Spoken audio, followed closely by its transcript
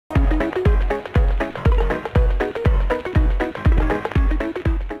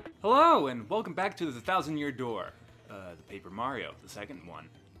Hello, and welcome back to the Thousand Year Door, the Paper Mario, the second one,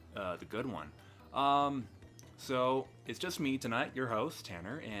 the good one. So it's just me tonight, your host,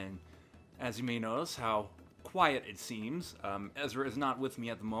 Tanner, and as you may notice how quiet it seems, Ezra is not with me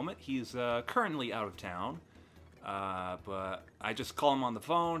at the moment. He's currently out of town, but I just call him on the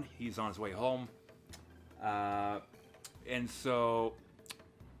phone. He's on his way home, and so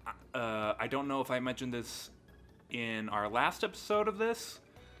I don't know if I mentioned this in our last episode of this.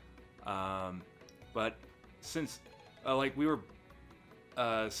 But since,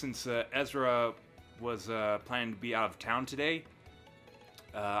 since Ezra was planning to be out of town today,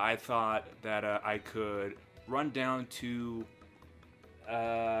 I thought that I could run down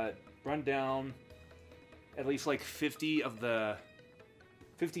at least like 50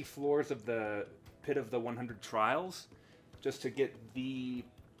 floors of the Pit of the 100 Trials, just to get the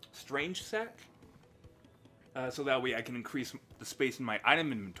Strange Sack. So that way I can increase the space in my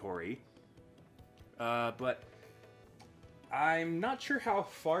item inventory. But I'm not sure how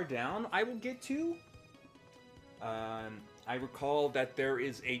far down I will get to. I recall that there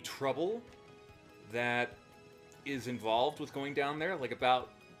is a trouble that is involved with going down there, like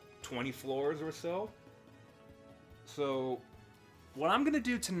about 20 floors or so. So what I'm going to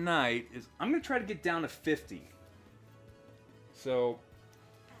do tonight is I'm going to try to get down to 50. So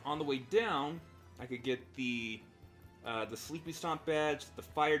on the way down, I could get the Sleepy Stomp badge, the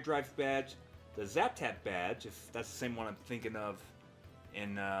Fire Drive badge, the Zap Tap badge, if that's the same one I'm thinking of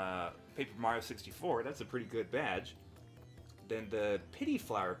in Paper Mario 64. That's a pretty good badge. Then the Pity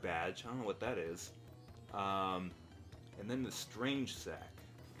Flower badge, I don't know what that is. And then the Strange Sack.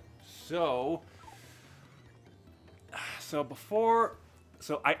 So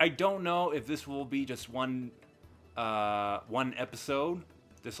I don't know if this will be just one episode,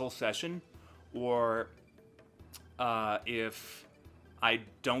 this whole session, or if I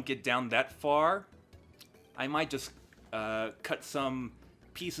don't get down that far, I might just cut some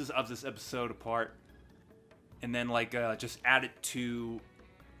pieces of this episode apart and then just add it to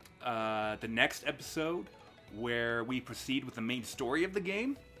the next episode where we proceed with the main story of the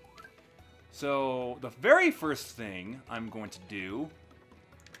game. So the very first thing I'm going to do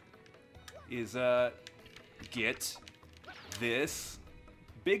is get this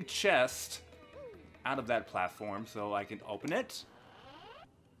big chest out of that platform so I can open it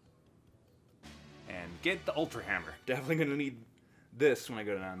and get the Ultra Hammer. Definitely gonna need this when I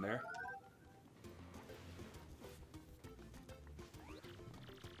go down there.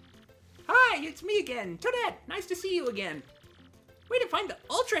 Hi, it's me again, Toadette. Nice to see you again. Way to find the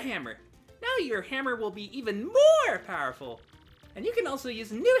Ultra Hammer. Now your hammer will be even more powerful. And you can also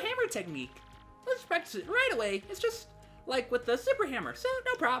use a new hammer technique. Let's practice it right away. It's just like with the Super Hammer, so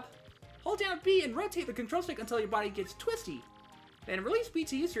no prob. Hold down B and rotate the control stick until your body gets twisty. Then release B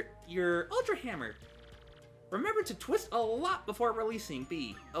to use your Ultra Hammer. Remember to twist a lot before releasing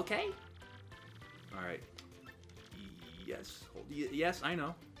B, okay? Alright. Yes. Yes, I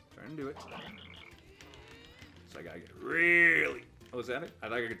know. Trying to do it. So I gotta get really... Oh, is that it? I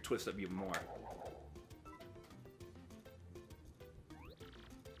thought I could twist up even more.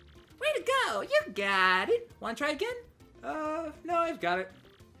 Way to go! You got it! Wanna try again? No, I've got it.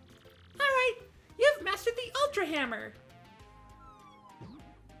 Alright, you've mastered the Ultra Hammer!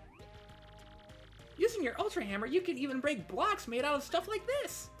 Using your Ultra Hammer, you can even break blocks made out of stuff like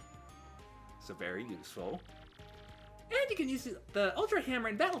this! So very useful. And you can use the Ultra Hammer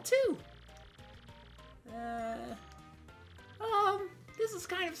in battle too! This is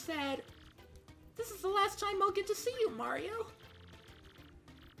kind of sad. This is the last time I'll get to see you, Mario.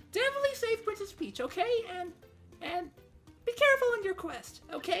 Definitely save Princess Peach, okay? And be careful on your quest,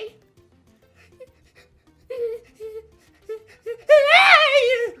 okay?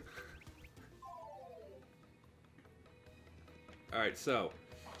 Alright, so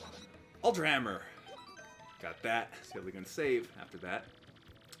Ultra Hammer. Got that. See how we can save after that.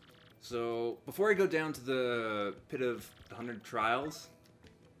 So before I go down to the Pit of the 100 Trials,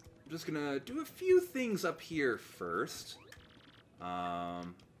 I'm just gonna do a few things up here first.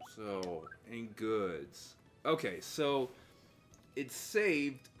 So any goods? Okay, so it's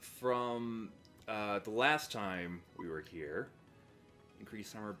saved from the last time we were here.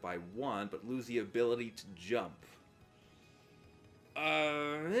 Increase armor by 1, but lose the ability to jump.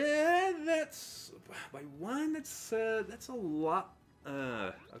 That's by 1. That's a lot.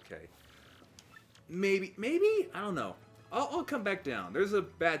 Okay. Maybe I don't know. I'll come back down. There's a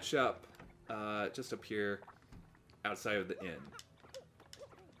bad shop, just up here, outside of the inn.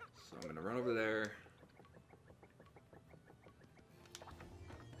 So I'm gonna run over there.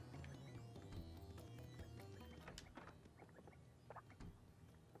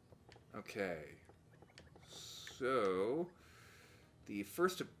 Okay. So, the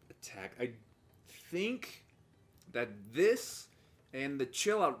first attack, I think that this and the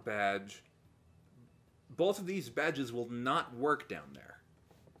Chill Out badge, both of these badges will not work down there.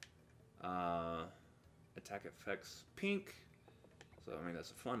 Attack effects pink, so I mean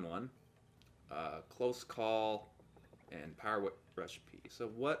that's a fun one. Close Call and Power Rush P. So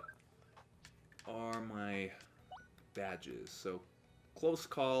what are my badges? So Close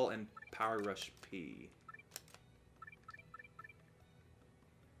Call and Power Rush P.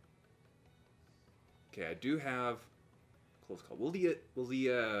 Okay, I do have Close Call. Will the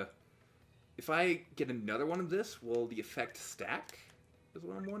if I get another one of this, will the effect stack? Is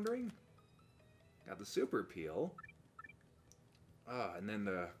what I'm wondering. Got the Super Appeal. And then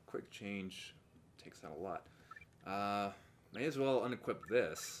the Quick Change takes out a lot. May as well unequip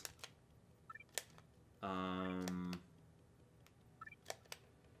this. So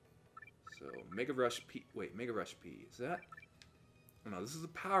Mega Rush P. Wait, Mega Rush P. Is that? Oh, no, this is a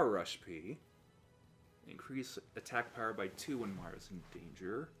Power Rush P. Increase attack power by 2 when Mario's in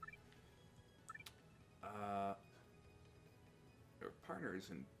danger. Your partner is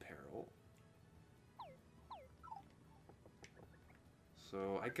in peril.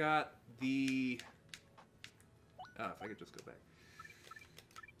 So I got the... if I could just go back.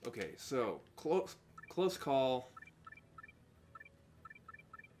 Okay, so close Call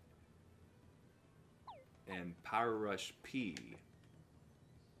and Power Rush P.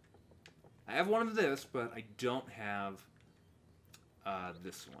 I have one of this, but I don't have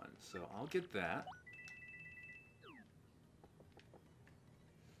this one, so I'll get that.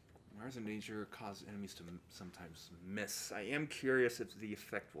 Mars in danger causes enemies to sometimes miss. I am curious if the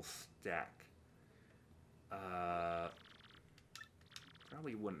effect will stack.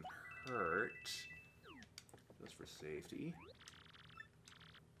 Probably wouldn't hurt, just for safety.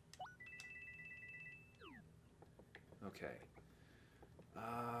 Okay.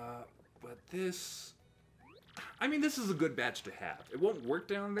 But this... I mean, this is a good badge to have. It won't work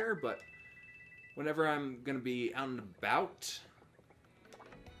down there, but whenever I'm going to be out and about,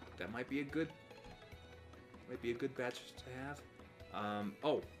 that might be a good... badge to have.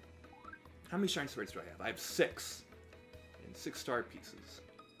 Oh. How many Shine Sprites do I have? I have 6. And 6 star pieces.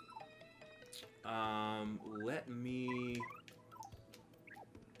 Let me...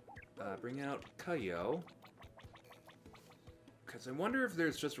 bring out Kaio. Because I wonder if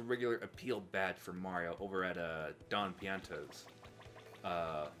there's just a regular appeal badge for Mario over at Don Pianta's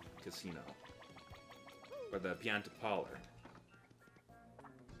casino. Or the Pianta Parlor.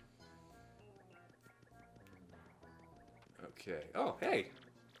 Okay. Oh, hey!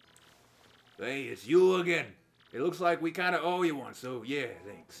 Hey, it's you again! It looks like we kind of owe you one, so yeah,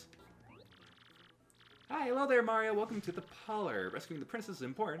 thanks. Hi, hello there, Mario. Welcome to the parlor. Rescuing the princess is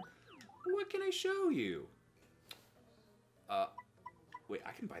important. What can I show you? Wait,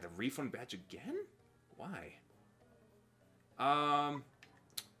 I can buy the refund badge again? Why?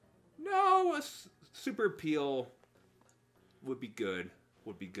 No, a super appeal would be good.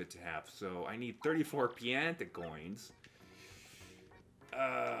 Would be good to have. So I need 34 Pianta coins.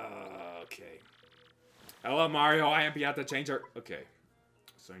 Okay. Hello, Mario. I am Pianta Changer. Okay.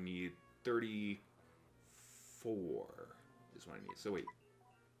 So I need 34 is what I need. So wait.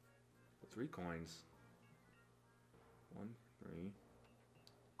 3 coins. 1, 3.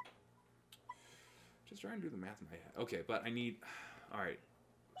 Just trying to do the math in my head. Okay, but I need... Alright.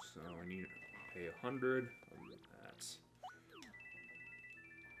 So I need to pay 100. I'll do that.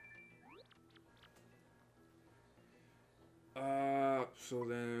 So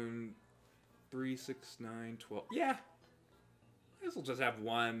then... 3, 6, 9, 12... Yeah! I guess we'll just have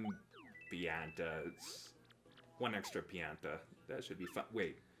 1 Pianta. It's 1 extra Pianta. That should be fun.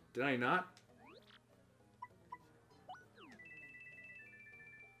 Wait, did I not?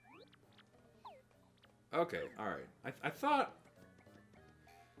 Okay, alright. I thought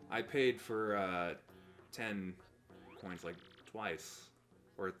I paid for 10 coins like twice.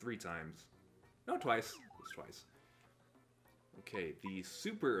 Or 3 times. No, twice. It was twice. Okay, the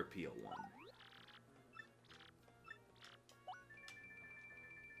super appeal one.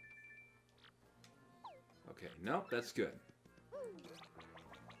 Okay, nope, that's good.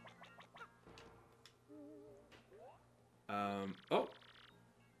 Oh!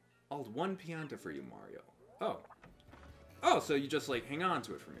 I'll 1 Pianta for you, Mario. Oh. Oh, so you just, like, hang on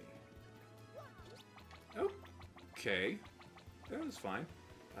to it for me. Okay. That was fine.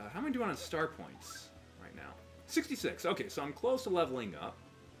 How am I doing on star points right now? 66. Okay, so I'm close to leveling up.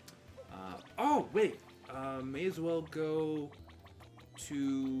 Oh, wait. May as well go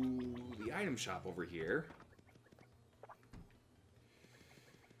to the item shop over here.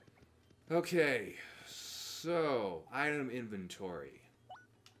 Okay, so item inventory.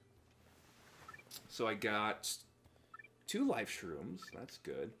 So I got 2 life shrooms. That's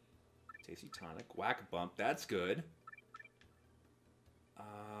good. Tasty tonic. Whack bump. That's good.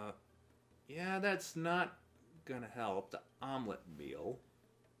 Yeah, that's not gonna help. The omelet meal.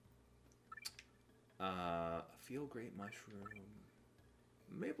 A feel great mushroom.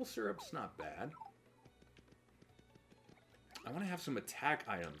 Maple syrup's not bad. I want to have some attack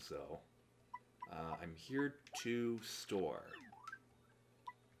items though. I'm here to store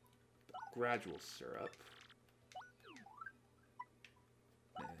the gradual syrup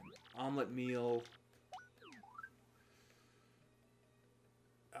and omelet meal.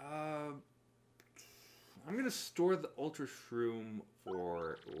 I'm gonna store the ultra shroom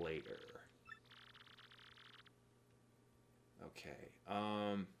for later. Okay.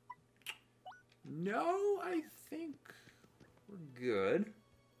 No, I think we're good.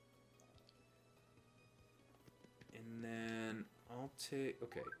 And then I'll take.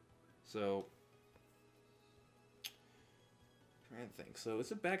 Okay, so trying to think. So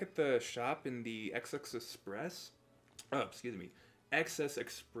is it back at the shop in the XX Express? Oh, excuse me, XS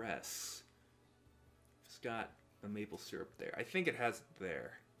Express. It's got a maple syrup there. I think it has it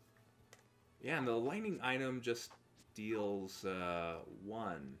there. Yeah, and the lightning item just deals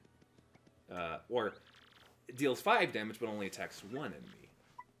 1, or it deals 5 damage, but only attacks 1 enemy.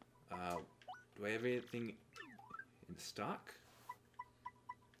 Do I have anything in stock?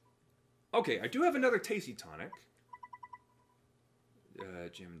 Okay, I do have another tasty tonic.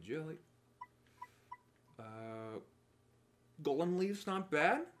 Jam and jelly. Golden leaves, not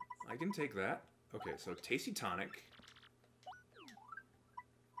bad. I can take that. Okay, so tasty tonic.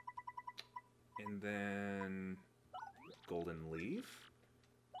 And then golden leaf.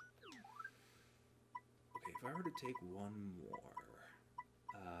 Okay, if I were to take one more.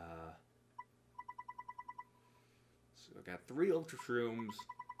 So I got 3 ultra shrooms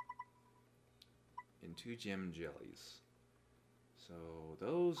and 2 gem and jellies. So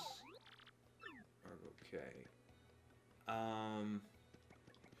those are okay.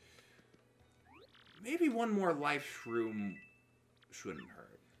 Maybe one more life shroom shouldn't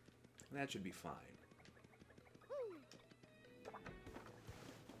hurt. That should be fine.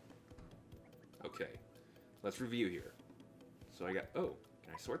 Okay, let's review here. So I got, oh,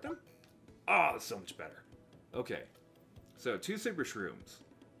 can I sort them? Oh, that's so much better. Okay, so 2 super shrooms,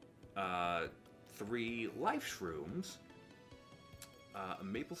 3 life shrooms, a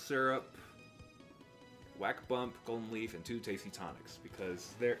maple syrup, whack bump, golden leaf, and 2 tasty tonics,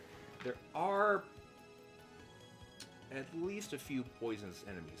 because there are at least a few poisonous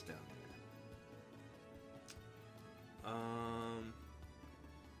enemies down there.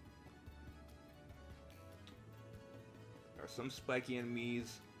 There are some spiky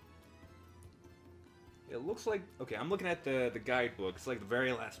enemies. It looks like, okay, I'm looking at the guidebook. It's like the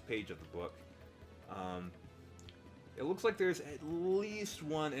very last page of the book. It looks like there's at least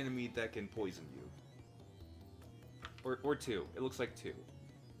 1 enemy that can poison you. Or 2. It looks like 2.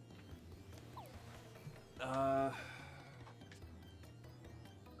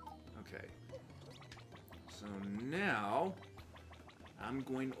 Okay. So now I'm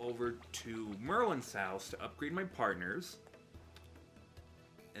going over to Merlin's house to upgrade my partners.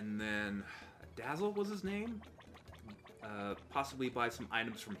 And then Dazzle was his name. Possibly buy some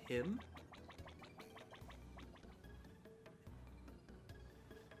items from him.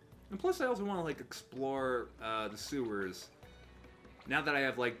 And plus I also want to like explore the sewers. Now that I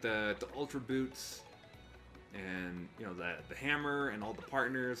have like the ultra boots and you know the hammer and all the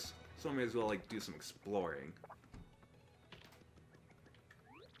partners, so I may as well like do some exploring.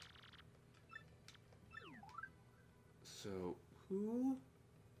 So who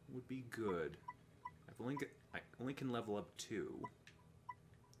would be good? I only can level up 2. You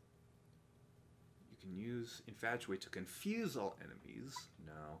can use Infatuate to confuse all enemies.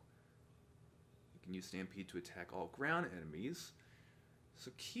 No. You can use Stampede to attack all ground enemies.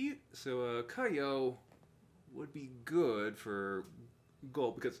 So Kaio would be good for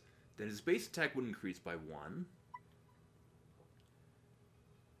gold because then his base attack would increase by 1.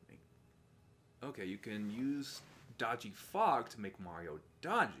 Okay, you can use Dodgy Fog to make Mario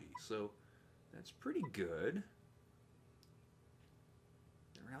dodgy, so that's pretty good.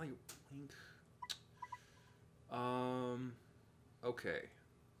 Rally Link. Okay.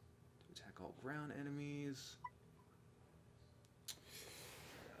 To attack all ground enemies.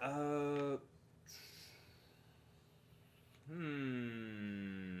 And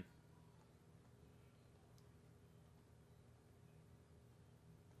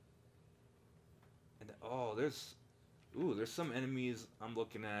oh, there's some enemies I'm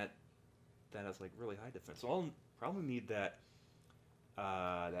looking at that has like really high defense. So I'll probably need that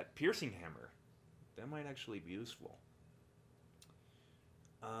that piercing hammer. That might actually be useful.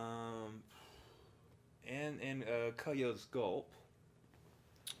 And Kayo's gulp.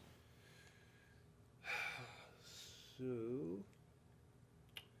 So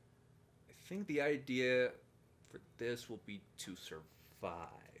I think the idea for this will be to survive.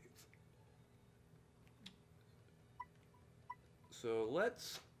 So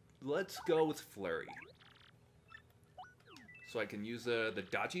let's go with Flurry. So I can use the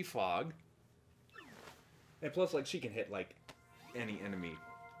dodgy fog. And plus, like, she can hit, like, any enemy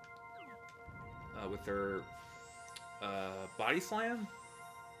with her body slam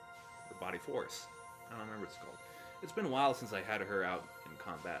or body force. I don't remember what it's called. It's been a while since I had her out in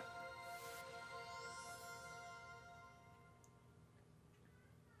combat.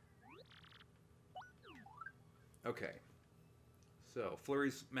 Okay. So,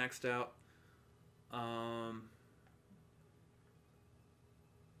 Flurry's maxed out.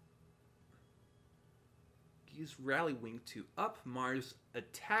 Use Rally Wing to up Mars'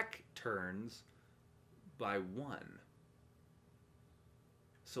 attack turns by 1.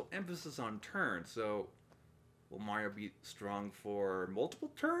 So emphasis on turns. So will Mario be strong for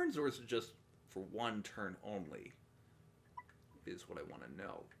multiple turns, or is it just for 1 turn only? Is what I want to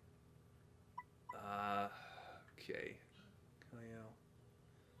know. Okay.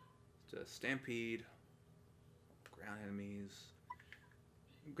 Just Stampede. Ground enemies.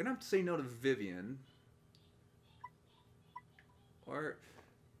 I'm gonna have to say no to Vivian. Or,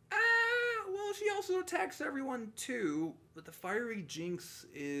 well, she also attacks everyone too, but the Fiery Jinx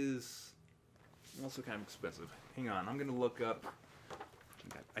is also kind of expensive. Hang on, I'm gonna look up.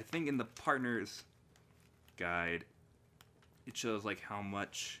 I think in the partner's guide, it shows like how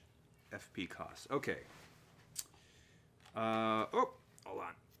much FP costs. Okay. Oh, hold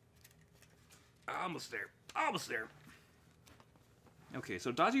on. Almost there. Almost there. Okay,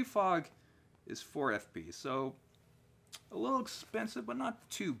 so Dodgy Fog is 4 FP, so a little expensive, but not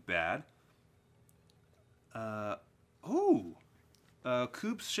too bad.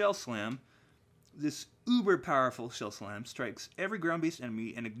 Coop's Shell Slam. This uber powerful Shell Slam strikes every ground-based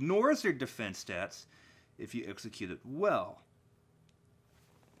enemy and ignores their defense stats if you execute it well.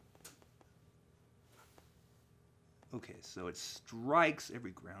 Okay, so it strikes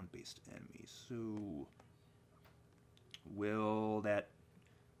every ground-based enemy. So will that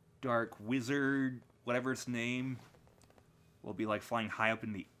dark wizard, whatever its name, will be like flying high up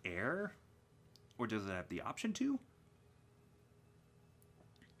in the air? Or does it have the option to?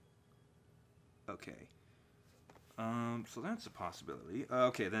 Okay. So that's a possibility.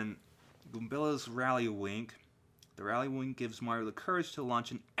 Okay, then Goombella's Rally Wink. The Rally Wink gives Mario the courage to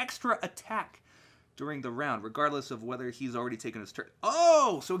launch an extra attack during the round, regardless of whether he's already taken his turn.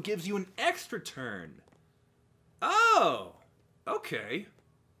 Oh, so it gives you an extra turn. Oh, okay.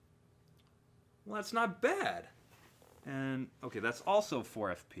 Well, that's not bad. And, okay, that's also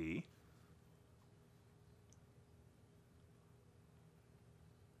 4 FP.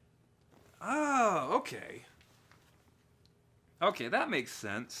 Oh, okay. Okay, that makes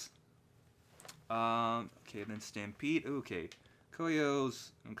sense. Okay, then Stampede. Okay.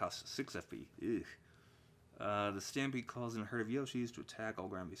 Koyo's costs 6 FP. Ugh. The Stampede calls in a herd of Yoshis to attack all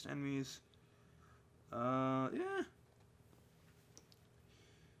ground-based enemies. Yeah.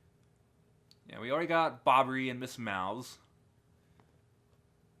 Yeah, we already got Bobbery and Miss Mouse.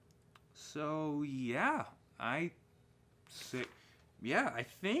 So, yeah. I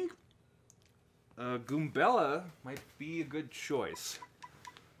think Goombella might be a good choice.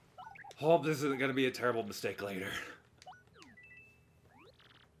 Hope this isn't going to be a terrible mistake later.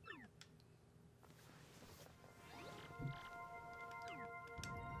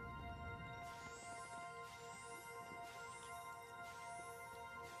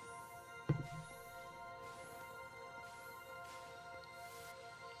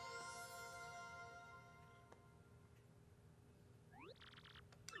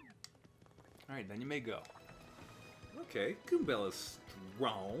 Alright, then you may go. Okay, Goombella's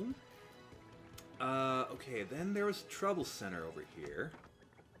strong. Okay, then there was Trouble Center over here.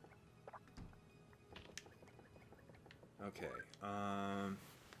 Okay,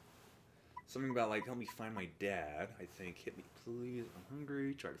 something about, like, help me find my dad, I think. Hit me, please, I'm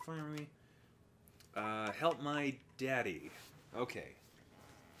hungry, try to find me. Help my daddy. Okay.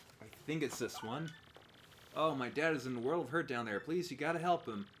 I think it's this one. Oh, my dad is in a world of hurt down there. Please, you gotta help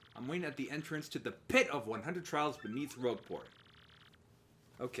him. I'm waiting at the entrance to the pit of 100 trials beneath Rogueport.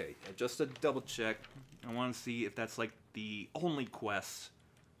 Okay, just to double check, I want to see if that's like the only quest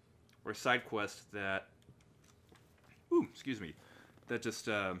or side quest that, ooh, excuse me, that just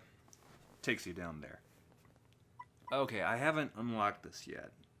takes you down there. Okay, I haven't unlocked this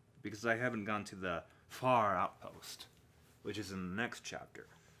yet, because I haven't gone to the Fahr Outpost, which is in the next chapter.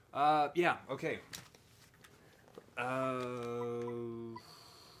 Yeah, okay.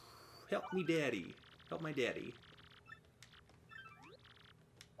 Help me, Daddy. Help my daddy.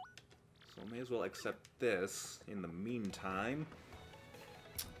 So I may as well accept this in the meantime.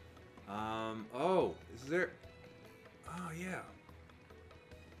 Oh, is there... Oh, yeah.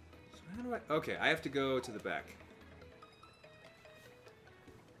 So how do I... Okay, I have to go to the back.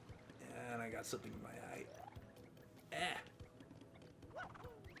 And I got something in my eye.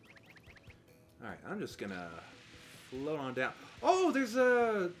 Alright, I'm just gonna float on down. Oh, there's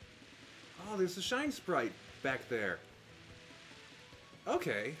a... Oh, there's a Shine Sprite back there.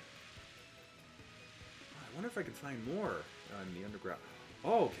 Okay. I wonder if I can find more in the underground.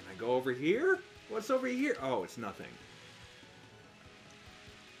 Oh, can I go over here? What's over here? Oh, it's nothing.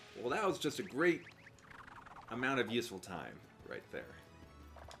 Well, that was just a great amount of useful time right there.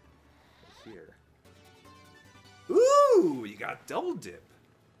 What's here? Ooh, you got double dip.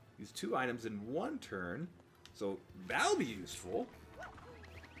 Use 2 items in 1 turn, so that'll be useful.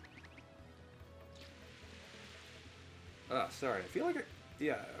 Sorry. I feel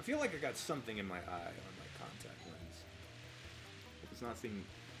like I got something in my eye on my contact lens. It's nothing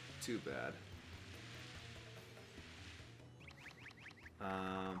too bad.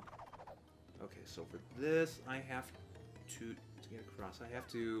 Okay, so for this, I have to get across. I have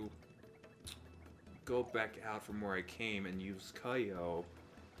to go back out from where I came and use Kaio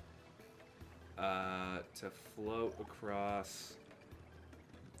to float across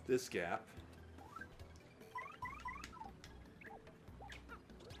this gap.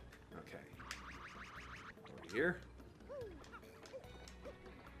 Okay. Over here.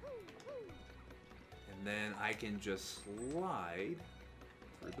 And then I can just slide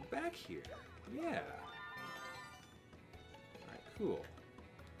through the back here. Yeah. Alright, cool.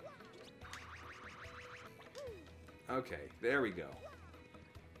 Okay, there we go.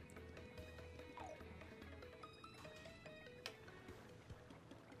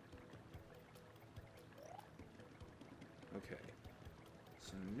 Okay.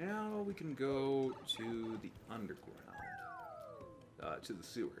 So now we can go to the underground. To the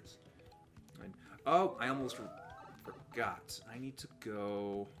sewers. And, oh, I almost forgot. I need to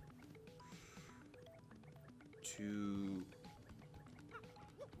go to...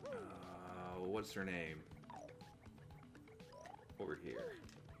 what's her name? Over here.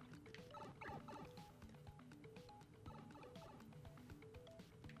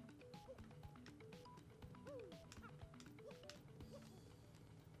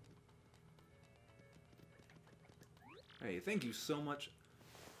 Hey, thank you so much.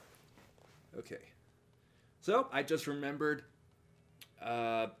 Okay. So, I just remembered,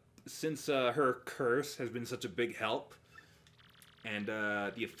 since her curse has been such a big help, and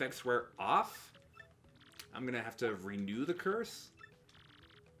the effects were off, I'm gonna have to renew the curse.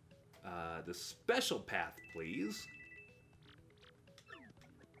 The special path, please.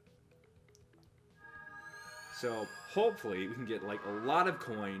 So, hopefully, we can get, like, a lot of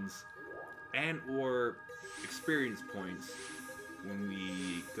coins and or experience points when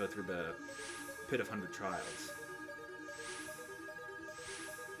we go through the Pit of 100 Trials.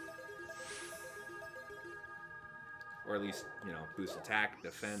 Or at least, you know, boost attack,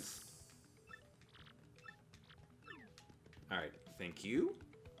 defense. Alright, thank you.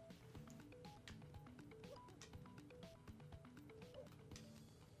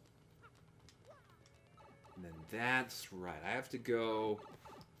 And then that's right, I have to go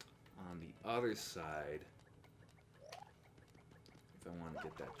on the other side if I want to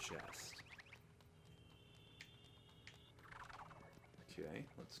get that chest. Okay,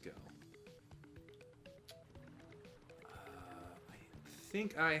 let's go. I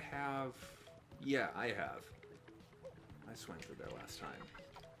think I have... Yeah, I have. I swam through there last time.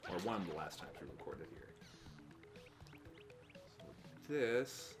 Or one of the last times we recorded here. So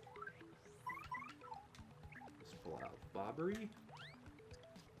this... Let's pull out Bobbery.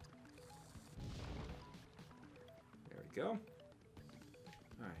 There we go.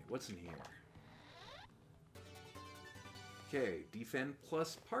 Alright, what's in here? Okay, defend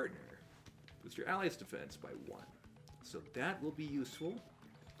plus partner. Boost your ally's defense by 1. So that will be useful.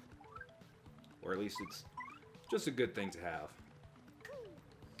 Or at least it's just a good thing to have.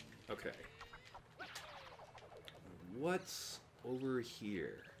 Okay. What's over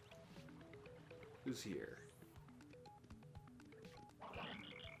here? Who's here?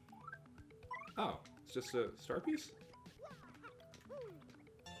 Oh, it's just a star piece?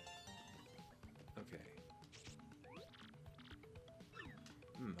 Okay.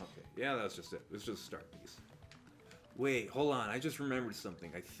 Okay. Yeah, that's just it. It's just a start piece. Wait, hold on. I just remembered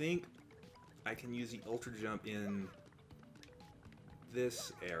something. I think I can use the Ultra Jump in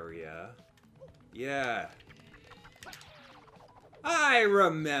this area. Yeah. I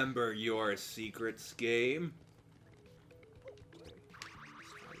remember your secrets game.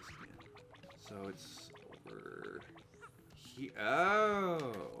 So it's over here.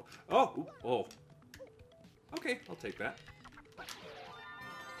 Oh. Oh. Oh. Okay, I'll take that.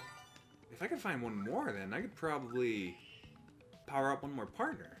 If I could find one more, then I could probably power up one more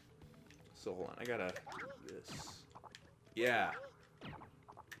partner. So hold on, I gotta do this. Yeah.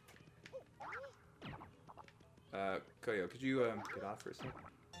 Koyo, could you get off for a second?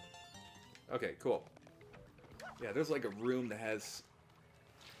 Okay, cool. Yeah, there's like a room that has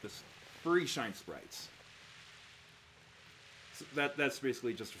this free Shine Sprites. So that's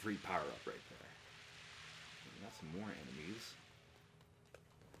basically just a free power-up right there. And got some more enemies.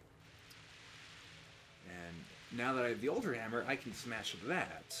 And now that I have the Ultra Hammer, I can smash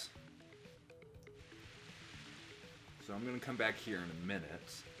that. So I'm gonna come back here in a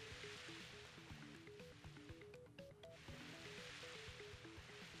minute.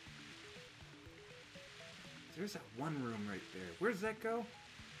 There's that one room right there. Where does that go?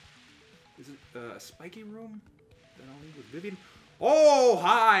 Is it a spiky room that I'll leave with Vivian? Oh,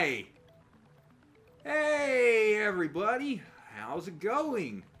 hi! Hey, everybody! How's it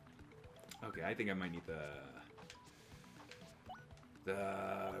going? Okay, I think I might need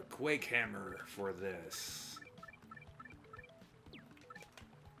the Quake Hammer for this.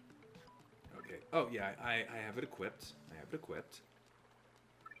 Okay. Oh, yeah, I have it equipped.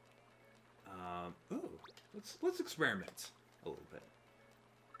 Ooh. Let's experiment a little bit.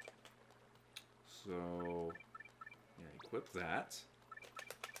 So, yeah, equip that.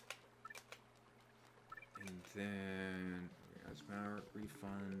 And then, as power,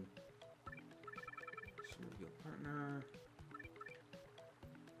 refund, reveal partner.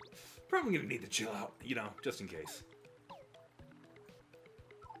 Probably gonna need to chill out, you know, just in case.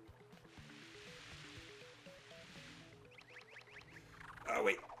 Oh,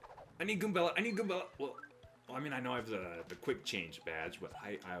 wait. I need Goombella. Well, I mean, I know I have the quick change badge, but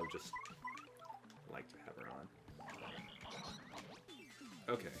I'll just like to have her on.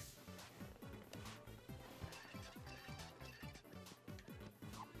 Okay.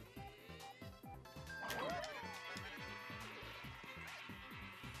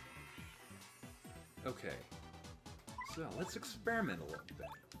 Okay. So, let's experiment a little bit.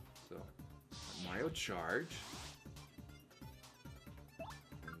 So, Mario Charge.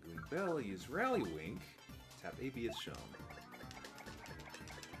 And Goombella use Rally Wink. Tap AB as shown.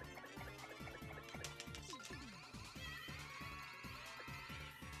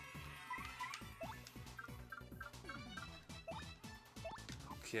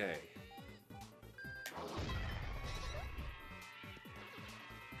 Okay.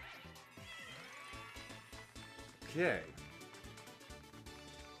 Okay.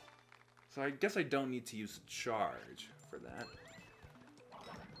 So I guess I don't need to use charge for that.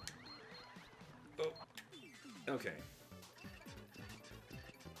 Oh. Okay.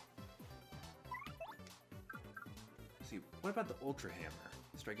 Let's see, what about the Ultra Hammer?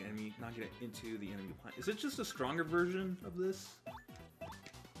 Strike an enemy, not get it into the enemy behind. Is it just a stronger version of this?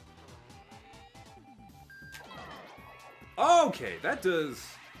 Okay, that is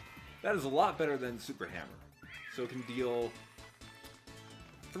a lot better than Super Hammer. So it can deal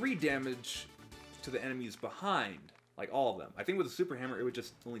 3 damage to the enemies behind, like all of them. I think with the Super Hammer, it would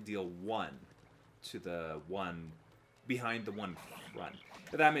just only deal 1 to the one behind the one front.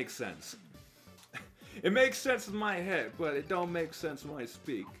 If that makes sense. It makes sense in my head, but it don't make sense when I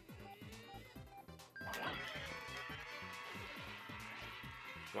speak.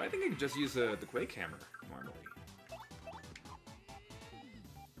 So I think I could just use the Quake Hammer normally.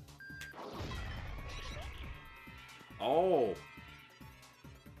 Oh!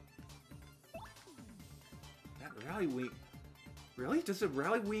 That Rally Wing... Really? Does the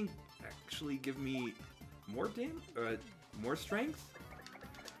Rally Wing actually give me more more strength?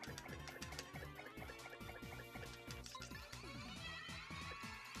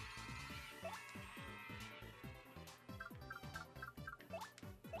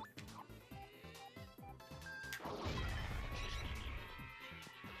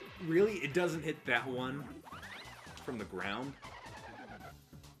 Really? It doesn't hit that one from the ground?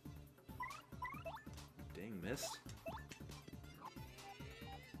 Dang, missed.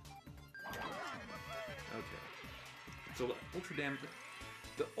 Okay. So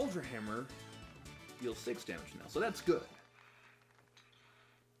the Ultra Hammer deals 6 damage now, so that's good.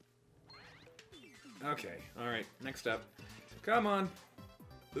 Okay, alright, next up. Come on.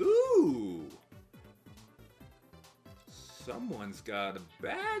 Ooh! Someone's got a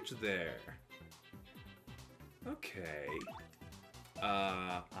badge there. Okay.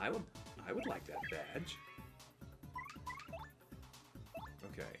 I would like that badge.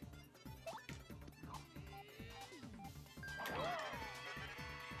 Okay.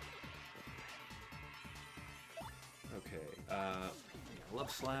 Okay,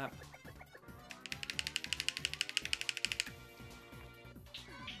 love slap.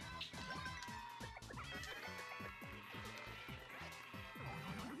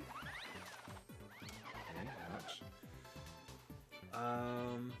 Okay, ouch.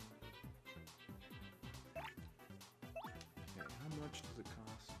 Okay, how much does it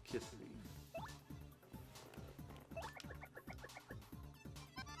cost? Kiss Thief.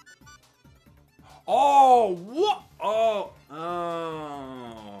 Oh, what? Oh,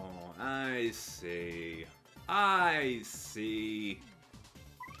 I see. I see.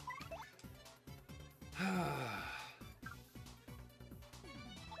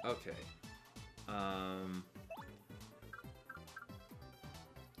 Okay.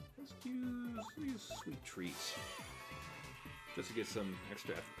 Let's use sweet treats. Just to get some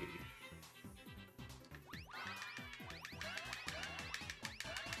extra FP.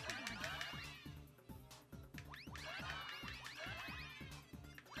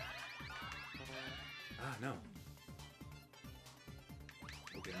 Ah, no.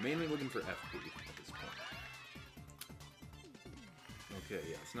 Okay, mainly looking for FP at this point. Okay,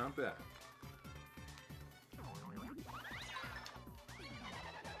 yeah, it's not bad.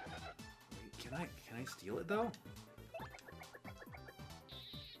 Wait, can I steal it though?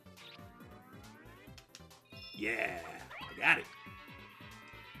 Yeah, I got it.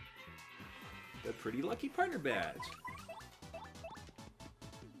 The pretty lucky partner badge.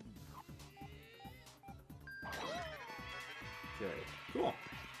 Okay, cool.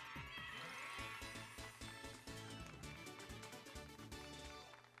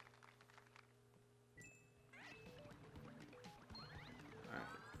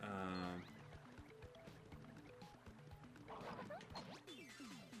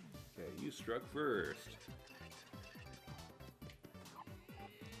 Okay, you struck first.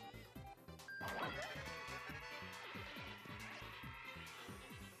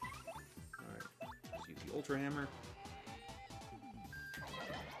 Alright, let's use the Ultra Hammer.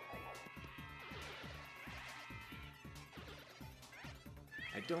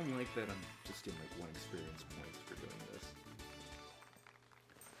 I don't like that I'm just getting like 1 experience point for doing this.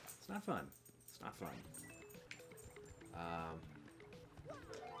 It's not fun. It's not fun.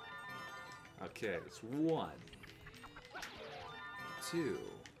 Okay, it's 1, 2,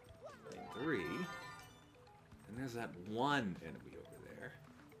 and 3. And there's that one enemy over there.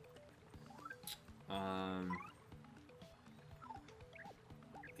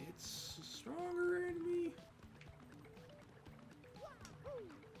 It's a stronger enemy.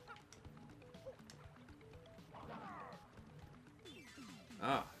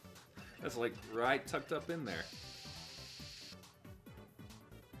 Ah, that's like right tucked up in there.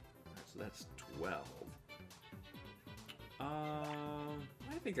 Alright, so that's 12.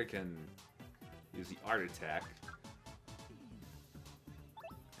 I think I can use the art attack.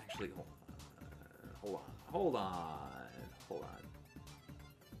 Actually, hold on.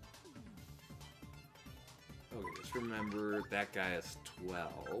 Okay, just remember that guy has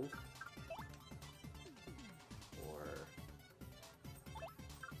 12.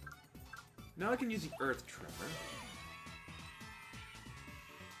 Now I can use the Earth Tremor.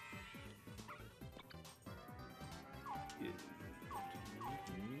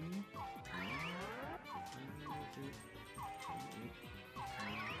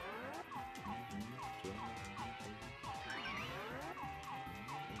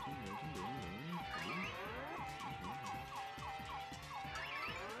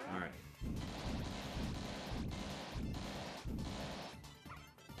 Alright.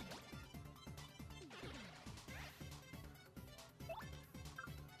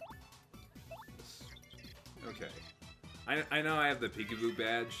 Okay. I know I have the Peekaboo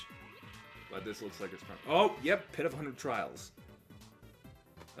badge, but this looks like it's from... Oh, yep, Pit of 100 Trials.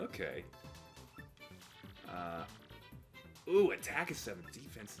 Okay. Ooh, attack is 7,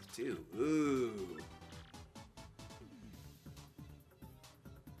 defense is 2. Ooh.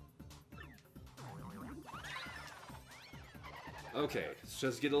 Okay, let's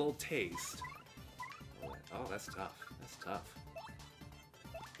just get a little taste. Oh, that's tough. That's tough.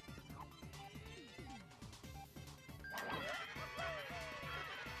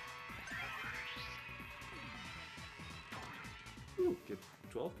 Ooh, get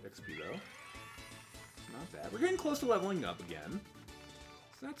 12 XP though. Not bad. We're getting close to leveling up again.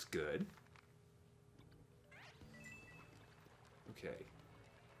 So that's good. Okay.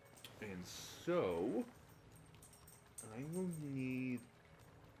 And so I will need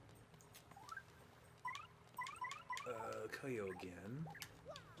Kaio again.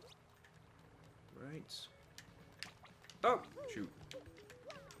 Right. Oh, shoot.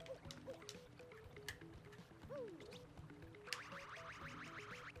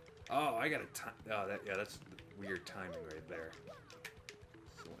 Oh, I gotta time. Oh, that's weird timing right there.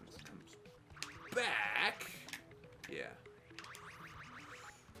 So when this comes back, yeah.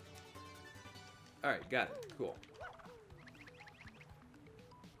 All right, got it. Cool.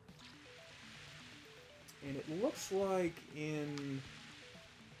 And it looks like in...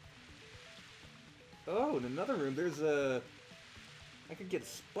 Oh, in another room, there's a... I could get a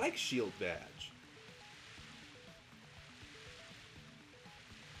Spike Shield badge.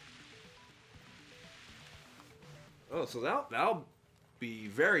 Oh, so that'll be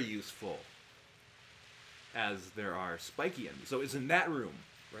very useful, as there are spiky enemies. So it's in that room,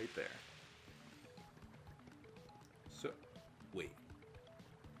 right there. So, wait.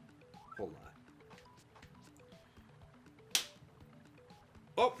 Hold on.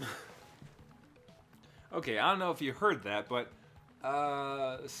 Oh! Okay, I don't know if you heard that, but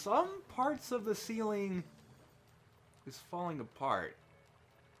some parts of the ceiling is falling apart.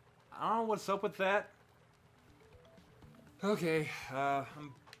 I don't know what's up with that. Okay,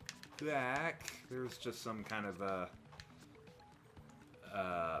 I'm back. There's just some kind of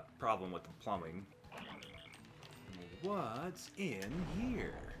problem with the plumbing. What's in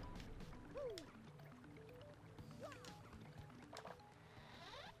here?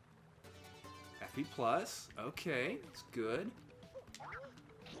 FP Plus. Okay, that's good.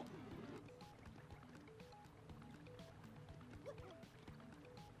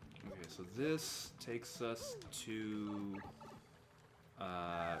 Okay, so this takes us to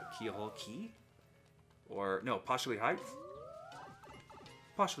Keyhole Key? Or, no, Postulate Heights?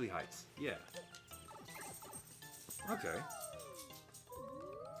 Postulate Heights, yeah. Okay.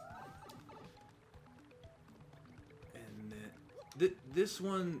 And this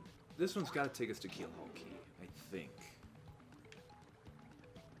one's got to take us to Keyhole Key, I think.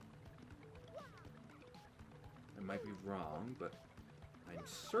 I might be wrong, but I'm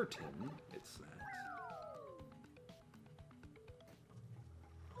certain it's that.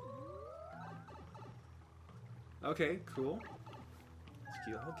 Okay, cool. It's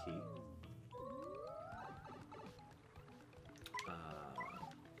Keyhole Key.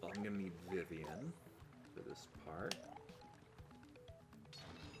 Well, I'm gonna need Vivian for this part.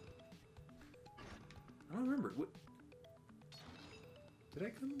 I don't remember. What? Did I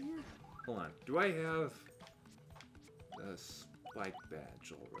come in here? Hold on. Do I have a spike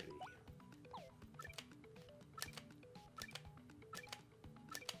badge already?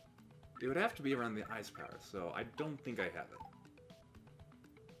 It would have to be around the ice power, so I don't think I have it.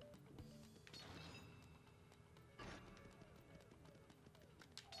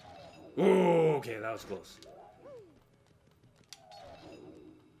 Oh, okay, that was close.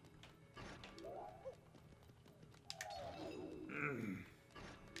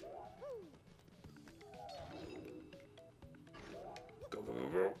 Go, go, go,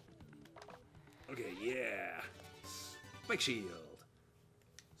 go. Okay, yeah. Spike shield.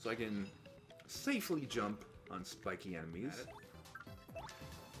 So I can safely jump on spiky enemies.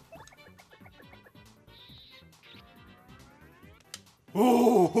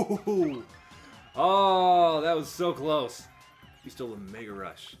 Oh! Oh, that was so close. He stole a Mega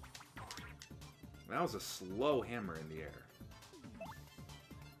Rush. That was a slow hammer in the air.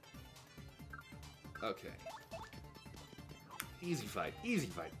 Okay. Easy fight, easy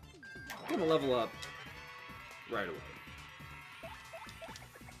fight. I'm gonna level up right away.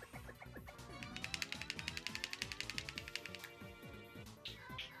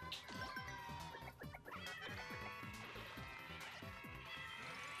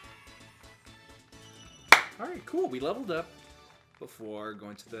 Alright, cool. We leveled up before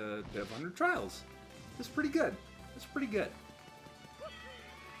going to the Dev Hunter Trials. That's pretty good. That's pretty good.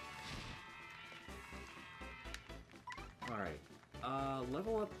 Alright.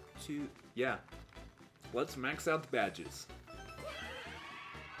 Level up to... Yeah. Let's max out the badges.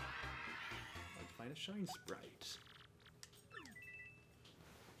 Let's find a Shine Sprite.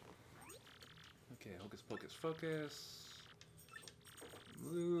 Okay, Hocus Pocus Focus.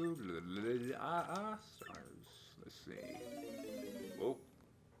 Stars. Let's see. Whoa.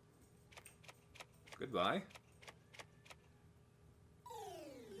 Goodbye.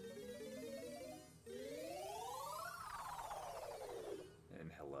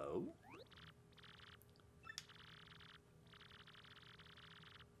 And hello.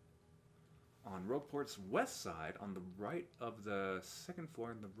 on Ropeport's west side, on the right of the second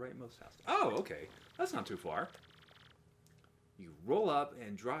floor in the rightmost house. Oh, okay. That's not too far. You roll up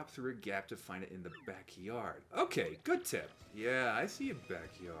and drop through a gap to find it in the backyard. Okay, good tip. Yeah, I see a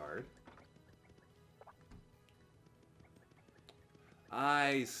backyard.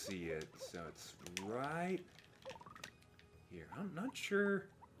 I see it. So it's right here. I'm not sure.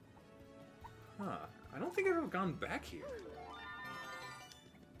 Huh. I don't think I've ever gone back here.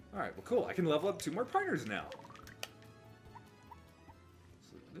 Alright, well cool. I can level up 2 more partners now.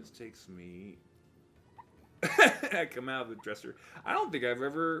 So this takes me... I come out of the dresser. I don't think I've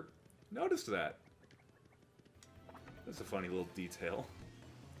ever noticed that. That's a funny little detail.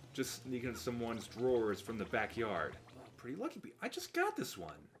 Just sneaking someone's drawers from the backyard. Oh, pretty lucky. I just got this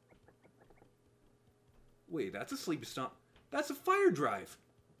one. Wait, that's a sleepy stomp. That's a fire drive.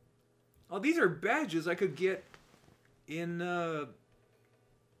 Oh, these are badges I could get in the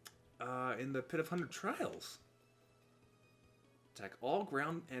Pit of 100 Trials. Attack all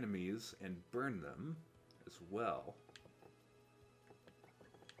ground enemies and burn them as well.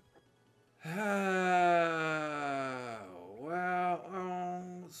 Wow. Oh,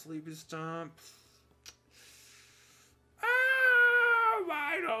 sleepy stomp.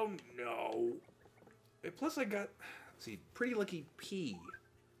 I don't know. Plus I got, let's see, pretty lucky P.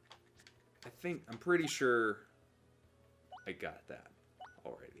 I'm pretty sure I got that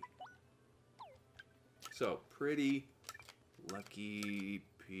already. So, pretty lucky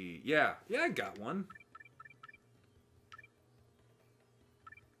P. Yeah, I got one.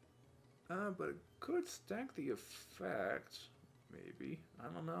 But it could stack the effect, maybe. I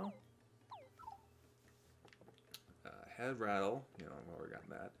don't know. Head rattle, you know, I've already gotten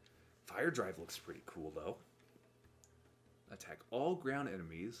that. Fire drive looks pretty cool, though. Attack all ground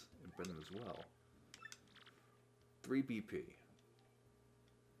enemies and burn them as well. 3 BP.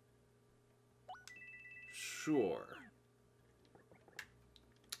 Sure.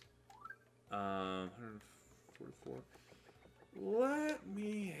 144. Let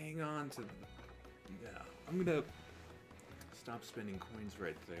me hang on to... Yeah, I'm gonna stop spending coins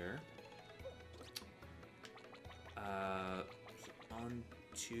right there. On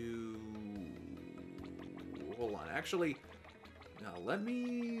to... Hold on, actually... Now, let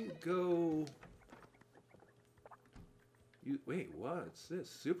me go... Wait, what's this?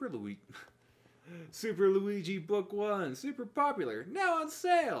 Super Luigi Book 1! Super popular! Now on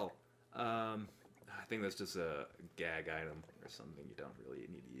sale! I think that's just a gag item or something you don't really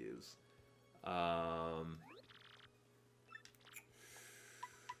need to use. I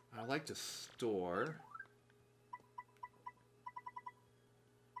like to store...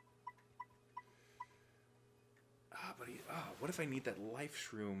 what if I need that life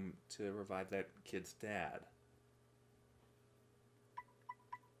shroom to revive that kid's dad?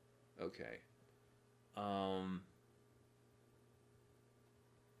 Okay.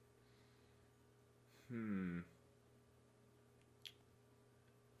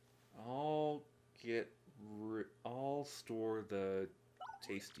 I'll store the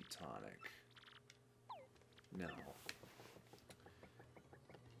tasty tonic. No.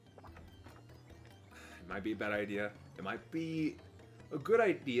 It might be a bad idea. It might be a good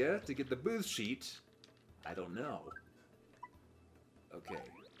idea to get the booze sheet. I don't know. Okay.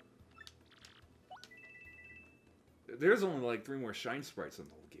 There's only like 3 more Shine Sprites in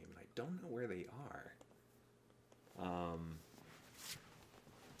the whole game, and I don't know where they are.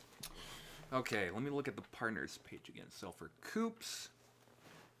 Okay, let me look at the partners page again. So for Coops,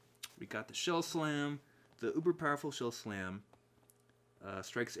 we got the Shell Slam. The uber powerful Shell Slam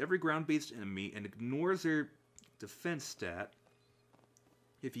strikes every ground-based enemy and ignores their defense stat.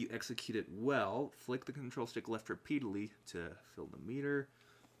 If you execute it well, flick the control stick left repeatedly to fill the meter.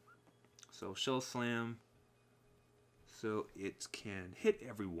 So Shell Slam, so it can hit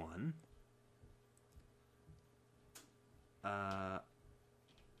everyone.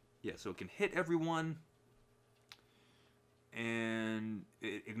 Yeah, so it can hit everyone, and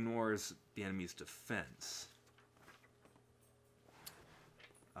it ignores the enemy's defense.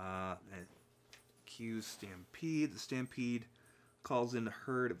 And Q Stampede. The Stampede calls in a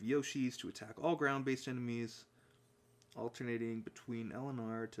herd of Yoshis to attack all ground-based enemies, alternating between L and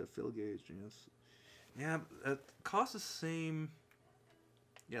R to fill gauge. Yes. Yeah, the cost is the same.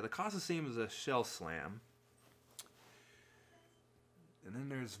 Yeah, the cost is the same as a Shell Slam. And then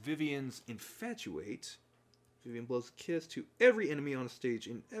there's Vivian's Infatuate. Vivian blows a kiss to every enemy on stage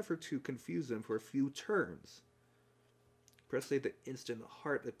in effort to confuse them for a few turns. Press A the instant a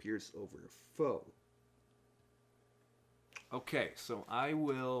heart appears over a foe. Okay, so I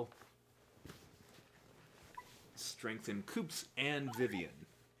will strengthen Coops and Vivian.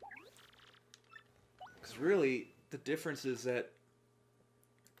 Because really, the difference is that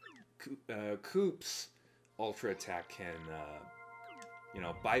Coop's Ultra Attack can, you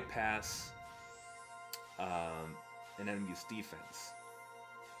know, bypass an enemy's defense.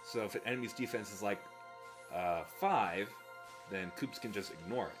 So if an enemy's defense is like 5, then Coop's can just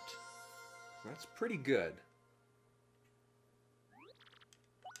ignore it. So that's pretty good.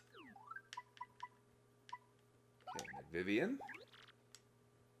 Okay, Vivian.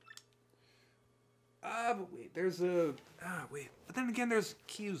 But wait, there's a... wait. But then again, there's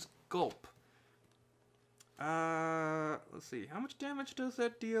Q's Gulp. Let's see. How much damage does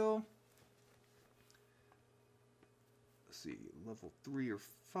that deal? Let's see. Level 3 or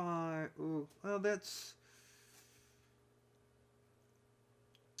 5. Oh, well, that's...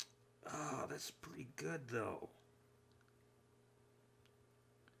 Oh, that's pretty good, though.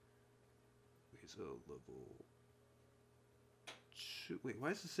 Wait, so level... Wait, why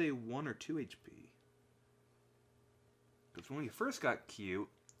does it say 1 or 2 HP? Because when you first got Q,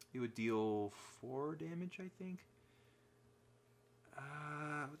 it would deal 4 damage, I think.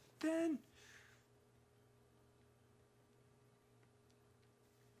 Then...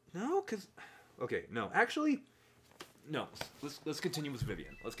 No, because... Okay, no, actually... No, let's continue with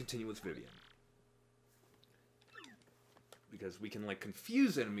Vivian. Let's continue with Vivian. Because we can, like,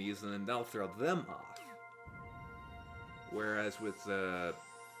 confuse enemies and then that'll throw them off. Whereas with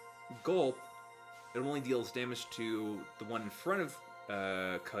Gulp, it only deals damage to the one in front of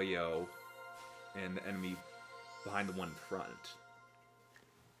Kayo and the enemy behind the one in front.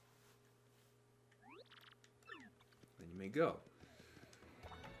 Then you may go.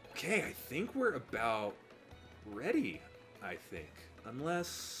 Okay, I think we're about ready, I think.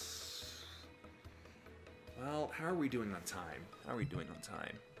 Unless... Well, how are we doing on time? How are we doing on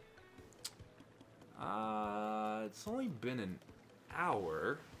time? It's only been an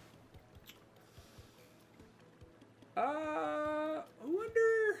hour. I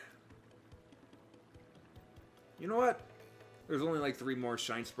wonder... You know what? There's only like 3 more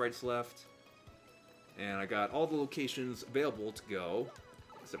Shine Sprites left. And I got all the locations available to go,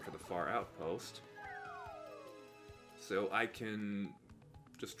 except for the Fahr Outpost. So I can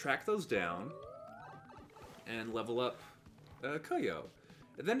just track those down and level up Koyo.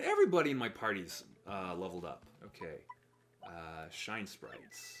 And then everybody in my party's leveled up. Okay. Shine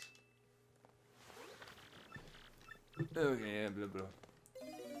Sprites. Okay, blah blah.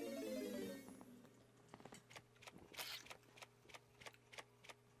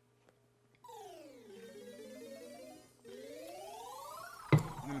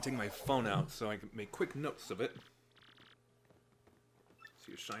 I'm gonna take my phone out so I can make quick notes of it.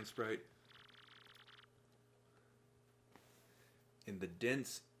 See a Shine Sprite. In the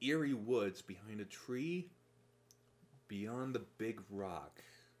dense, eerie woods behind a tree, beyond the big rock.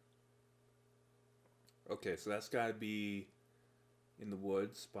 Okay, so that's gotta be in the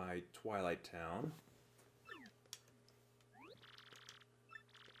woods by Twilight Town.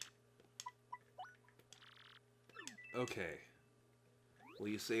 Okay. Will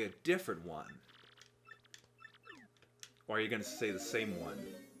you say a different one? Or are you gonna say the same one?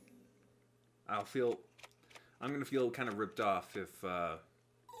 I'm gonna feel kind of ripped off if you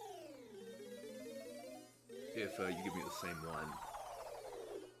give me the same one.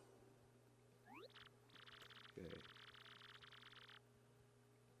 Okay.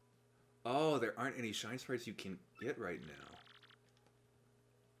 Oh, there aren't any Shine Sprites you can get right now.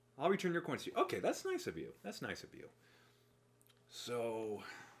 I'll return your coins to you. Okay, that's nice of you. That's nice of you. So,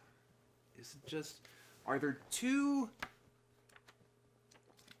 is it just... Are there 2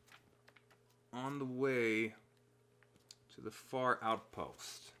 on the way to the Fahr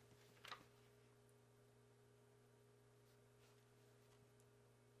Outpost?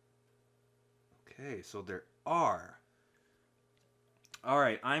 Okay, so there are.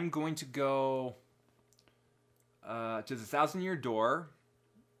 Alright, I'm going to go to the Thousand-Year Door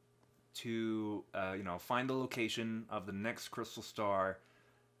to, you know, find the location of the next crystal star,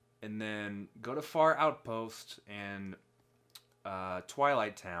 and then go to Fahr Outpost and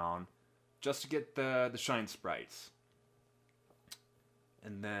Twilight Town just to get the Shine Sprites.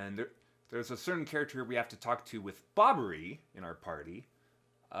 And then there's a certain character we have to talk to with Bobbery in our party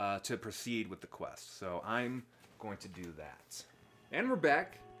to proceed with the quest. So I'm going to do that. And we're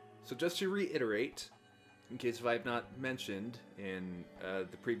back. So just to reiterate, in case if I have not mentioned in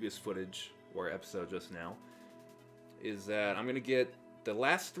the previous footage or episode just now, is that I'm going to get the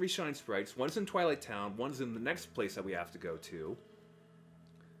last 3 Shine Sprites. One's in Twilight Town, one's in the next place that we have to go to,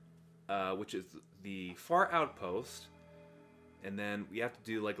 which is the Fahr Outpost. And then we have to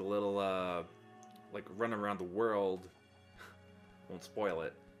do like a little, like run around the world. Won't spoil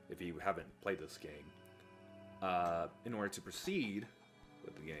it if you haven't played this game. in order to proceed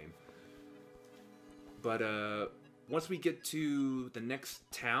with the game. But once we get to the next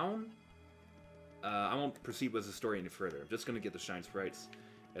town, I won't proceed with the story any further. I'm just going to get the Shine Sprites.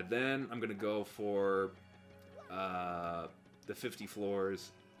 And then I'm going to go for the 50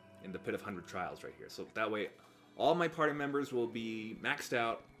 floors in the Pit of 100 Trials right here. So that way, all my party members will be maxed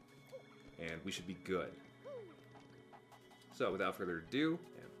out, and we should be good. So without further ado,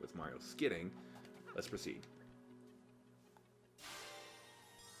 and with Mario skidding, let's proceed.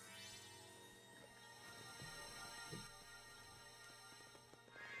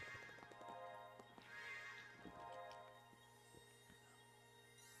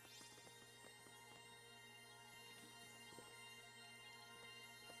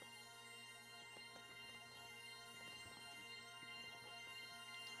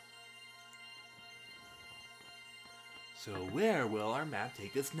 So where will our map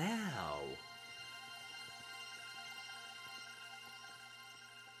take us now?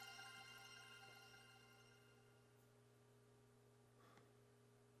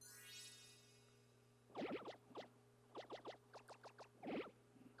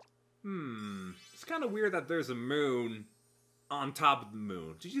 It's kind of weird that there's a moon on top of the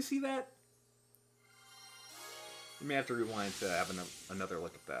moon. Did you see that? You may have to rewind to have another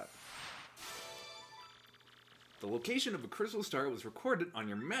look at that. The location of a crystal star was recorded on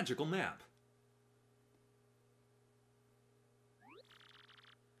your magical map.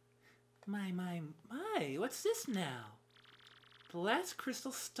 My, what's this now? The last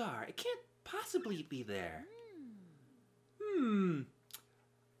crystal star. It can't possibly be there.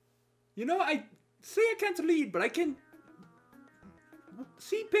 You know, I say I can't lead, but I can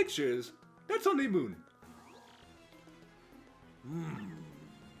see pictures. That's on the moon.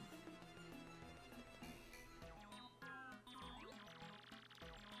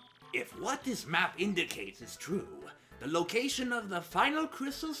 If what this map indicates is true, the location of the final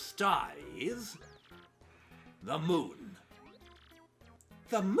crystal star is the moon.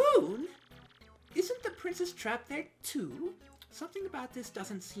 The moon? Isn't the princess trapped there too? Something about this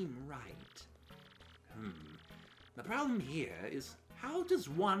doesn't seem right. The problem here is, how does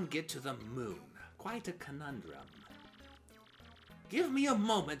one get to the moon? Quite a conundrum. Give me a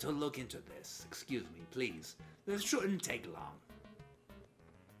moment to look into this. Excuse me, please. This shouldn't take long.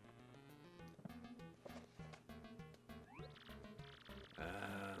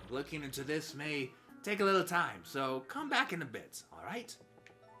 Looking into this may take a little time, so come back in a bit, alright?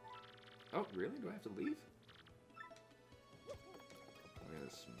 Oh, really? Do I have to leave?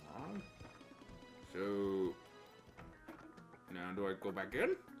 Yes, Mom. So, now do I go back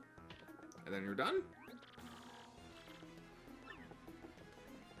in? And then you're done?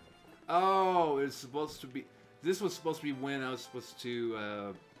 Oh, it's supposed to be... This was supposed to be when I was supposed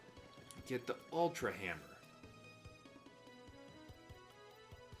to get the Ultra Hammer.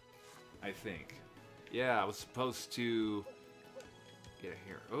 I think. Yeah, I was supposed to get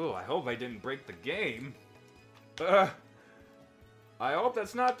here. Oh, I hope I didn't break the game. I hope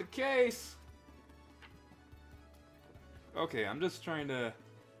that's not the case. Okay, I'm just trying to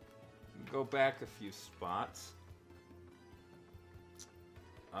go back a few spots.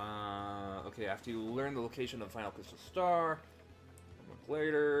 Okay, after you learn the location of the final crystal star, a month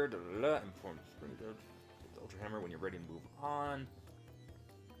later, inform Springfield, get the Ultra Hammer when you're ready to move on.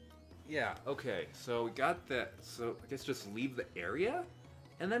 Yeah, okay, so we got that. So I guess just leave the area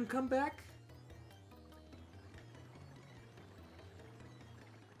and then come back?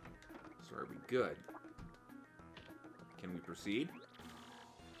 So are we good? Can we proceed?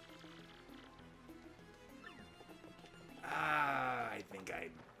 I think I...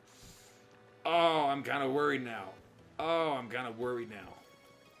 Oh, I'm kind of worried now. Oh, I'm kind of worried now.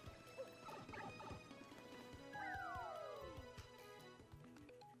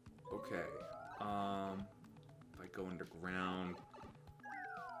 Okay, if I go underground,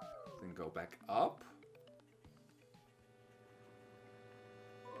 then go back up.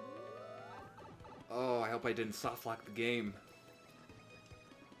 Oh, I hope I didn't softlock the game.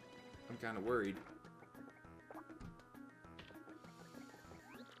 I'm kind of worried.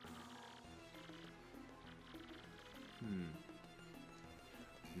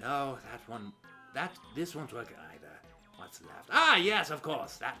 No, this won't work either. What's left? Ah, yes, of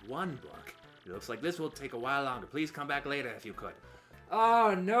course, that one book. It looks like this will take a while longer. Please come back later if you could.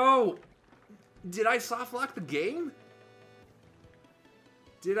 Oh, no! Did I softlock the game?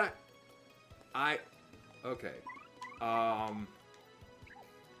 Did I... Okay.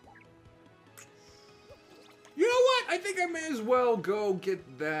 You know what? I think I may as well go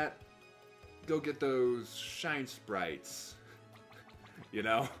get that... Go get those Shine Sprites. You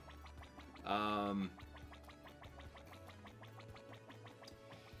know?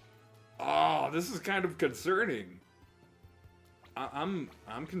 Oh, this is kind of concerning. I'm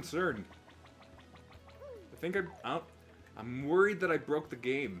concerned. I think I'm worried that I broke the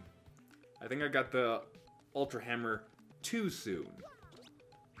game. I think I got the Ultra Hammer too soon.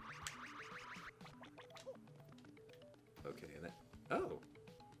 Okay, and then, oh.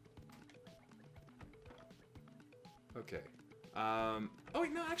 Okay. Oh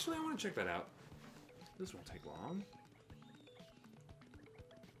wait, no, actually I want to check that out. This won't take long.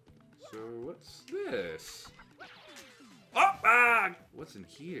 So what's this? Oh, what's in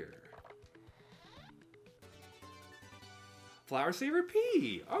here? Flower Saver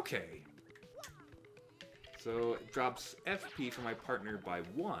P. Okay. So it drops FP for my partner by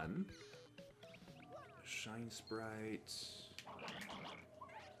 1. Shine Sprites.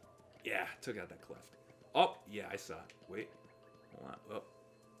 Yeah, took out that cleft. Oh, yeah, I saw it. Wait. Hold on. Oh.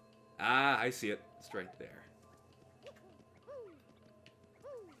 Ah, I see it. It's right there.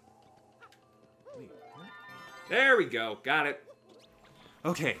 Wait, what? There we go. Got it.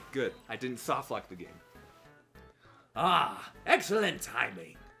 Okay, good. I didn't softlock the game. Ah, excellent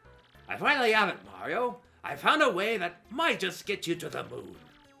timing. I finally have it, Mario. I found a way that might just get you to the moon.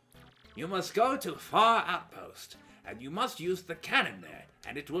 You must go to Fahr Outpost, and you must use the cannon there,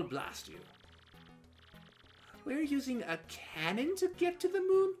 and it will blast you. We're using a cannon to get to the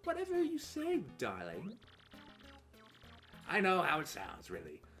moon? Whatever you say, darling. I know how it sounds,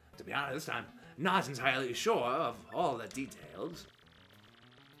 really. To be honest, I'm not entirely sure of all the details.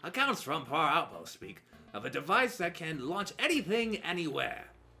 Accounts from Fahr Outpost speak of a device that can launch anything, anywhere.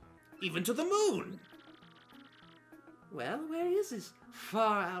 Even to the moon! Well, where is this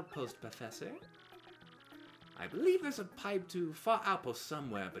Fahr Outpost, Professor? I believe there's a pipe to Fahr Outpost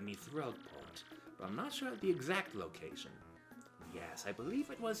somewhere beneath Rogueport, but I'm not sure of the exact location. Yes, I believe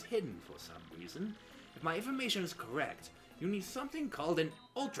it was hidden for some reason. If my information is correct, you need something called an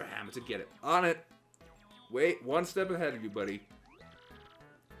Ultra Hammer to get it. On it. Wait, one step ahead of you, buddy.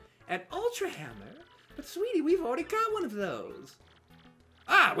 An Ultra Hammer? But sweetie, we've already got one of those.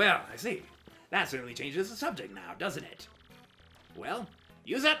 Ah, well, I see. That certainly changes the subject now, doesn't it? Well,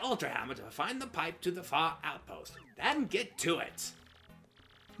 use that Ultra Hammer to find the pipe to the Fahr Outpost, then get to it.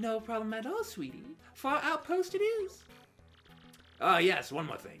 No problem at all, sweetie. Fahr Outpost it is. Oh, yes, one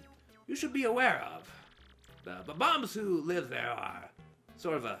more thing. You should be aware of. The bombs who live there are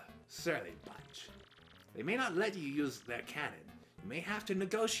sort of a surly bunch. They may not let you use their cannon. You may have to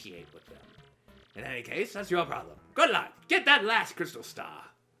negotiate with them. In any case, that's your problem. Good luck. Get that last crystal star.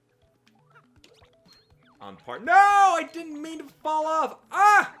 On part. No, I didn't mean to fall off.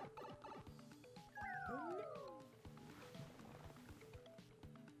 Ah!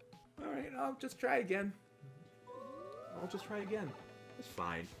 All right, I'll just try again. It's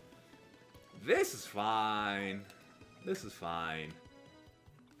fine. This is fine. This is fine.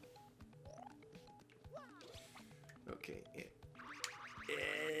 Okay.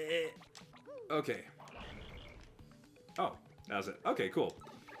 Okay. Oh, that was it. Okay, cool.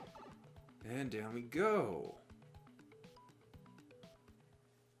 And down we go.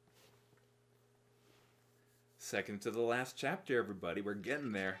 Second to the last chapter, everybody. We're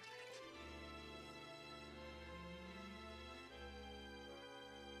getting there.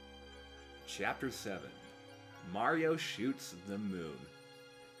 Chapter 7. Mario shoots the moon.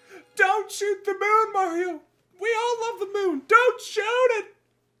 Don't shoot the moon, Mario! We all love the moon! Don't shoot it!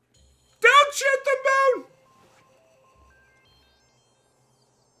 Don't shoot the moon!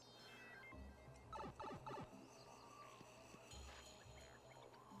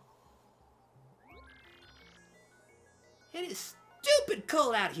 It is stupid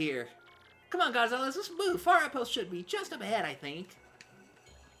cold out here. Come on, Gonzalez, let's move. Fahr Outpost should be just up ahead, I think.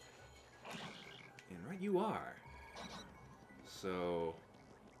 And right you are. So,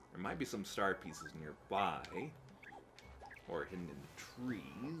 there might be some star pieces nearby. Or hidden in the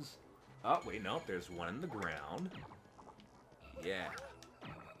trees. Oh, wait, no, there's one in the ground. Yeah.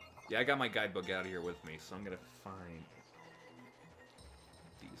 Yeah, I got my guidebook out of here with me, so I'm gonna find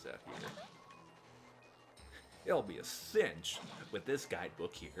these out here. It'll be a cinch with this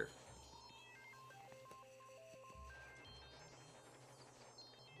guidebook here.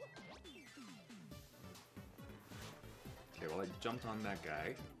 Okay, well, I jumped on that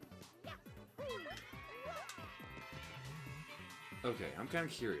guy. Okay, I'm kind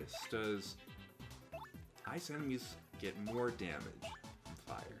of curious. Does ice enemies get more damage from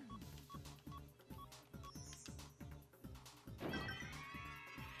fire?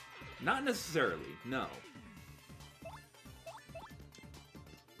 Not necessarily, no.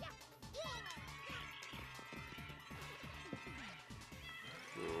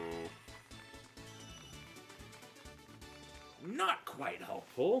 Not quite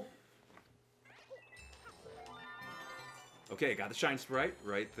helpful. Okay, got the Shine Sprite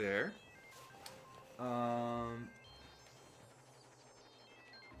right there.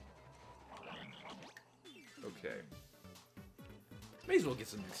 Okay. May as well get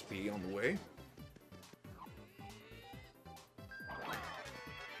some XP on the way.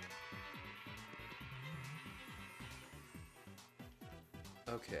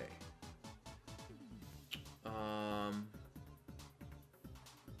 Okay.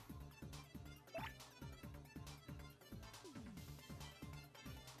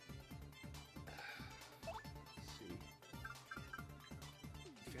 Let's see.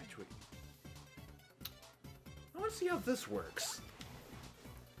 Infatuate. I want to see how this works.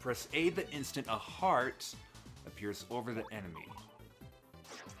 Press A the instant a heart appears over the enemy.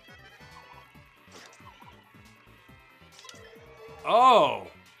 Oh!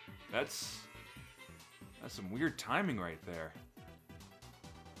 That's some weird timing right there.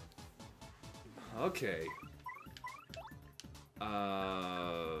 Okay.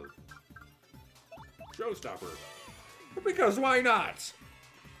 Showstopper. Because why not?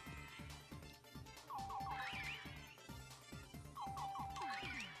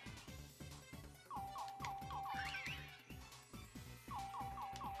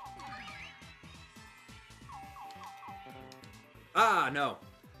 Ah, no.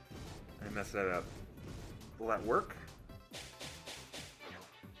 I messed that up. Will that work?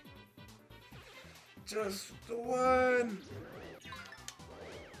 Just the one.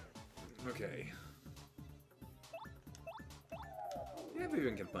 Okay. Yeah, maybe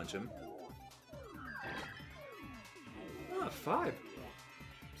we can punch him. Ah, 5.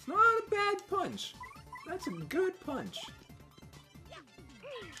 It's not a bad punch. That's a good punch.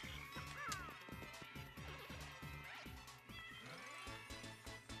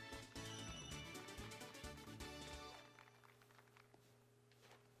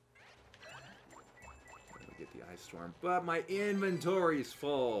 Get the Ice Storm, but my inventory's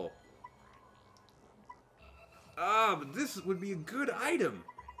full. Ah, but this would be a good item.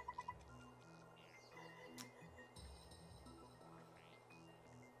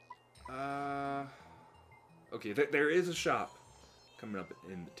 Okay, there is a shop coming up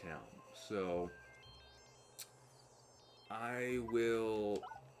in the town, so I will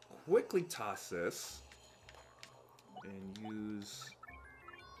quickly toss this and use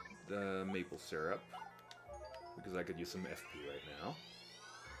the maple syrup because I could use some FP right now.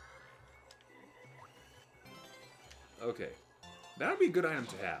 Okay, that would be a good item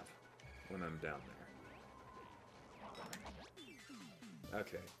to have when I'm down there.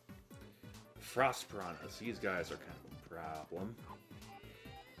 Okay. Frost Piranhas. These guys are kind of a problem.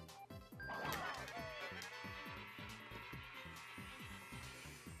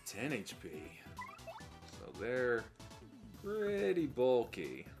 $10 HP. So they're pretty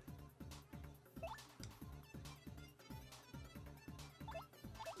bulky.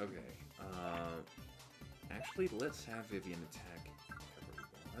 Okay. Actually, let's have Vivian attack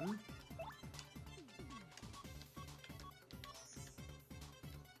everyone.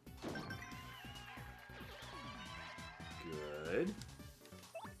 Good.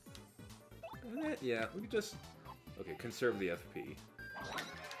 And that, yeah, we could just... Okay, conserve the FP.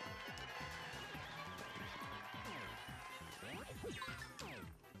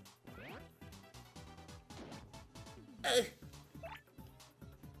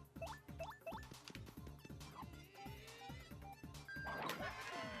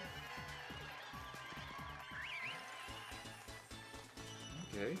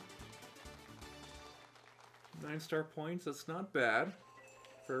 Okay. 9-star points, that's not bad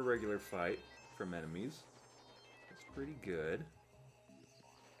for a regular fight from enemies. That's pretty good.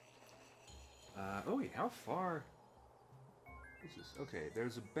 Oh wait, how far is this? Okay,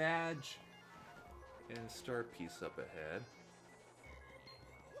 there's a badge and a star piece up ahead.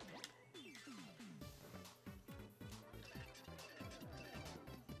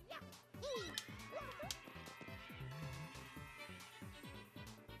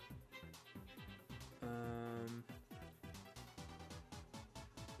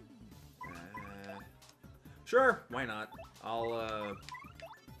 Sure, why not? I'll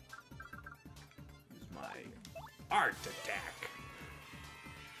use my art attack.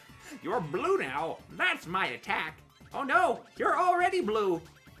 You're blue now. That's my attack. Oh no, you're already blue.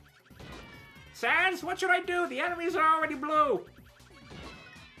 Sans, what should I do? The enemies are already blue.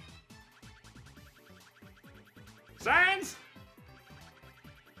 Sans?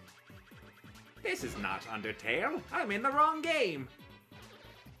 This is not Undertale. I'm in the wrong game.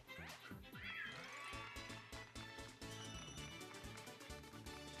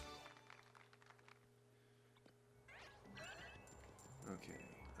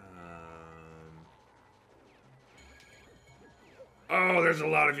 Oh, there's a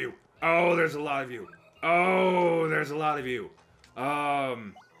lot of you. Oh, there's a lot of you. Oh, there's a lot of you.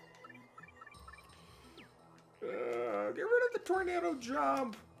 Get rid of the tornado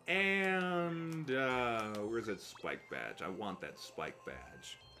jump. And, where's that spike badge? I want that spike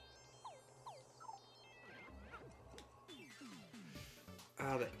badge.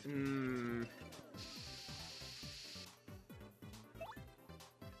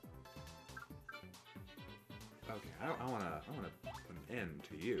 Okay, I wanna put an end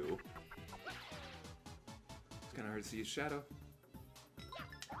to you. It's kinda hard to see his shadow.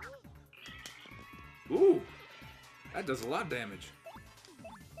 Ooh! That does a lot of damage.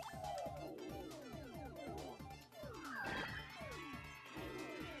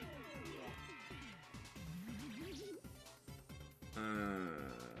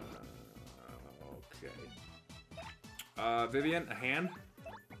 Okay. Vivian, a hand?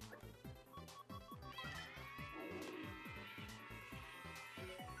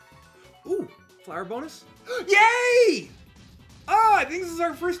 Ooh, flower bonus? Yay! Oh, I think this is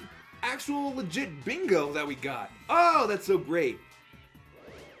our first actual legit bingo that we got. Oh, that's so great.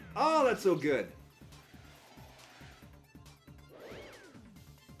 Oh, that's so good.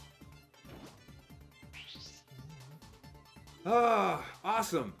 Oh,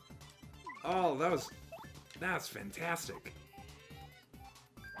 awesome. Oh, that's fantastic.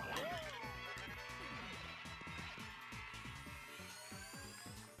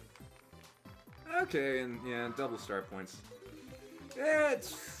 Okay, and yeah, double star points.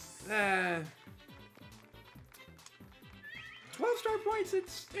 It's 12 star points.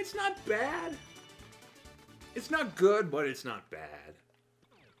 It's not bad. It's not good, but it's not bad.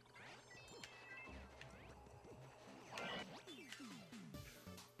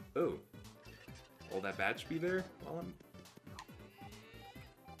 Oh, will that badge be there while I'm?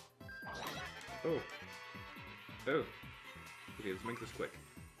 Oh. Oh. Okay, let's make this quick.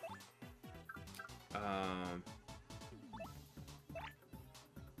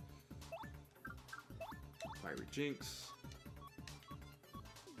 Fiery Jinx.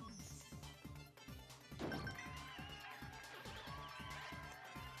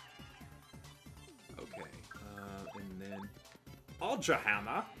 Okay, and then Ultra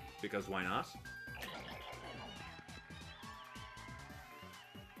Hammer, because why not?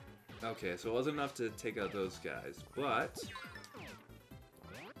 Okay, so it wasn't enough to take out those guys, but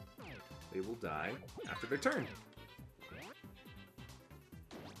they will die after their turn.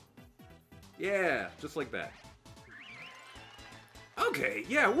 Yeah, just like that. Okay,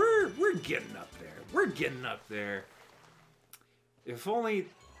 yeah, we're getting up there. We're getting up there. If only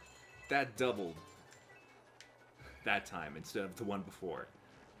that doubled that time instead of the one before.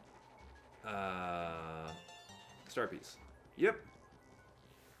 Star piece. Yep.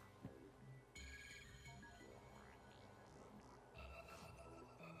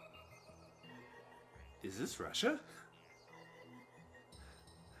 Is this Russia?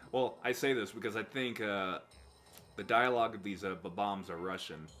 Well, I say this because I think the dialogue of these bombs are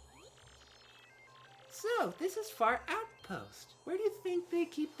Russian. So, this is Fahr Outpost. Where do you think they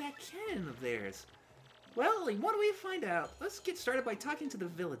keep that cannon of theirs? Well, in one way to find out, let's get started by talking to the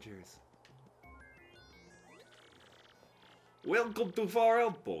villagers. Welcome to Fahr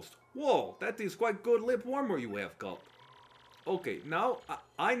Outpost. Whoa, that is quite good lip warmer you have got. Okay, now,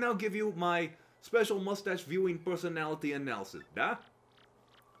 I now give you my special mustache viewing personality analysis, da?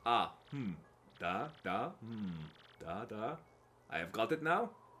 Da, da. I have got it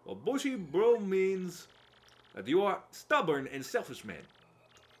now. Well, bushy bro means that you are stubborn and selfish man.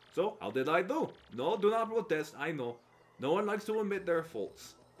 So, how did I do? No, do not protest, I know. No one likes to admit their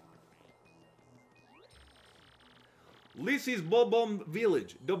faults. Lizzie's Bobom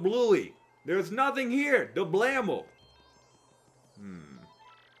Village, the Bluey. There's nothing here, the Blammo.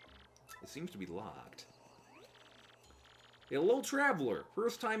 It seems to be locked. Hello, traveler.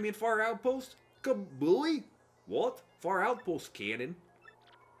 First time in Fahr Outpost? Kabooey? What? Fahr Outpost cannon?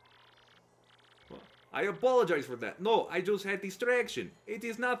 Well, I apologize for that. No, I just had distraction. It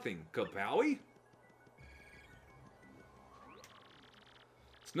is nothing. Kapowie?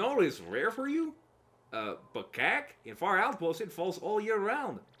 Snow is rare for you? Bakak? In Fahr Outpost, it falls all year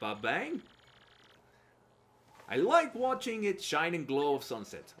round. Ba-bang? I like watching it shine and glow of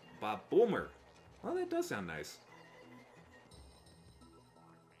sunset. Ba-boomer. Well, that does sound nice.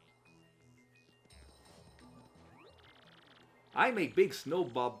 I make big snow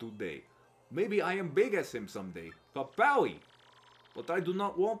bob today. Maybe I am big as him someday. Papowie! But I do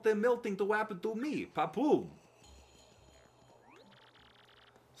not want the melting to happen to me. Papoom!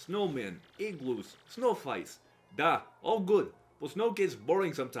 Snowmen, igloos, snow fights. Da, all good. But snow gets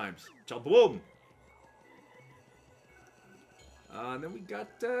boring sometimes. Chaboom! Then we got,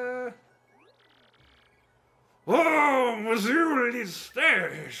 Oh, Monsieur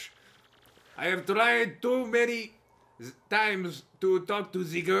Listache! I have tried too many times to talk to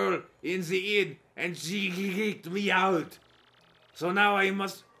the girl in the inn, and she kicked me out. So now I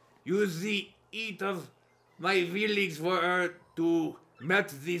must use the heat of my feelings for her to melt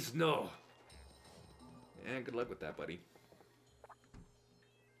the snow. And good luck with that, buddy.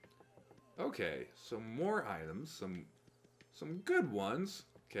 Okay, some more items, some good ones.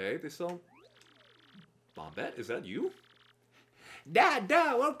 Okay, they sell Bombette. Is that you? Da,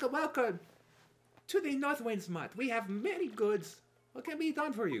 welcome, welcome. To the Northwinds Month, we have many goods. What can be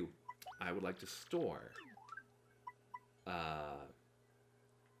done for you? I would like to store. My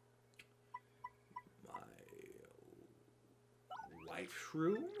life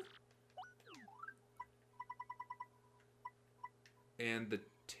shroom? And the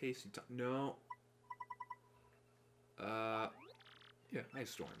tasty no. Yeah, I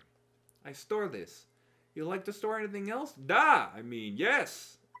store 'em. I store this. You like to store anything else? Da! I mean,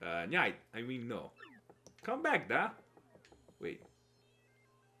 yes! Nite. I mean, no. Come back, da! Wait.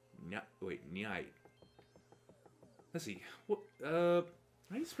 Nite. Let's see. What, how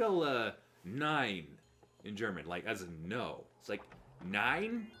do you spell, 9 in German? Like, as in no. It's like,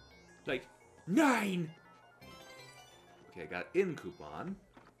 9? Like, 9! Okay, I got in coupon.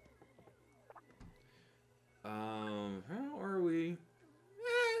 How are we?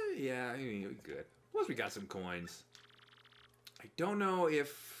 Yeah, I mean, we're good. Plus, we got some coins. I don't know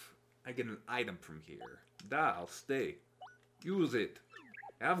if I get an item from here. Da, I'll stay. Use it.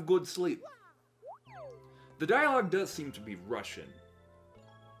 Have good sleep. The dialogue does seem to be Russian.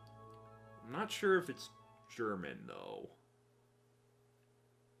 I'm not sure if it's German, though.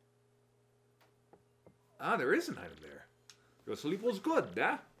 Ah, there is an item there. Your sleep was good,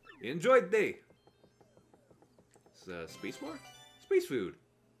 da? Enjoy day. It's, space bar? Space food.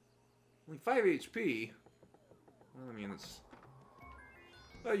 Only 5 HP. Well, I mean, it's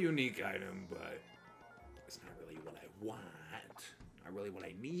a unique item, but it's not really what I want. Not really what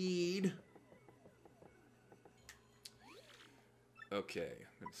I need. Okay,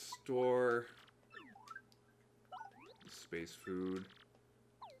 let's store space food.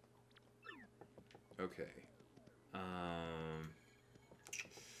 Okay.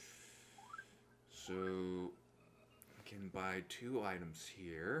 So I can buy 2 items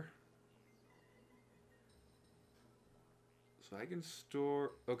here. So I can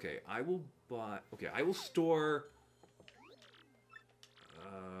store. Okay, I will buy. Okay, I will store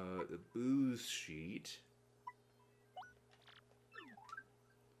the booze sheet.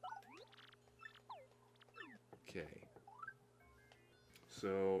 Okay.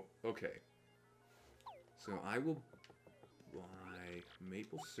 So, okay. So I will buy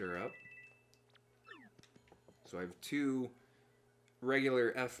maple syrup. So I have 2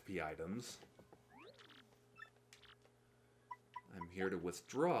 regular FP items. I'm here to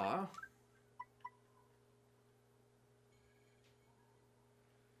withdraw.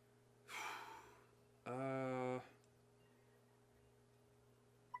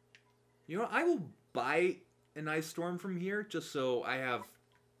 You know, I will buy an ice storm from here just so I have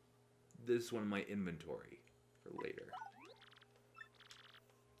this one in my inventory for later.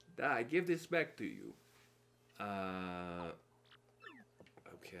 I give this back to you.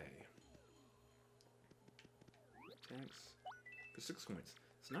 Okay. Thanks. For 6 points.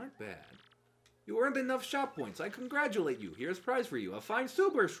 It's not bad. You earned enough shop points. I congratulate you. Here's a prize for you. A fine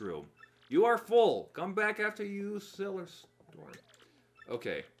super shroom. You are full. Come back after you sell or store.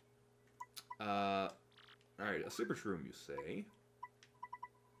 Okay. Alright, a super shroom, you say.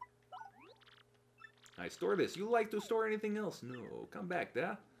 I store this. You like to store anything else? No. Come back,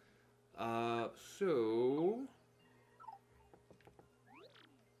 da. So...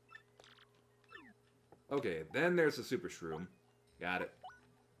 Okay, then there's a super shroom. Got it.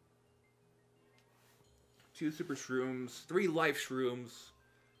 2 super shrooms, 3 life shrooms,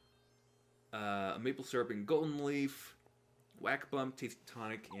 a maple syrup and golden leaf, whack bump, tasty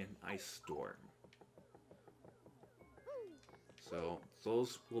tonic, and ice storm. So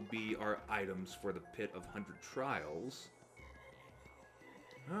those will be our items for the Pit of 100 Trials.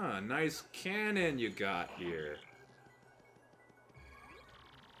 Ah, nice cannon you got here.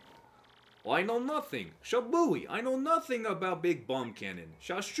 Well, I know nothing. Shabooey, I know nothing about big bomb cannon.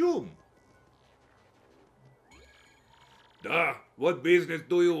 Shashum. Duh, what business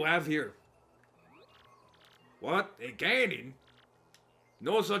do you have here? What? A cannon?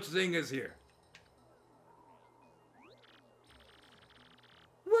 No such thing as here.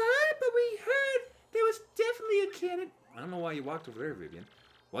 What? But we heard there was definitely a cannon. I don't know why you walked over there, Vivian.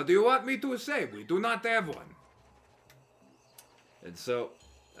 What do you want me to say? We do not have one. And so,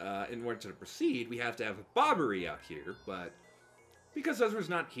 in order to proceed, we have to have a Bobbery out here, but because Ezra's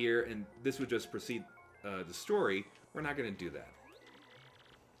not here and this would just proceed the story, we're not going to do that.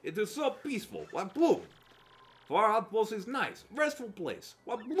 It is so peaceful. What bloom? Fahr Outpost is nice, restful place.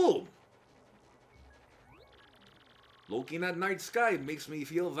 What bloom? Looking at night sky makes me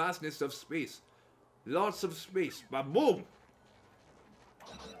feel vastness of space. Lots of space. Ba-boom!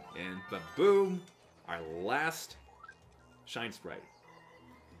 And ba-boom, our last Shine Sprite.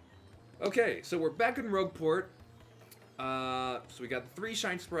 Okay, so we're back in Rogueport. So we got 3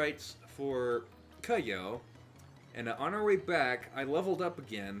 Shine Sprites for Kayo. And on our way back, I leveled up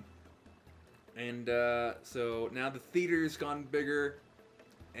again. And so now the theater's gone bigger.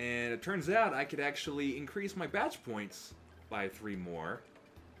 And it turns out I could actually increase my badge points by 3 more.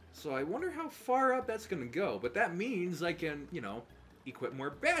 So I wonder how far up that's going to go. But that means I can, you know, equip more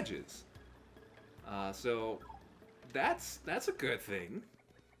badges. So that's a good thing.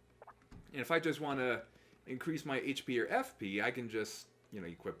 And if I just want to increase my HP or FP, I can just, you know,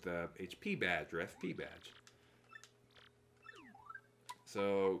 equip the HP badge or FP badge.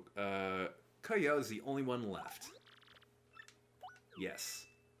 So, Kayo is the only one left. Yes.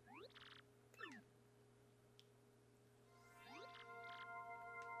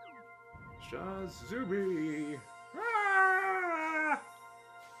 Shazubi! Ah!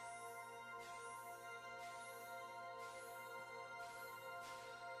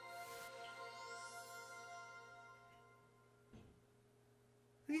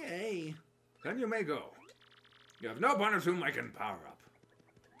 Yay! Then you may go. You have no partners whom I can power up.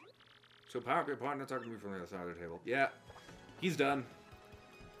 So power up your partner, talk to me from the other side of the table. Yeah, he's done.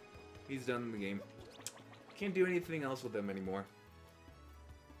 He's done in the game. Can't do anything else with them anymore.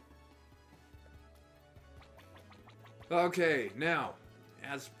 Okay, now,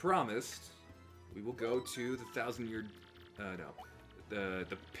 as promised, we will go to the 1,000-year...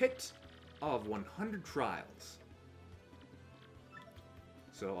 the Pit of 100 Trials.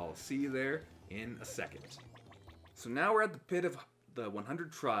 So I'll see you there in a second. So now we're at the Pit of the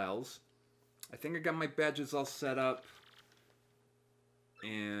 100 Trials. I think I got my badges all set up.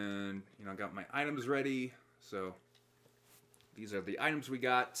 And, you know, I got my items ready. So these are the items we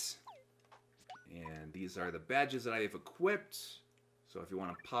got. And these are the badges that I have equipped. So if you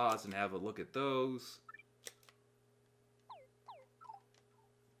want to pause and have a look at those.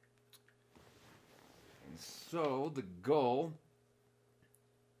 And so the goal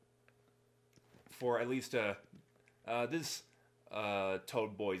for at least this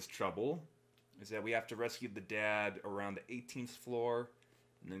Toad Boy's trouble is that we have to rescue the dad around the 18th floor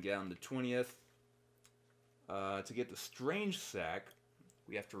and then get on the 20th. To get the strange sack,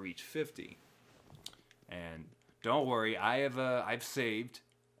 we have to reach 50. And don't worry, I've saved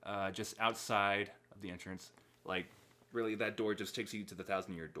just outside of the entrance. Like, really, that door just takes you to the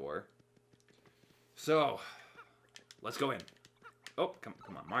 1,000-year door. So, let's go in. Oh, come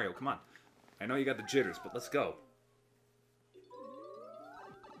on, Mario, come on. I know you got the jitters, but let's go.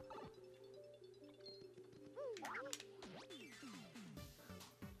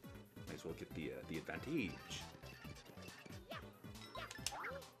 Might as well get the advantage.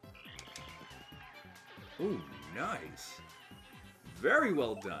 Ooh, nice. Very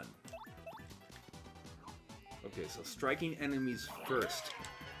well done. Okay, so striking enemies first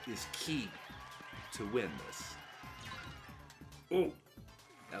is key to win this. Ooh,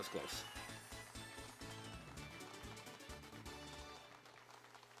 that was close.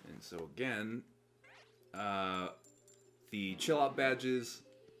 And so again, the chill out badges,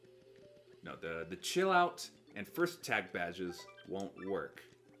 no, the chill out and first attack badges won't work.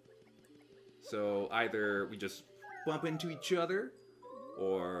 So either we just bump into each other,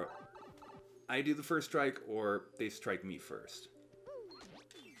 or I do the first strike, or they strike me first.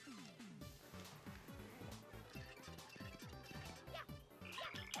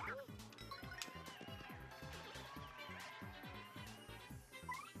 Okay.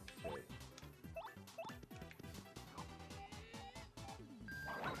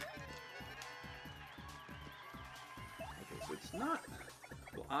 Okay, so it's not...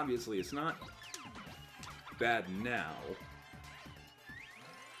 Well, obviously it's not bad now.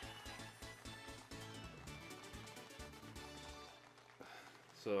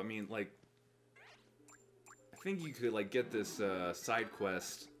 So, I mean, like, I think you could, like, get this side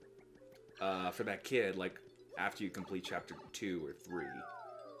quest for that kid, like, after you complete Chapter 2 or 3.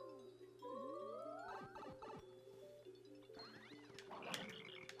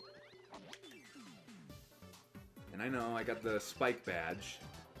 And I know I got the spike badge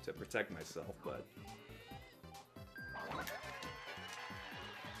to protect myself, but I need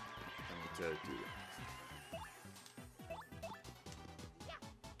to do that.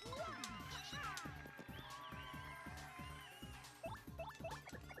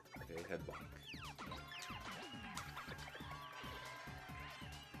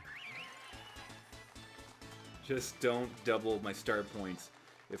 Just don't double my star points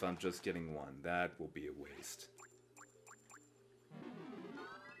if I'm just getting one. That will be a waste.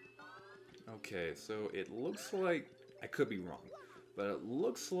 Okay, so it looks like... I could be wrong, but it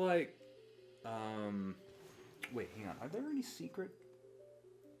looks like... Wait, hang on. Are there any secret...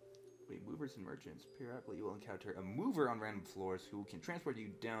 Wait, movers and merchants. Periodically you will encounter a mover on random floors who can transport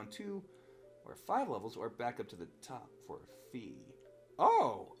you down 2 or 5 levels or back up to the top for a fee.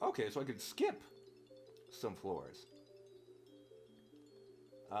 Oh! Okay, so I could skip some floors.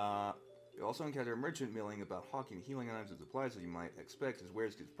 You also encounter a merchant milling about hawking healing items and supplies that you might expect. His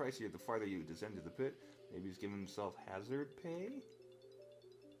wares gets pricier the farther you descend to the pit. Maybe he's giving himself hazard pay?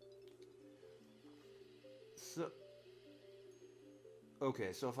 So...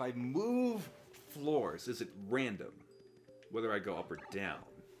 Okay, so if I move floors, is it random? Whether I go up or down?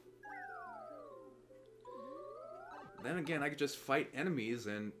 Then again, I could just fight enemies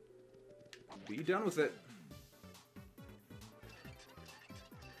and be done with it.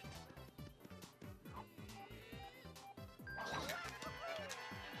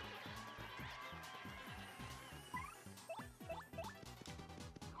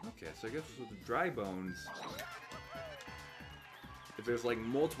 Okay, so I guess with the dry bones, if there's like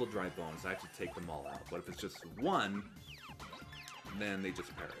multiple dry bones, I have to take them all out. But if it's just one, then they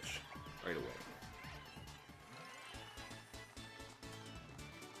just perish right away.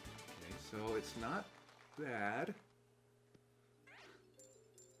 Okay, so it's not bad.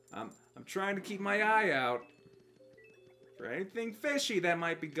 I'm trying to keep my eye out for anything fishy that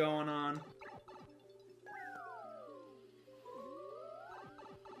might be going on.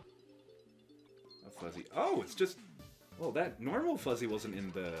 A fuzzy. Oh, it's just... Well, that normal fuzzy wasn't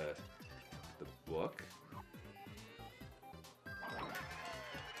in the book.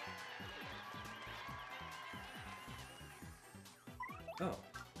 Oh,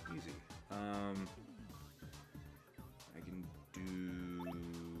 easy. I can do...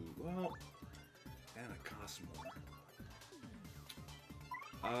 Well, and it costs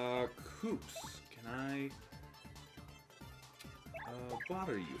more. Coops, can I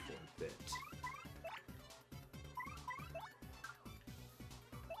bother you for a bit?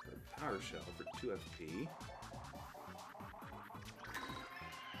 Power shell for 2 FP.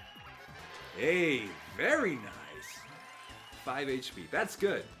 Hey, very nice. 5 HP. That's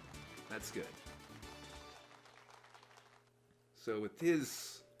good. That's good. So with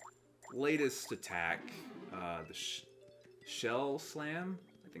his latest attack, the Shell Slam,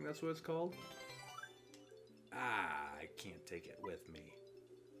 I think that's what it's called. Ah, I can't take it with me.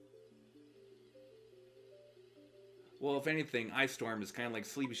 Well, if anything, Ice Storm is kind of like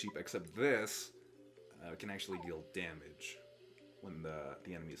Sleepy Sheep, except this can actually deal damage when the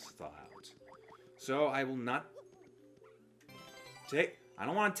enemies thaw out. So I will not take... I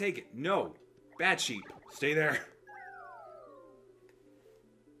don't want to take it. No! Bad sheep. Stay there.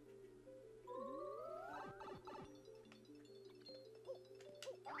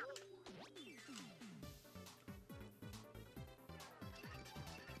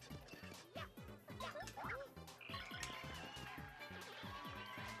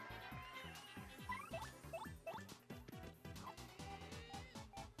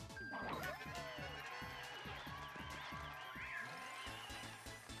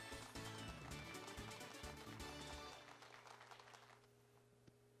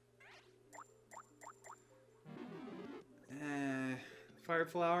 Fire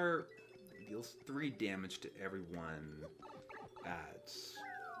Flower deals 3 damage to everyone. Adds.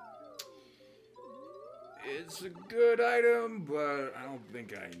 It's a good item, but I don't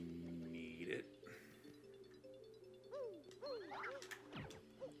think I need it.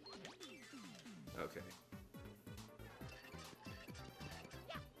 Okay.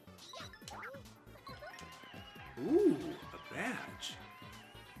 Ooh, a badge.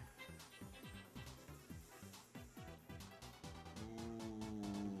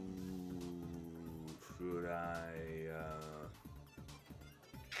 Should I,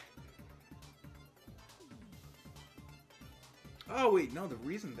 Oh, wait, no, the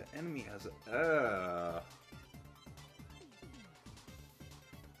reason the enemy has a...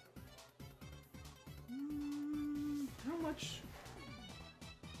 How much?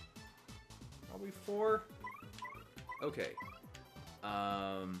 Probably 4? Okay.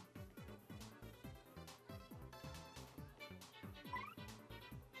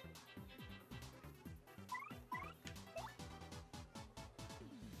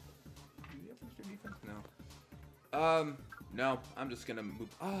 No, I'm just gonna move.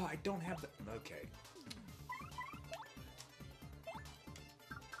 Oh, I don't have the. Okay.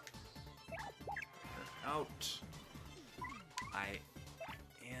 Out. I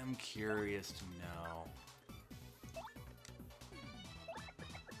am curious to know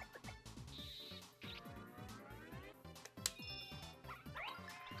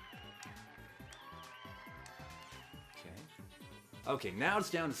Okay, now it's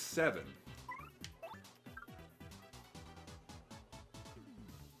down to 7.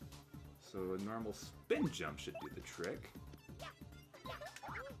 So a normal spin jump should do the trick.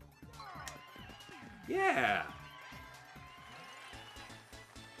 Yeah!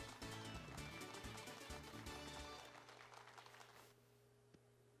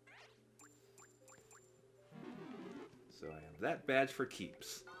 So I have that badge for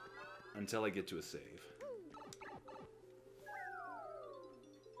keeps until I get to a save.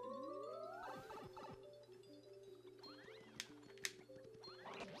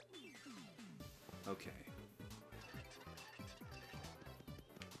 Okay.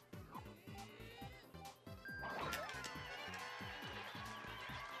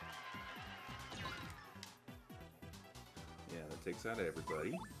 Yeah, that takes out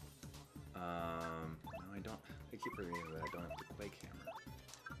everybody. No, I don't. I keep forgetting that I don't have the Quake Hammer.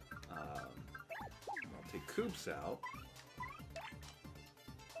 I'll take Coops out.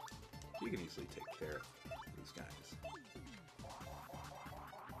 You can easily take care of these guys.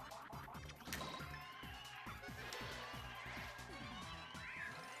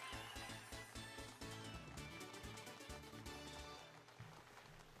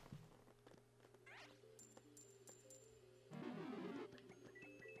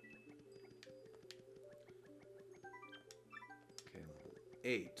 Okay, level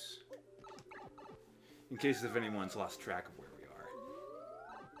 8. In case if anyone's lost track of where we are.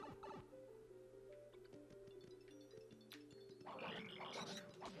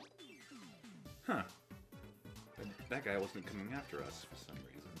 Huh. That guy wasn't coming after us for some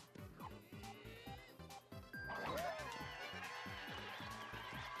reason.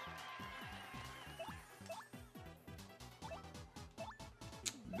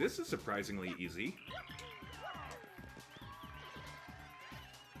 This is surprisingly easy.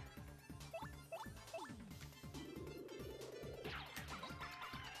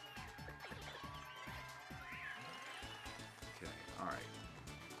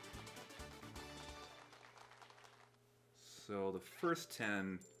 So the first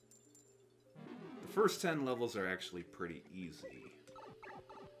 10 levels are actually pretty easy.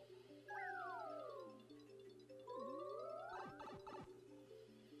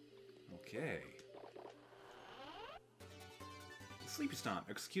 Okay. The Sleepy Stomp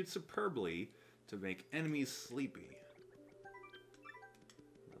executes superbly to make enemies sleepy.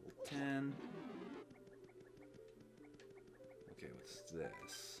 Level 10. Okay, what's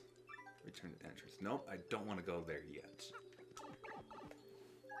this? Return to entrance. Nope, I don't want to go there yet.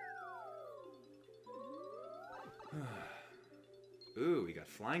 Ooh, we got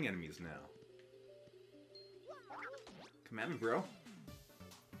flying enemies now. Come at me, bro.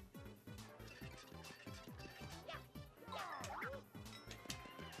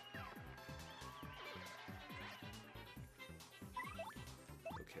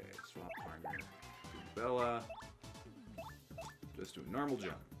 Okay, swap partner. Do Bella. Just do a normal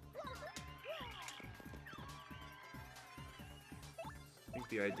jump. I think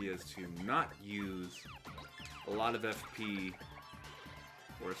the idea is to not use a lot of FP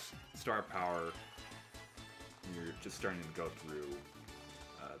or star power when you're just starting to go through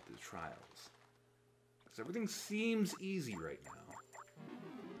the trials. Because everything seems easy right now.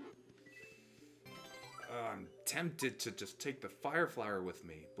 I'm tempted to just take the Fire Flower with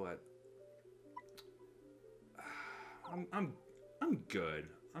me, but I'm good.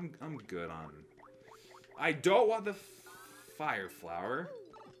 I'm good on. I don't want the Fire Flower.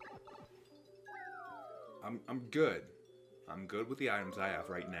 I'm good. I'm good with the items I have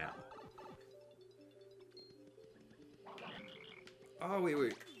right now. Oh,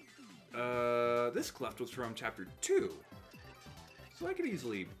 wait. This cleft was from Chapter 2. So I could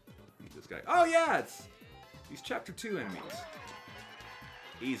easily beat this guy. Oh, yeah! It's these Chapter 2 enemies.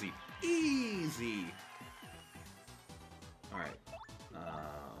 Easy. Easy! Alright.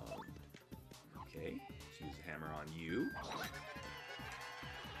 Okay. Let's use a hammer on you.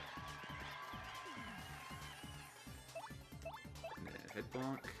 Head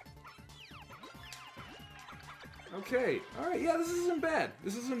bonk. Okay, alright, yeah, this isn't bad.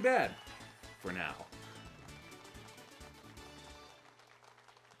 This isn't bad. For now.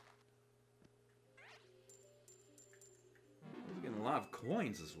 We're getting a lot of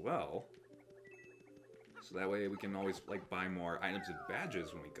coins as well. So that way we can always, like, buy more items and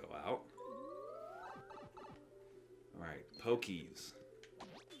badges when we go out. Alright, Pokies.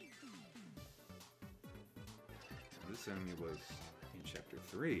 This enemy was in Chapter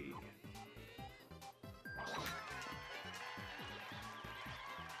 3.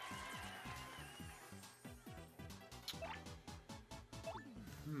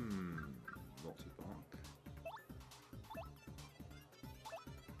 Multi-bonk.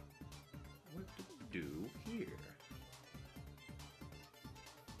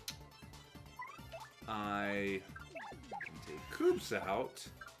 I can take Koops out,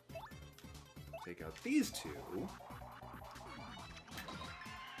 take out these two.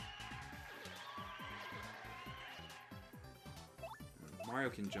 Mario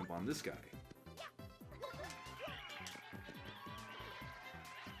can jump on this guy.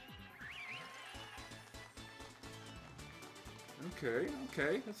 Okay,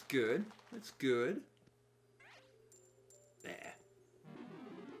 okay, that's good. That's good. There.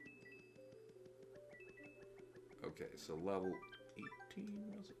 Okay, so level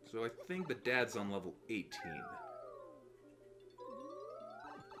 18 was it? So I think the dad's on level 18.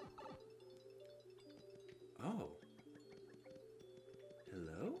 Oh.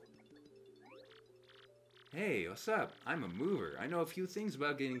 Hello? Hey, what's up? I'm a mover. I know a few things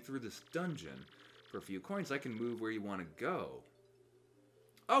about getting through this dungeon. For a few coins, I can move where you want to go.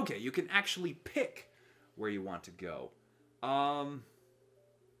 Okay, you can actually pick where you want to go.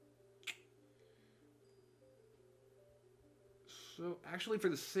 So, actually, for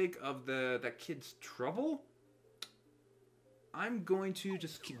the sake of that kid's trouble, I'm going to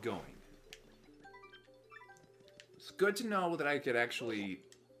just keep going. It's good to know that I could actually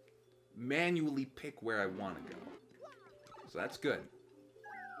manually pick where I want to go. So that's good.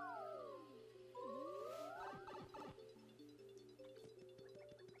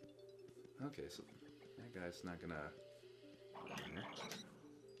 Okay, so that guy's not gonna...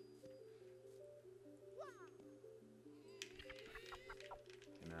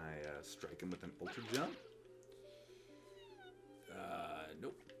 Can I strike him with an ultra jump?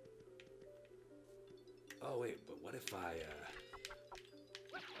 Nope. Oh wait, but what if I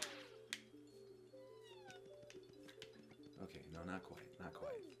Okay, no, not quite, not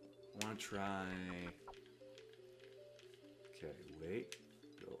quite. I wanna try... Okay, wait.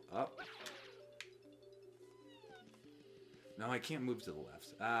 Go up. No, I can't move to the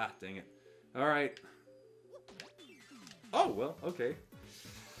left. Ah, dang it. Alright. Oh, well, okay.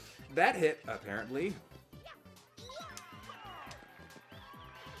 That hit, apparently.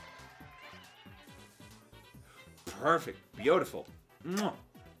 Perfect. Beautiful. Mwah.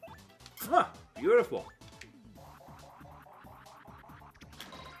 Mwah. Beautiful.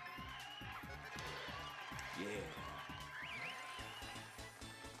 Yeah.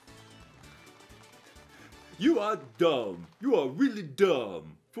 You are dumb. You are really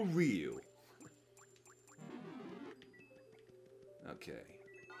dumb. For real. Okay.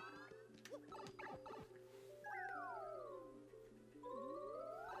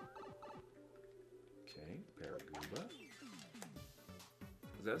 Okay, Paragoomba.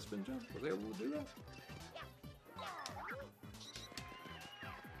 Was that a spin jump? Was I able to do that?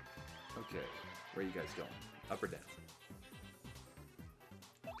 Okay, where are you guys going? Up or down?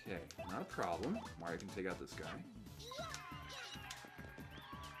 Okay, not a problem. Mario can take out this guy.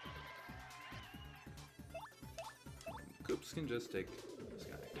 Koops can just take this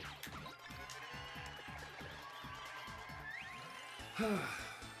guy.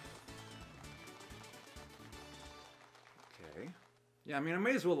 Okay. Yeah, I mean, I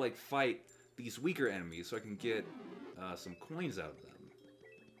may as well, like, fight these weaker enemies so I can get some coins out of them.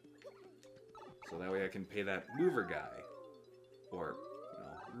 So that way I can pay that mover guy. Or, you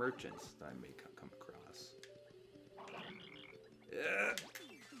know, merchants that I may come across.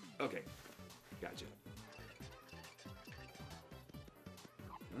 Okay. Gotcha.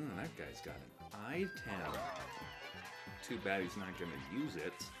 Oh, that guy's got an item. Too bad he's not gonna use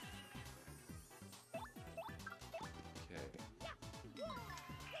it. Okay.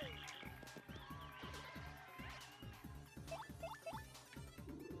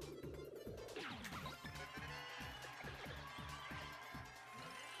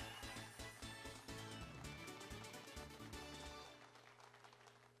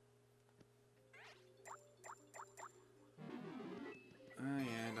 Oh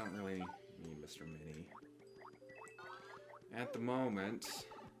yeah, I don't really need Mr. Mini. At the moment.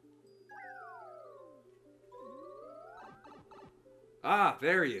 Ah,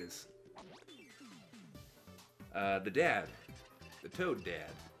 there he is. The dad. The Toad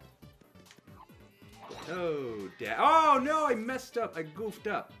Dad. The Toad Dad. Oh no, I messed up. I goofed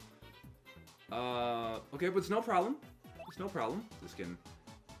up. Okay, but it's no problem. It's no problem. This can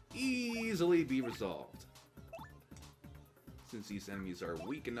easily be resolved. Since these enemies are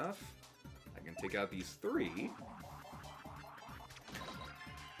weak enough, I can take out these three.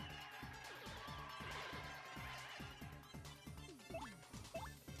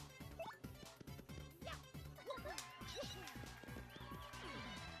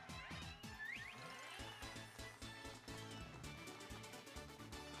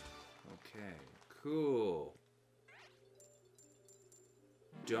 Okay, cool.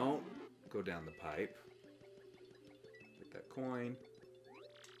 Don't go down the pipe. Get that coin.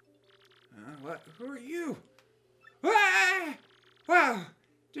 What? Who are you? Ah! Wow!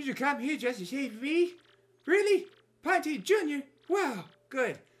 Did you come here just to save me? Really? Ponte Jr.? Wow!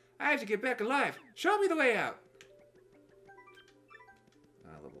 Good. I have to get back alive. Show me the way out.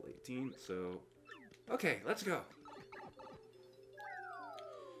 Level 18, so... Okay, let's go.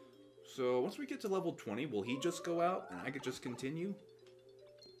 So, once we get to level 20, will he just go out and I could just continue?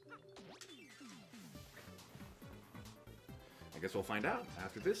 I guess we'll find out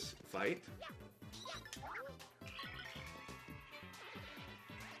after this fight.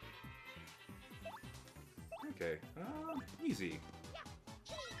 Okay, easy.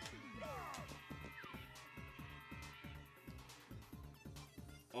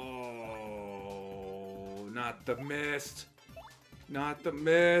 Oh, not the mist. Not the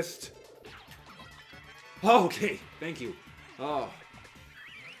mist. Oh, okay, thank you. Oh.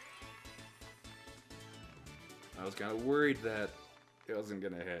 I was kind of worried that it wasn't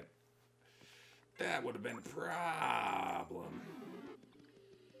gonna hit. That would have been a problem.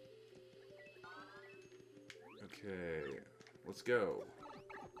 Okay, let's go.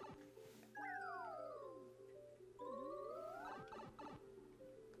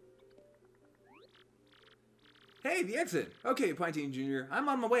 Hey, the exit! Okay, Pinteen Jr., I'm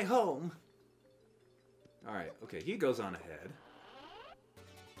on my way home. Alright, okay, he goes on ahead.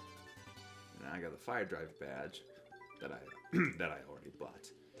 And I got the fire drive badge that I that I already bought.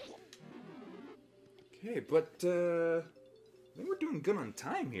 Okay, but I think we're doing good on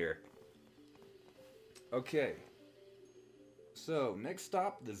time here. Okay. So, next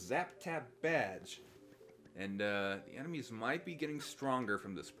stop, the Zap Tap badge. And the enemies might be getting stronger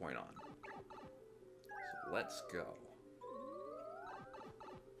from this point on. So let's go.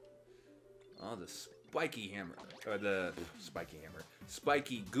 Oh, the spiky hammer. Or the spiky hammer.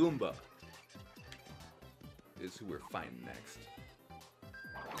 Spiky Goomba is who we're fighting next.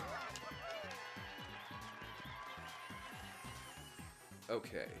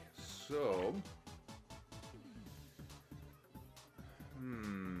 Okay, so...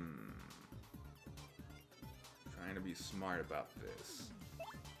 Trying to be smart about this.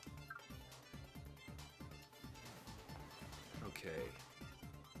 Okay.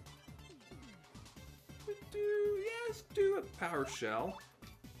 Yes, do a power shell.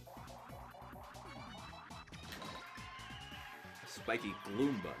 Spiky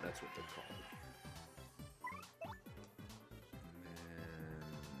Gloomba, that's what they're called.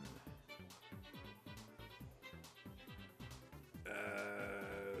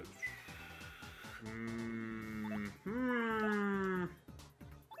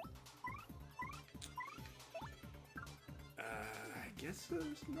 I guess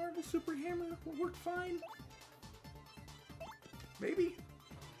a normal super hammer will work fine. Maybe?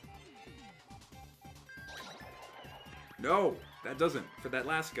 No, that doesn't, for that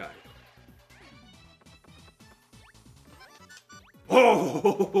last guy.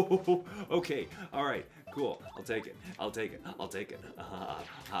 Oh! Okay, alright, cool. I'll take it. I'll take it. I'll take it.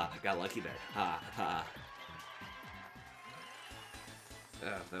 Got lucky there.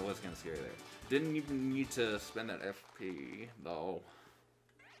 That was kind of scary there. Didn't even need to spend that FP, though.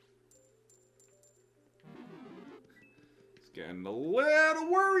 It's getting a little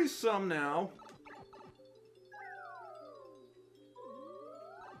worrisome now.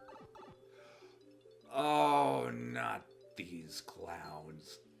 Oh, not these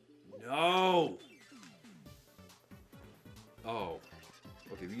clowns. No! Oh.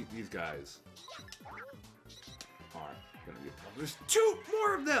 Okay, these guys are gonna be a problem. There's two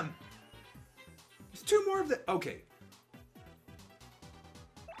more of them! There's two more of them! Okay.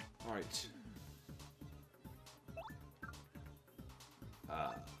 Alright.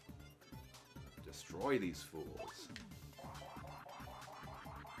 Destroy these fools.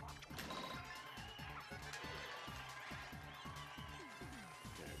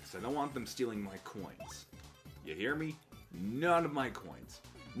 I don't want them stealing my coins. You hear me? None of my coins.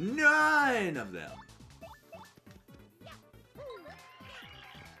 None of them! Okay,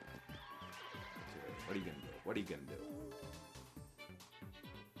 what are you gonna do? What are you gonna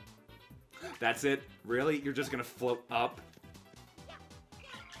do? That's it? Really? You're just gonna float up?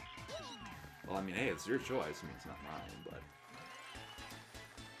 Well, I mean, hey, it's your choice. I mean, it's not mine,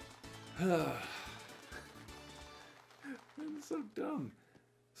 but... I'm so dumb.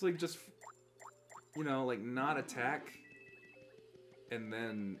 It's like just, you know, like not attack and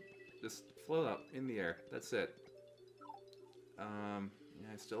then just float up in the air. That's it. Yeah,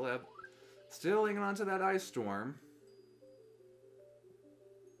 I still hanging on to that ice storm.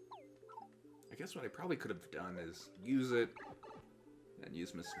 I guess what I probably could have done is use it And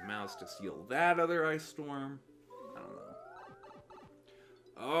use Miss Mouse to steal that other ice storm. I don't know.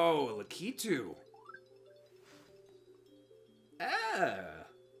 Oh, Lakitu. Ah.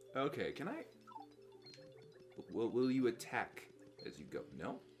 Okay, can I... Will you attack as you go?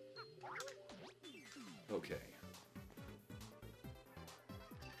 No? Okay.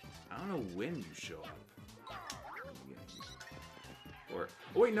 I don't know when you show up. Or...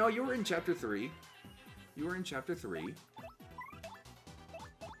 Oh wait, no, you were in Chapter 3. You were in Chapter 3.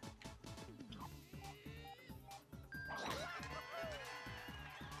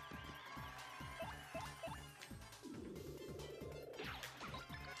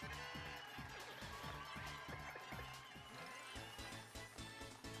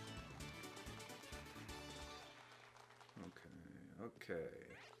 Okay.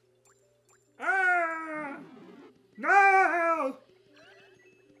 Ah! No!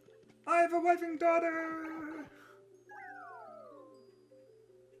 I have a wife and daughter!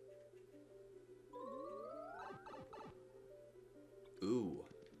 Ooh,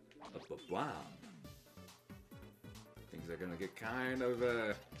 a bomb. Things are gonna get kind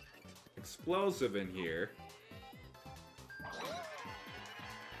of explosive in here.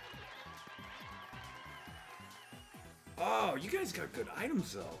 Oh, you guys got good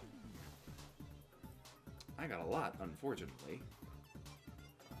items, though. I got a lot, unfortunately.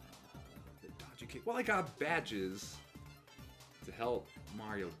 The dodgy kick. Well, I got badges to help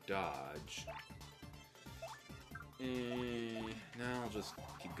Mario dodge. Now I'll just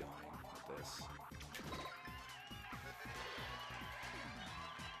keep going with this.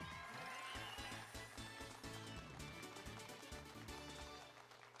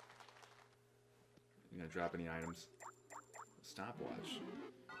 You gonna drop any items? Stopwatch.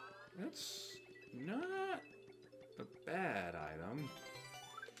 That's not a bad item.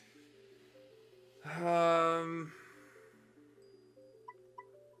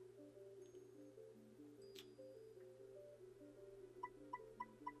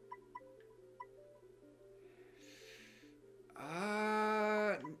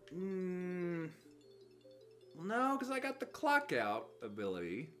 No, because I got the clock out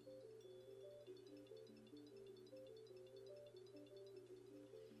ability.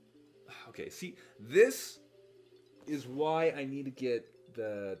 Okay, see, this is why I need to get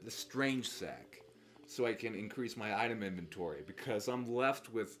the strange sack, so I can increase my item inventory, because I'm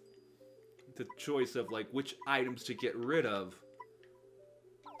left with the choice of, like, which items to get rid of.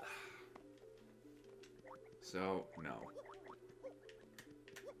 So, no.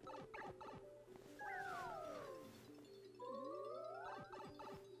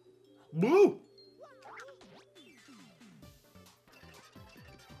 Boo!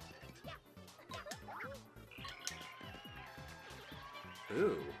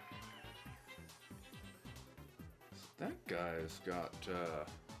 Ooh. That guy's got,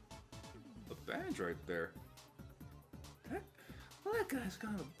 a badge right there. Well, that guy's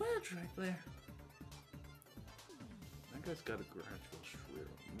got a badge right there. That guy's got a gradual shrill.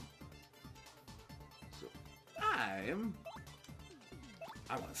 So, I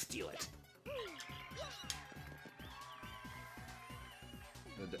want to steal it.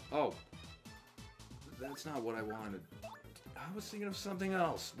 Oh. That's not what I wanted. I was thinking of something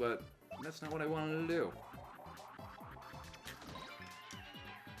else, but that's not what I wanted to do.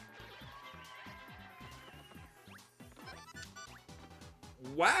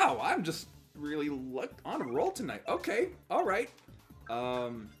 Wow, I'm just really on a roll tonight. Okay, alright.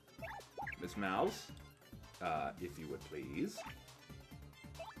 Miss Mouse, if you would please.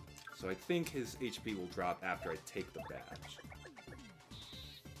 So I think his HP will drop after I take the badge.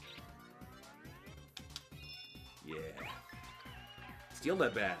 Yeah. Steal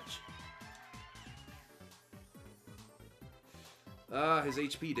that badge. His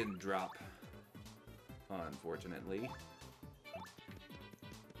HP didn't drop. Unfortunately.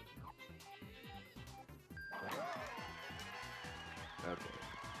 Okay.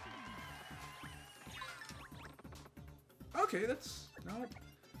 Okay, that's not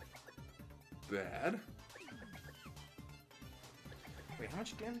bad. Wait, how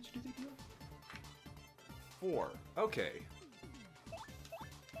much damage do they deal? 4. Okay.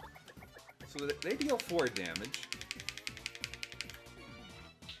 So they deal 4 damage.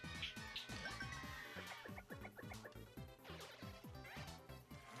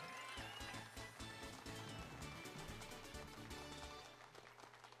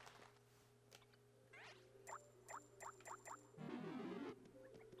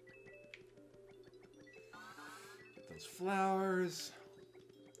 Get those flowers.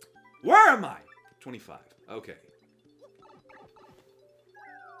 Where am I? 25. Okay.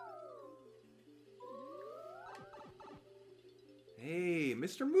 Hey.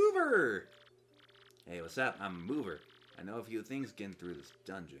 Mr. Mover! Hey, what's up? I'm a mover. I know a few things getting through this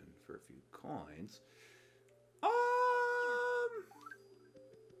dungeon for a few coins.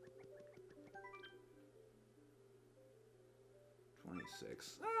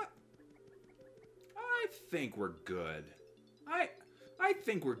 26. I think we're good. I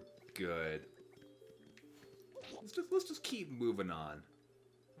think we're good. Let's just keep moving on.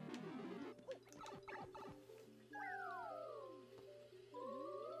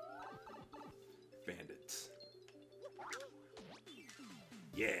 Bandits.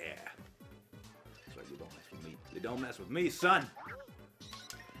 Yeah. That's right, you don't mess with me. You don't mess with me, son.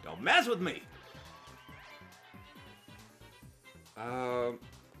 Don't mess with me. I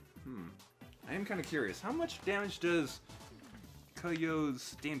am kind of curious. How much damage does Koyo's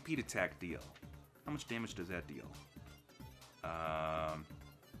Stampede attack deal? How much damage does that deal?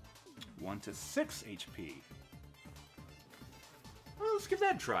 1 to 6 HP. Well, let's give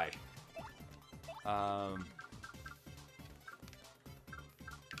that a try.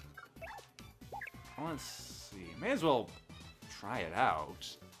 Let's see. May as well try it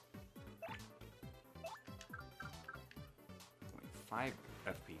out. 5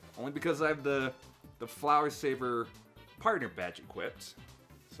 FP. Only because I have the Flower Saver partner badge equipped.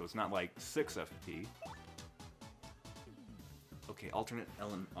 So it's not like 6 FP. Okay, alternate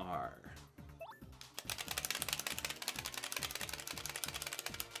L and R.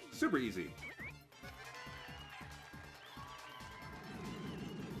 Super easy.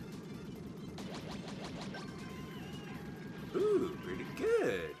 Ooh, pretty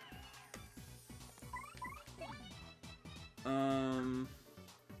good.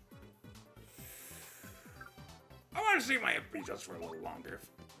 I want to see my FP just for a little longer.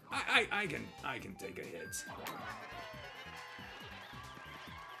 I can take a hit.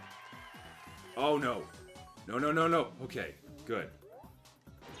 Oh no. No. Okay, good.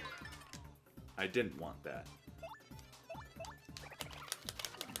 I didn't want that.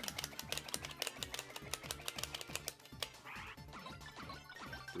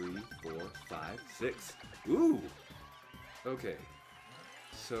 Three, 4, 5, 6. Ooh! Okay.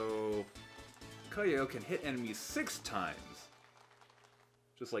 So Koyo can hit enemies 6 times.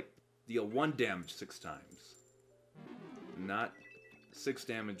 Just like deal 1 damage 6 times. Not 6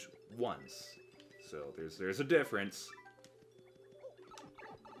 damage once. So there's a difference.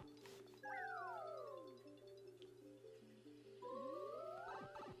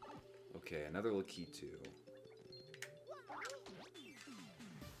 Okay, another Lakitu.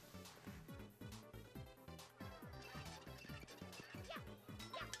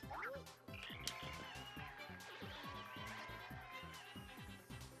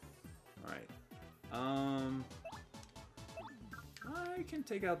 Alright. I can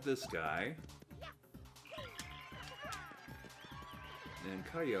take out this guy. And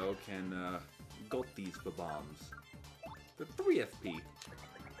Koyo can gulp these bombs. They're 3 FP.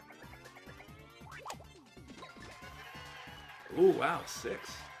 Ooh, wow,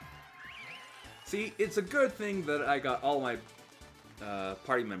 6. See, it's a good thing that I got all my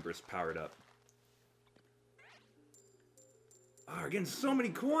party members powered up. Oh, we're getting so many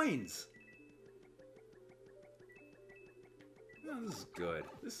coins! Oh, this is good.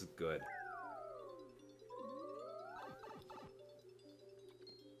 This is good.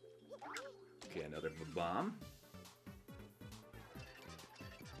 Okay, another bomb.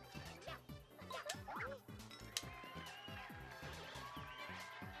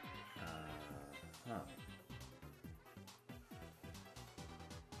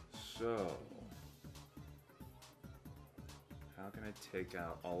 So, how can I take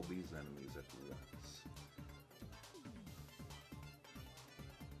out all these enemies at once?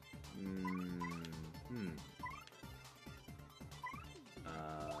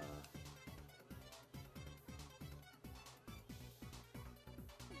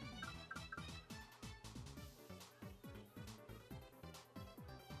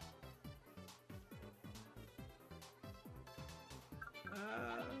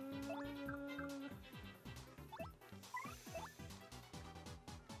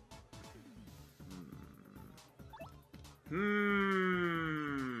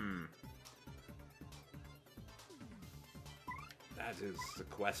 That is the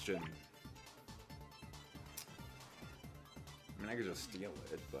question. I mean, I could just steal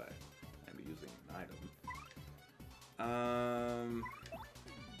it, but I'd be using an item.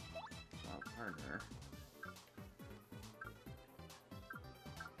 Partner.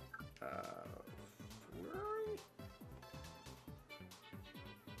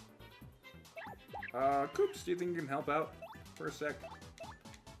 Coops, do you think you can help out for a sec?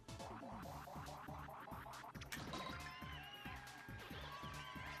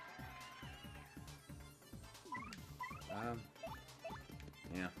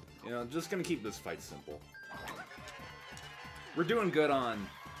 Yeah. You know, just gonna keep this fight simple. We're doing good on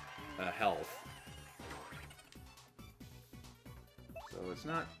health. So it's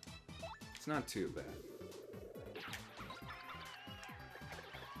not too bad.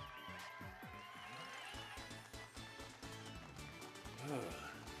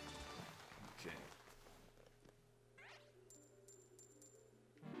 Okay.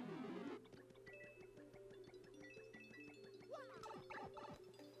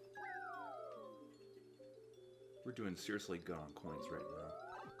 We're doing seriously good on coins right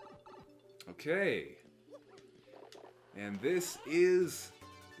now. Okay. And this is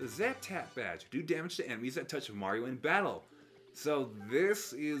the Zap Tap badge. Do damage to enemies that touch Mario in battle. So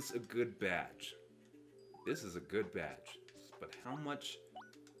this is a good badge. This is a good badge. But how much?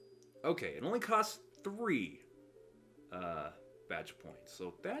 Okay, it only costs 3 badge points.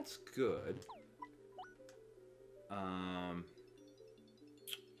 So that's good.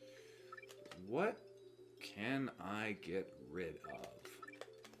 What can I get rid of?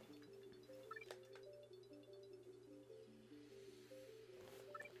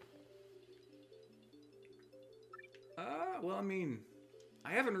 Well, I mean, I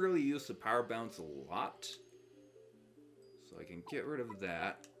haven't really used the power bounce a lot. So I can get rid of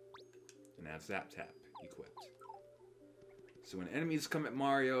that and have Zap Tap equipped. So when enemies come at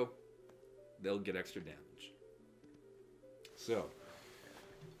Mario, they'll get extra damage. So,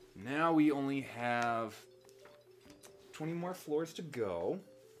 now we only have 20 more floors to go.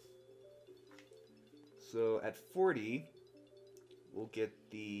 So at 40, we'll get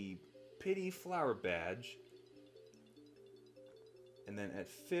the Pity Flower badge. And then at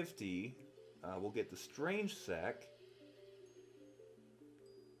 50, we'll get the Strange Sack.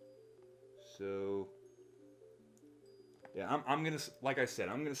 So, yeah, I'm gonna, like I said,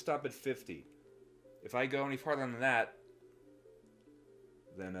 I'm gonna stop at 50. If I go any farther than that,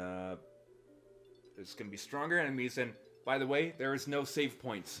 then it's gonna be stronger enemies. And by the way, there is no save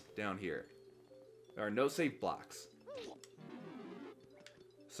points down here. There are no save blocks.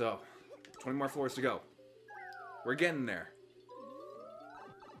 So, 20 more floors to go. We're getting there.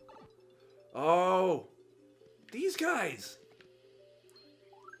 Oh, these guys.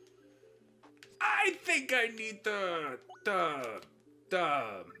 I think I need the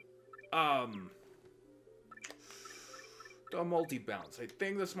multi-bounce. I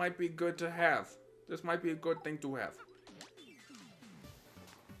think this might be good to have. This might be a good thing to have.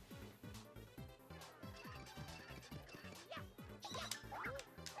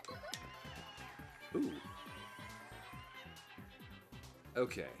 Ooh.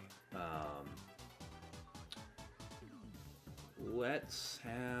 Okay. Let's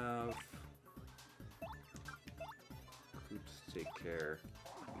have Coops take care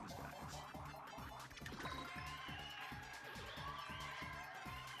of these guys.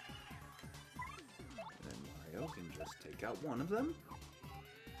 And then Mario can just take out one of them.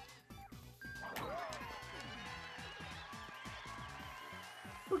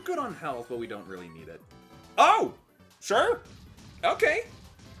 We're good on health, but we don't really need it. Oh! Sure! Okay!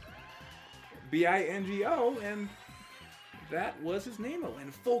 B-I-N-G-O, and that was his name.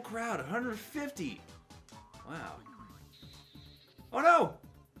 And full crowd, 150. Wow. Oh no!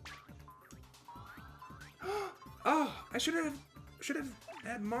 Oh, I should have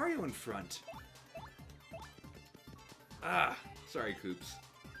had Mario in front. Ah, sorry, Coops.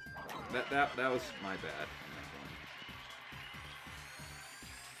 That was my bad.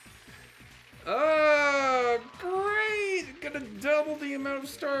 Oh, great! Gonna double the amount of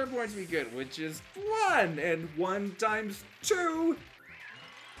star points we get, which is 1, and 1 times 2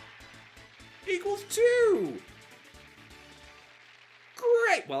 equals 2.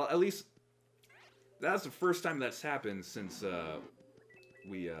 Great! Well, at least that's the first time that's happened since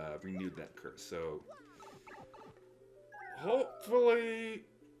we renewed that curse. So hopefully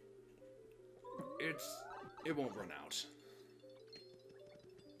it won't run out.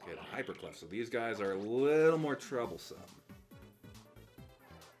 Okay, the Hyperclef. So these guys are a little more troublesome.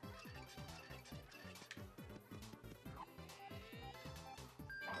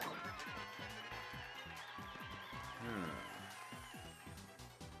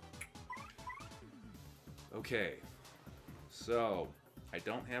 Okay, so I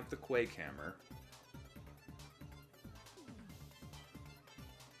don't have the Quake Hammer.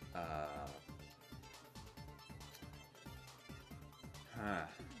 I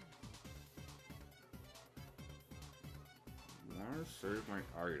want to save my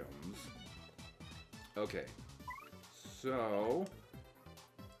items. Okay, so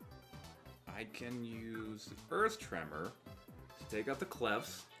I can use the Earth Tremor to take out the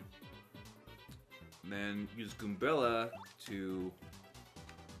clefs. And then use Goombella to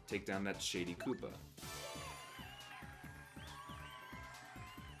take down that shady Koopa.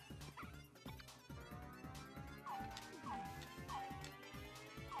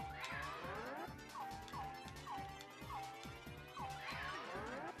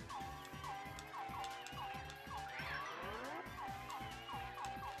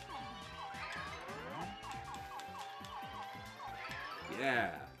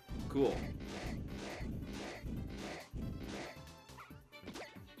 Yeah, cool.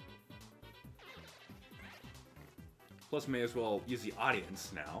 Plus, may as well use the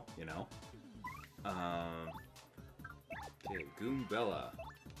audience now, you know? Okay, Goombella.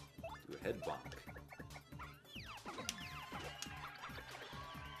 Do a head bonk.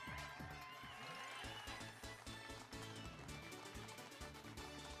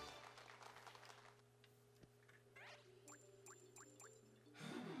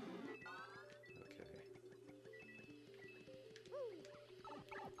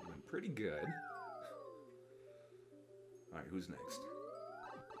 Pretty good. Alright, who's next?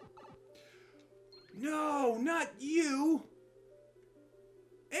 No, not you!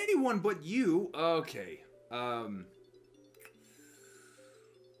 Anyone but you! Okay. I'm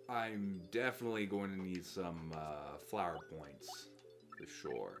definitely going to need some flower points. For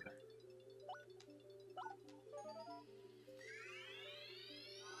sure.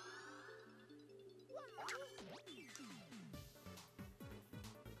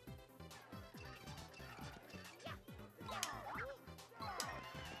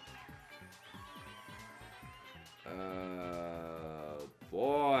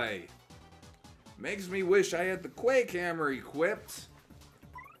 Boy. Makes me wish I had the Quake Hammer equipped.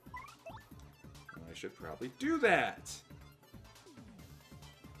 I should probably do that.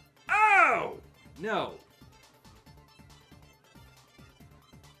 Oh! No.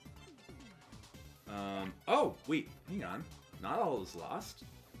 Oh, wait. Hang on. Not all is lost.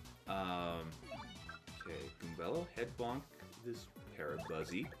 Okay, Goombella, head bonk this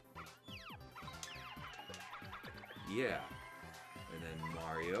Parabuzzy. Yeah. And then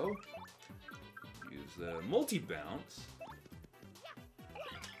Mario. Use the multi-bounce.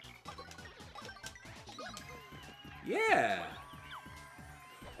 Yeah!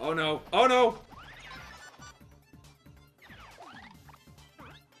 Oh no! Oh no!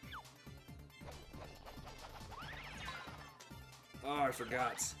 Oh, I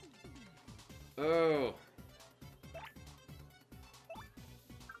forgot. Oh.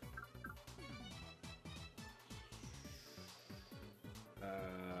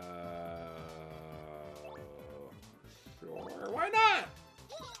 Sure, why not?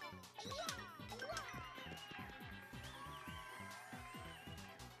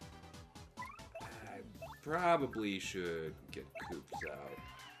 I probably should get Koops out.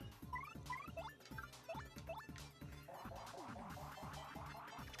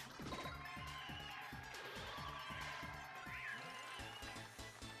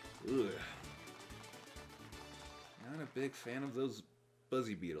 Ugh. Not a big fan of those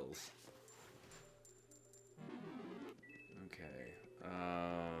Buzzy Beetles. Okay.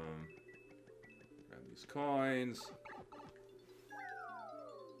 Grab these coins.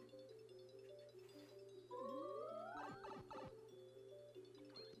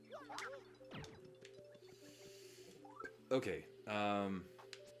 Okay. How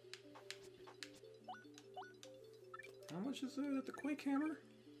much is it at the Quake Hammer?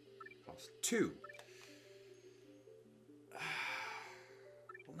 Cost 2.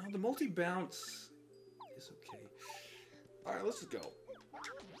 Well, now the multi-bounce is okay. Alright, let's just go.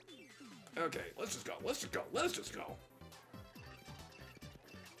 Okay, let's just go. Let's just go. Let's just go.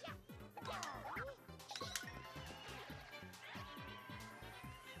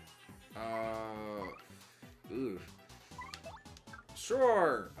 Ooh.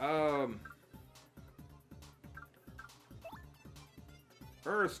 Sure.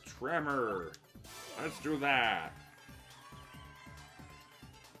 Earth Tremor. Let's do that.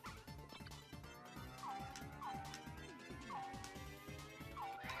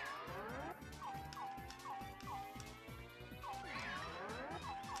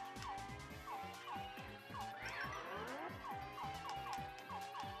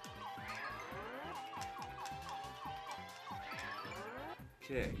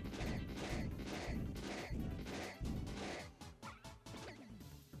 Okay.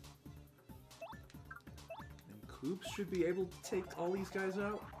 And Koops should be able to take all these guys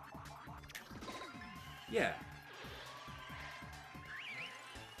out? Yeah.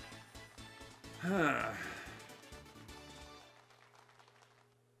 Huh.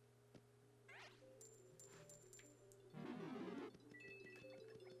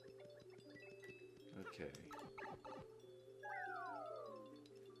 Okay.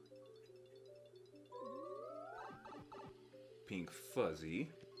 Pink fuzzy.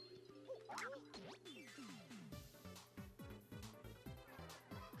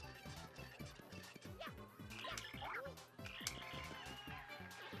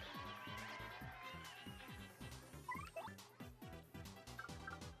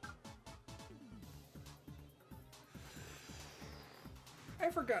 I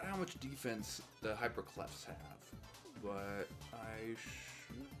forgot how much defense the hyperclefs have, but I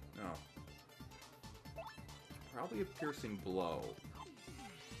should... No. Probably a piercing blow.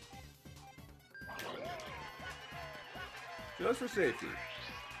 Just for safety.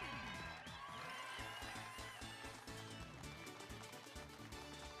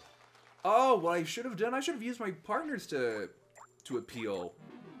 Oh, what I should have done, I should have used my partners to appeal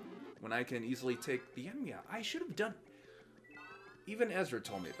when I can easily take the enemy out. I should have done... Even Ezra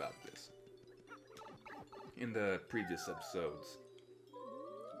told me about this in the previous episodes.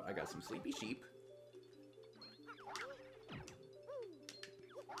 I got some sleepy sheep.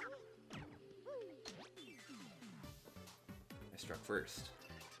 I struck first.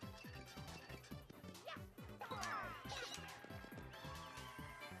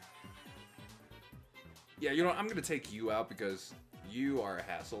 Yeah, you know, I'm gonna take you out because you are a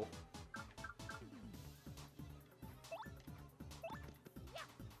hassle.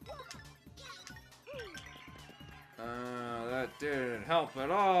 That didn't help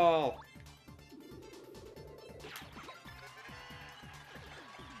at all.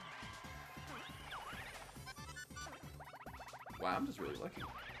 Wow, I'm just really lucky.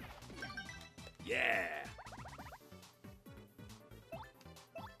 Yeah.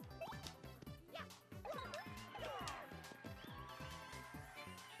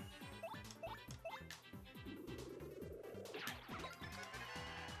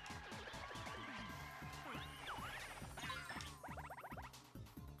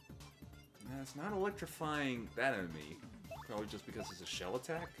 It's not electrifying that enemy, probably just because it's a shell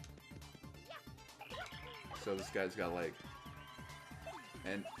attack. So this guy's got like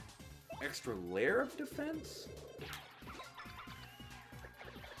an extra layer of defense?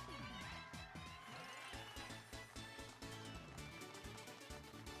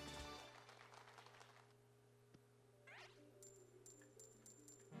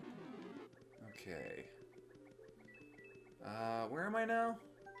 Okay. Where am I now?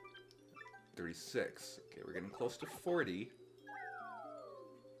 36. Okay, we're getting close to 40.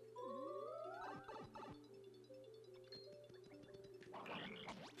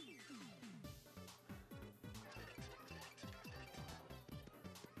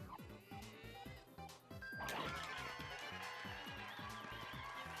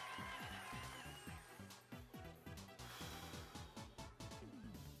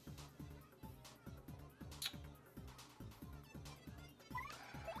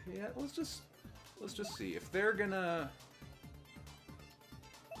 Yeah, let's just see if they're gonna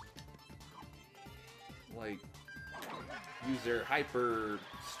like use their hyper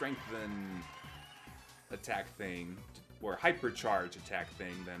strengthen attack thing or hypercharge attack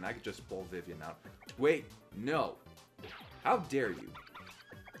thing, then I could just pull Vivian out. Wait, no. How dare you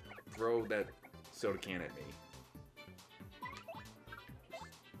throw that soda can at me?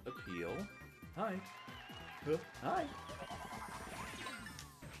 Appeal. Hi. Hi.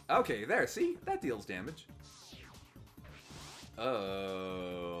 Okay, there, see? That deals damage.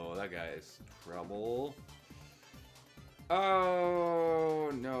 Oh, that guy's trouble.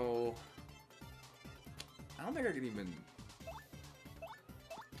 Oh, no. I don't think I can even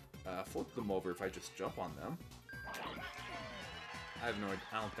flip them over if I just jump on them. I have no idea.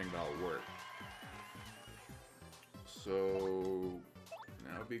 I don't think that'll work. So,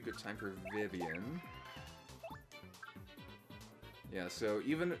 now would be a good time for Vivian. Yeah, so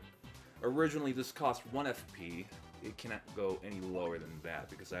even originally this cost 1 FP, it cannot go any lower than that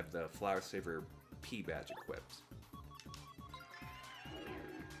because I have the Flower Saver P badge equipped.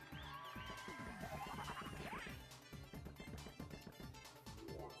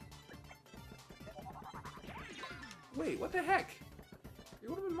 Wait, what the heck? It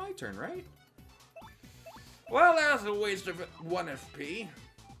would have been my turn, right? Well, that was a waste of 1 FP.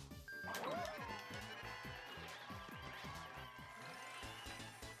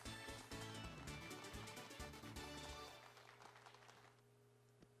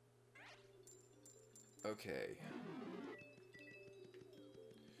 Okay.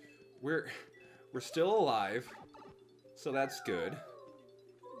 We're still alive, so that's good.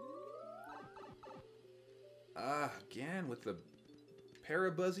 Again with the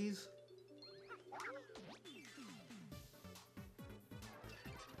Parabuzzies.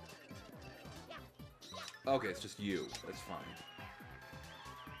 Okay, it's just you. That's fine.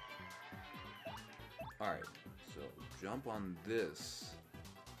 Alright, so jump on this.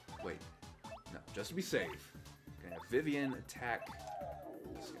 Wait. No, just to be safe. Gonna have Vivian attack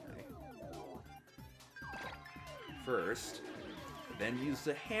this guy first, then use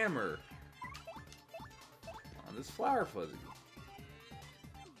the hammer on this flower fuzzy.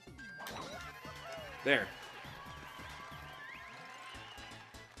 There.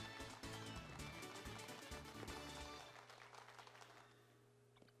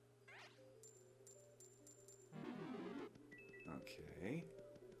 Okay.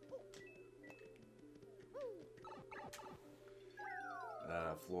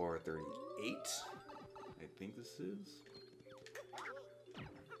 Floor 38, I think this is.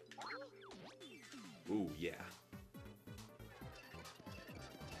 Ooh, yeah.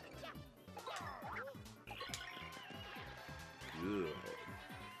 Good.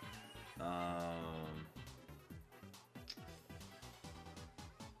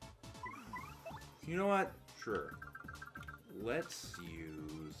 You know what? Sure. Let's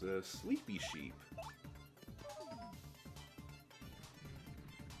use a sleepy sheep.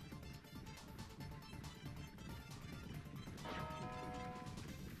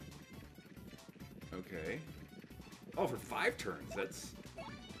 Okay. Oh, for 5 turns, that's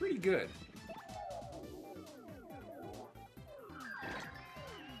pretty good. I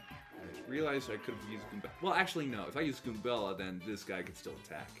realized I could have used Goombella. Well, actually, no. If I use Goombella, then this guy could still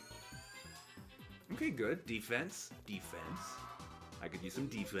attack. Okay, good. Defense. Defense. I could use some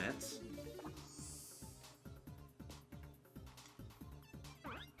defense.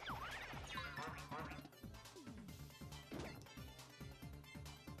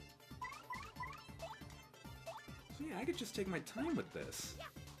 So yeah, I could just take my time with this.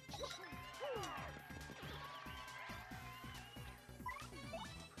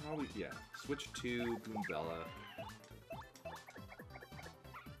 Probably, yeah. Switch to Goombella.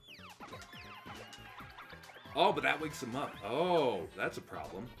 Oh, but that wakes him up. Oh, that's a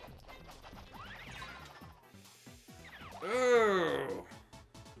problem. Oh.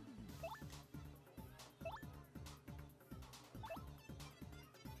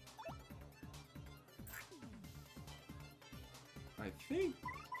 I think...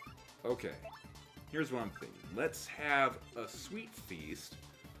 Okay. Here's what I'm thinking. Let's have a sweet feast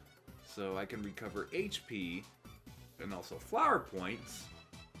so I can recover HP and also flower points.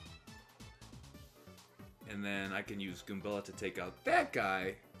 And then I can use Goombella to take out that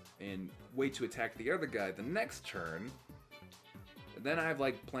guy and wait to attack the other guy the next turn. And then I have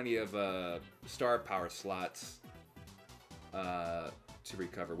like plenty of star power slots to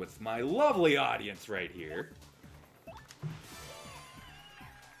recover with my lovely audience right here.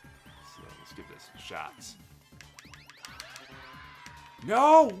 So let's give this shots.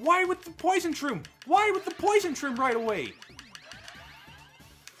 No! Why with the poison shroom? Why with the poison shroom right away?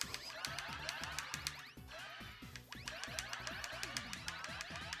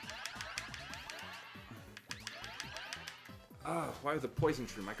 Oh, why the poison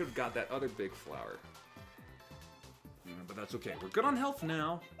shroom? I could have got that other big flower. But that's okay. We're good on health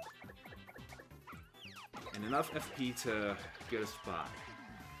now. And enough FP to get us by.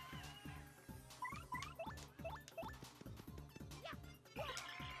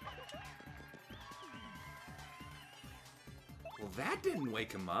 Well, that didn't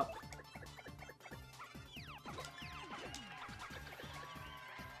wake him up.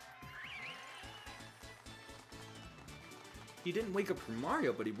 He didn't wake up for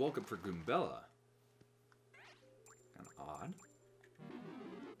Mario, but he woke up for Goombella. Kinda odd.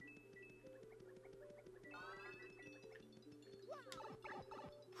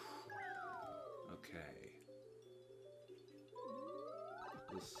 Okay.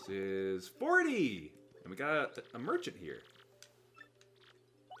 This is 40! And we got a merchant here.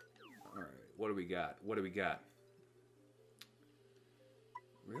 Alright, what do we got? What do we got?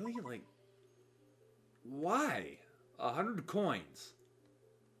 Really? Like, why? 100 coins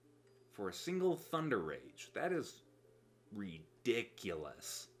for a single Thunder Rage. That is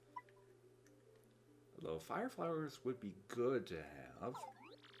ridiculous. Although Fire Flowers would be good to have.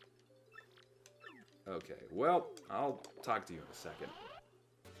 Okay, well, I'll talk to you in a second.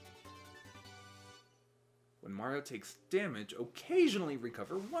 When Mario takes damage, occasionally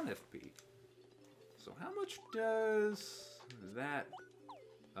recover 1 FP. So how much does that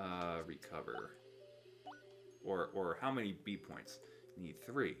recover? Or how many B points? Need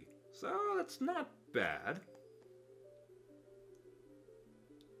 3. So that's not bad.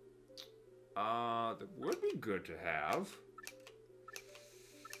 That would be good to have.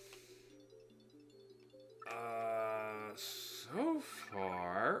 So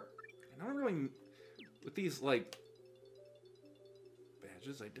far, I don't really... with these, like,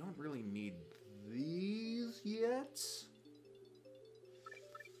 badges, I don't really need these yet.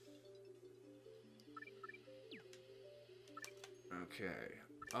 Okay.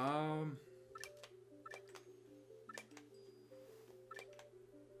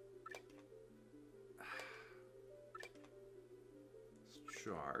 Let's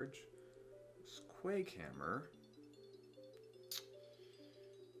charge. This Quake Hammer.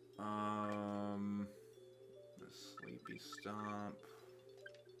 The Sleepy Stomp.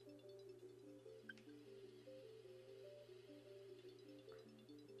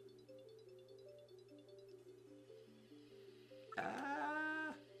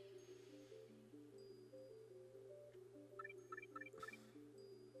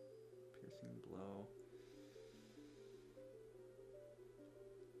 Piercing Blow.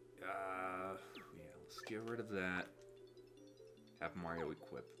 Yeah, let's get rid of that. Have Mario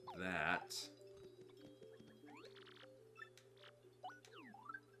equip that.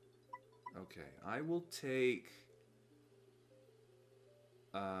 Okay, I will take...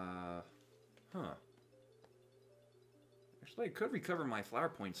 Actually, I could recover my flower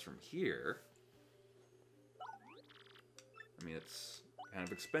points from here. I mean, it's kind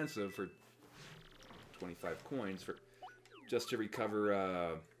of expensive for 25 coins for just to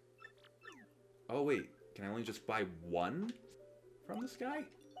recover, Oh, wait. Can I only just buy one from this guy?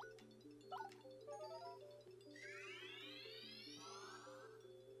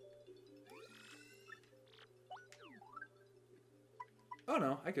 Oh,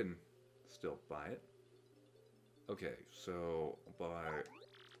 no. I can still buy it. Okay, so I'll buy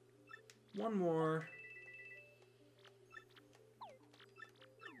one more.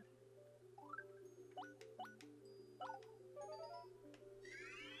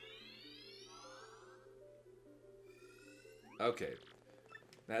 Okay,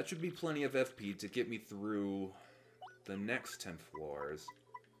 that should be plenty of FP to get me through the next 10 floors.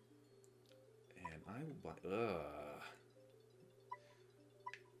 And I will buy...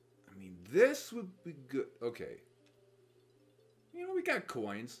 I mean, this would be good. Okay. You know, we got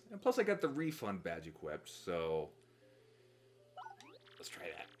coins. And plus I got the refund badge equipped, so... Let's try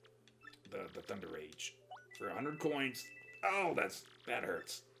that. The Thunder Rage. For 100 coins. Oh, that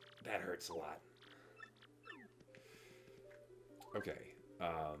hurts. That hurts a lot. Okay.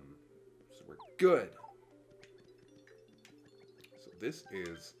 So we're good. So this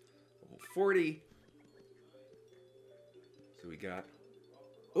is level 40. So we got...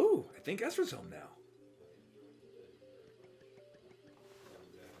 Ooh, I think Ezra's home now.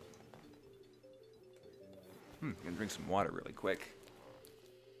 Gonna drink some water really quick.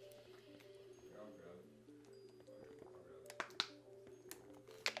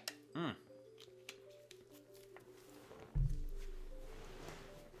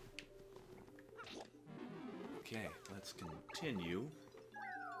 Okay, let's continue.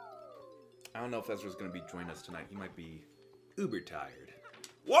 I don't know if Ezra's gonna be joining us tonight. He might be uber tired.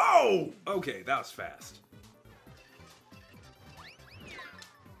 Whoa! Okay, that was fast.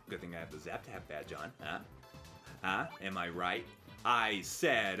 Good thing I have the Zap Tap badge on, huh? Huh? Am I right? I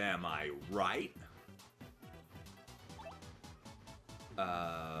said, am I right?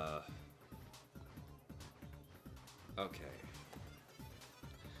 Okay.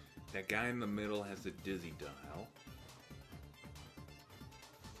 That guy in the middle has the dizzy dial.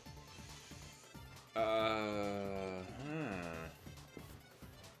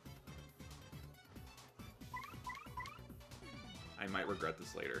 I might regret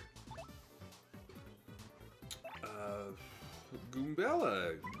this later.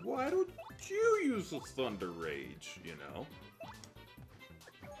 Goombella, why don't you use the Thunder Rage, you know?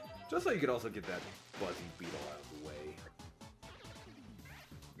 Just so you could also get that Buzzy Beetle out of the way.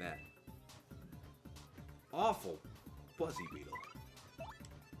 That awful Buzzy Beetle.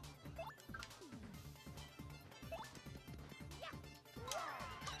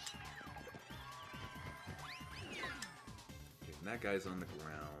 Okay, and that guy's on the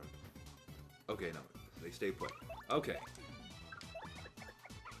ground. Okay, no, they stay put. Okay.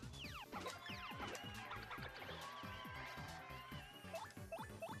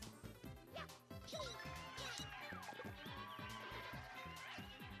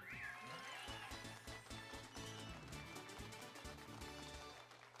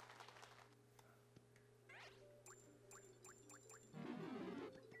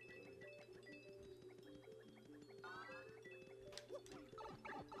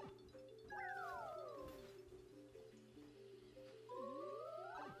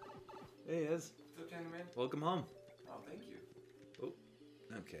 Hey, Ez. What's up, Candyman? Welcome home. Oh, thank you. Oh,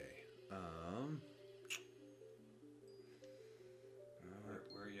 okay.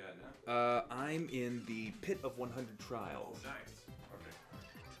 Where are you at now? I'm in the Pit of 100 Trials. Oh, nice. Okay.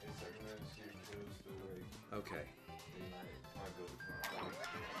 In second and see if Joe's still awake. Okay. He might go to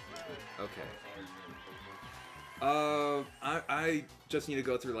Okay. I just need to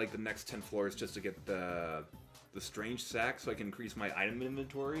go through like the next 10 floors just to get the strange sack so I can increase my item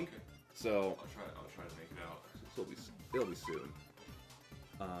inventory. Okay. So I'll try to make it out. it'll be soon.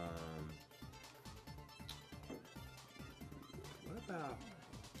 What about?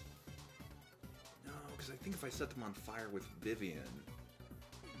 No, because I think if I set them on fire with Vivian,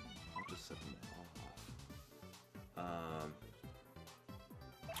 I'll just set them off.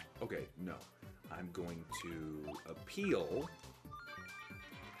 Okay, no. I'm going to appeal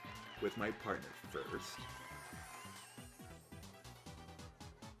with my partner first.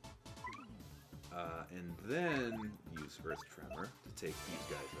 And then use Earth Tremor to take these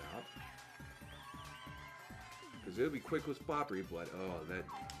guys out. Because it'll be quick with Boppery, but oh, that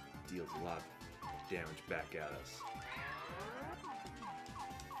deals a lot of damage back at us.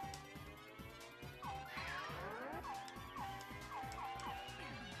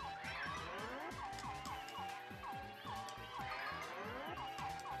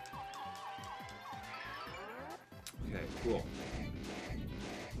 Okay, cool.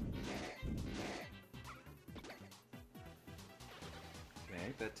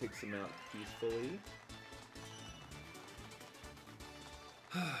 Okay, that takes him out peacefully.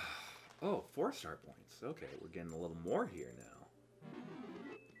 Oh, 4-star points. Okay, we're getting a little more here now.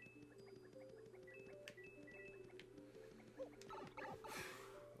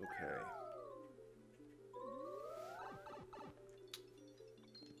 Okay.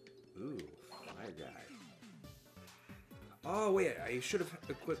 Ooh, fire guy. Oh wait, I should have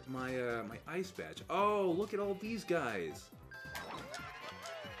equipped my my ice badge. Oh, look at all these guys.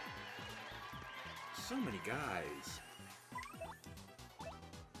 So many guys.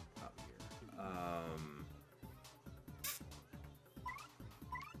 Up here.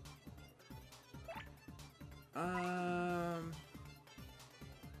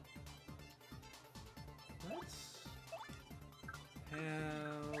 Let's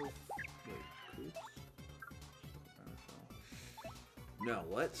have. Wait, Coops? No,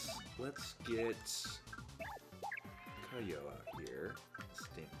 let's get Kayo out here.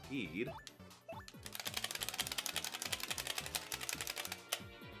 Stampede.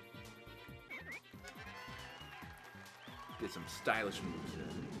 Get some stylish moves in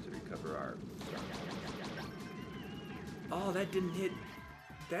to recover our. Oh, that didn't hit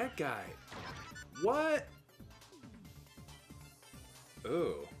that guy. What?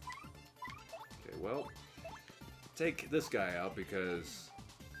 Oh. Okay, well, take this guy out because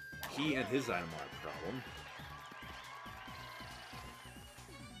he and his item are a problem.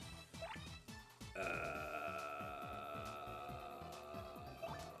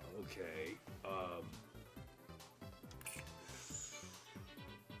 Okay.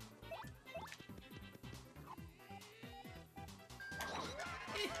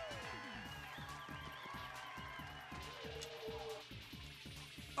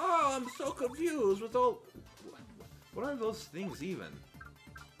 Oh, I'm so confused with all. What are those things even?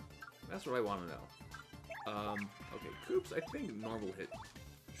 That's what I want to know. Okay, Coops, I think normal hit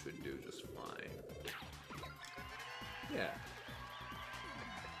should do just fine. Yeah.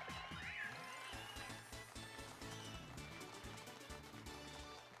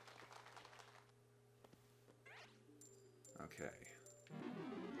 Okay.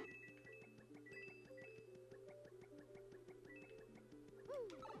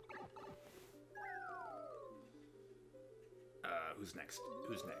 Who's next?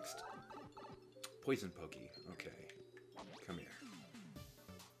 Who's next? Poison Pokey. Okay. Come here.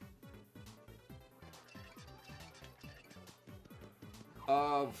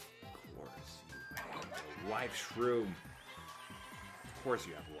 Of course you have a life shroom. Of course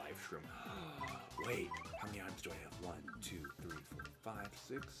you have a life shroom. Wait, how many items do I have? 1, 2, 3, 4, 5,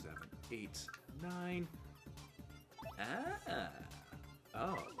 6, 7, 8, 9. Ah.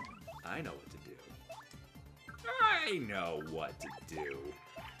 Oh, I know what to do. I know what to do.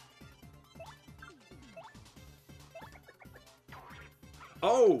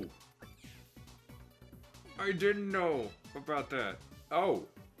 Oh! I didn't know about that. Oh.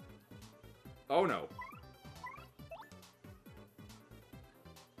 Oh no.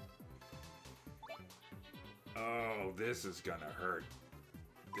 Oh, this is gonna hurt.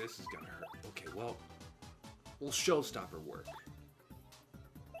 This is gonna hurt. Okay, well, will Showstopper work?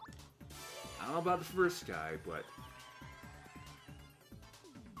 I don't know about the first guy, but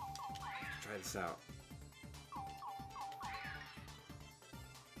try this out.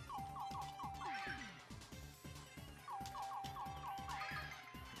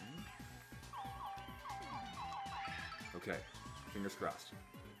 Okay, fingers crossed.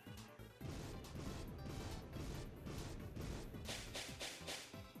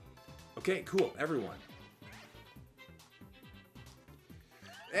 Okay, cool, everyone.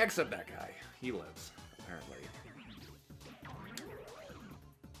 Except that guy. He lives, apparently.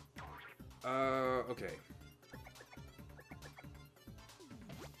 Okay.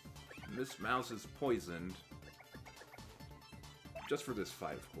 This mouse is poisoned. Just for this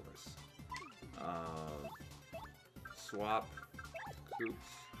fight, of course. Swap. Coops.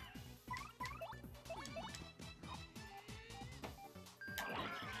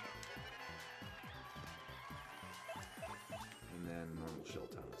 And then normal shell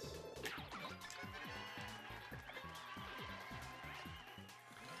toss.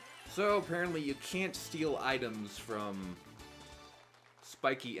 So apparently you can't steal items from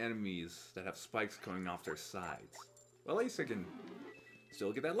spiky enemies that have spikes coming off their sides. Well, at least I can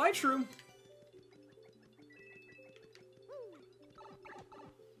still get that light shroom.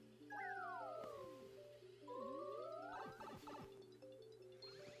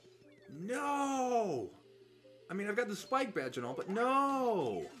 No! I mean, I've got the spike badge and all, but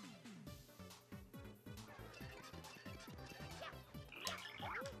no!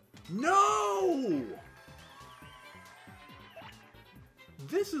 No!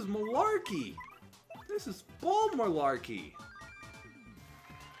 This is malarkey! This is ball malarkey!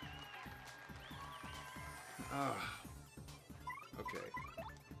 Okay.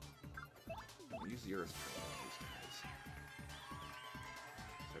 I'll use the earth for all these guys.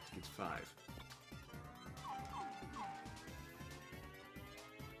 So that gets 5.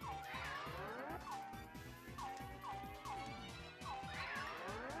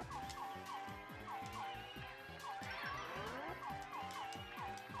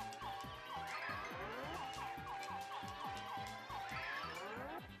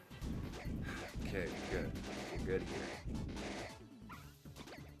 Okay, good. Good here.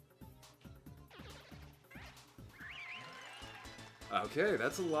 Okay,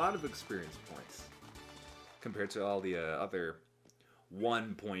 that's a lot of experience points. Compared to all the other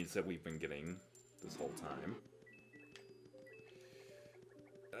 1 points that we've been getting this whole time.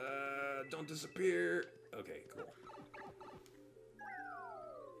 Don't disappear. Okay, cool.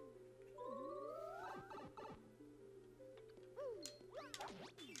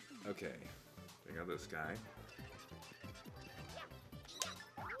 Okay, check out this guy.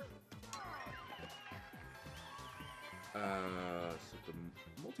 So the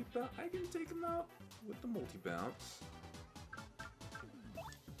multi-bounce, I can take him out with the multi-bounce.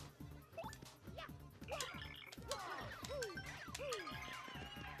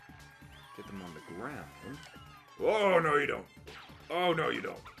 Get them on the ground. Oh, no you don't. Oh, no you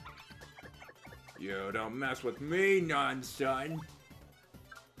don't. You don't mess with me, non-son.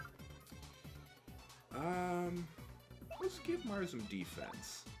 Let's give Mario some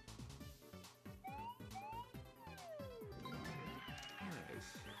defense. Nice.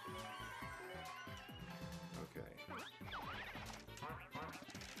 Okay.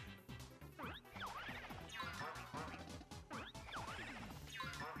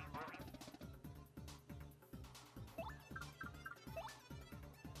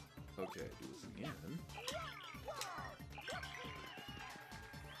 Okay, do this again.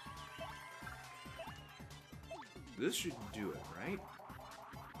 This should do it, right?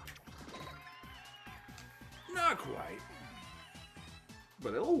 Not quite.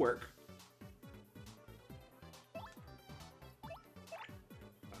 But it'll work.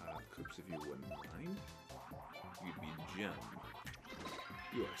 Coops, if you wouldn't mind. You'd be a gem.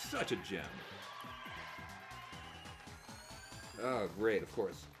 You are such a gem. Oh, great, of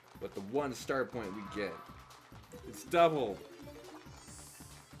course. But the 1 star point we get, it's double.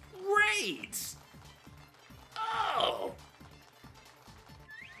 Great! Oh!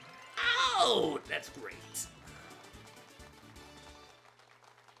 Oh, that's great.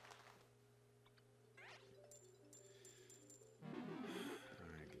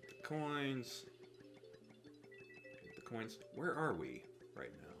 Alright, get the coins. Get the coins. Where are we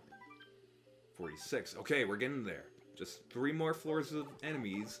right now? 46. Okay, we're getting there. Just 3 more floors of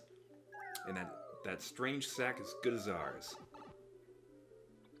enemies, and that strange sack is good as ours.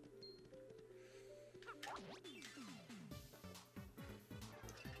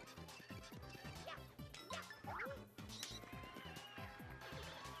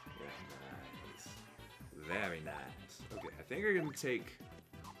 Very nice. Okay, I think we're gonna take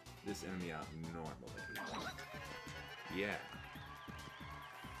this enemy out normally. Yeah.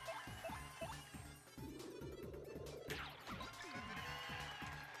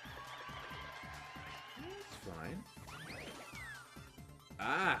 That's fine.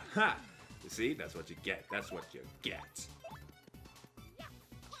 Ah, ha! The See? That's what you get. That's what you get.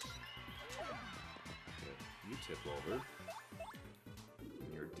 Okay, you tip over.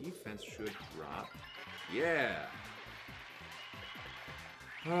 And your defense should drop. Yeah!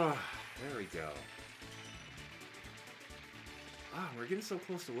 Ah, there we go. Ah, we're getting so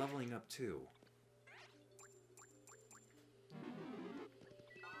close to leveling up, too.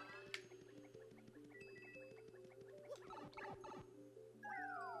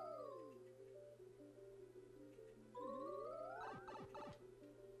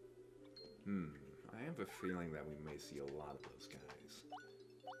 I have a feeling that we may see a lot of those guys.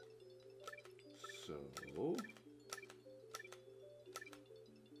 So...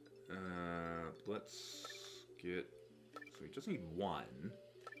 let's get... So we just need one.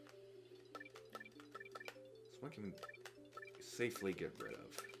 So one can we safely get rid of.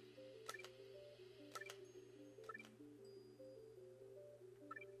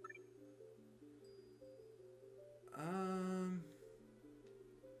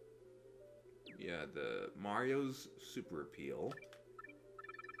 Yeah, the Mario's Super Appeal.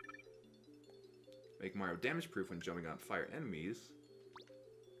 Make Mario damage-proof when jumping on fire enemies.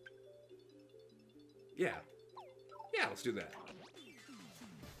 Yeah. Yeah, let's do that.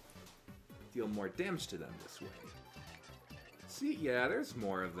 Deal more damage to them this way. See, yeah, there's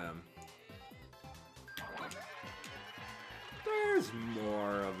more of them. There's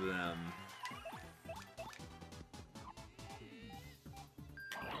more of them.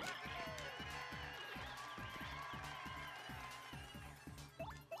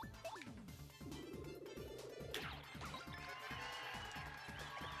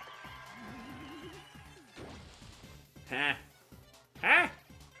 Ha! Ha!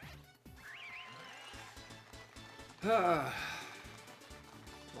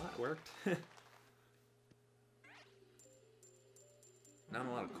 Well, that worked. Not a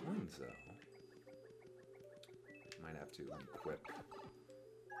lot of coins, though. Might have to equip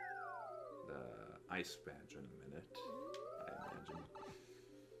the ice badge in a minute, I imagine.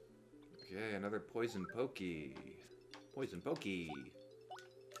 Okay, another poison pokey. Poison pokey.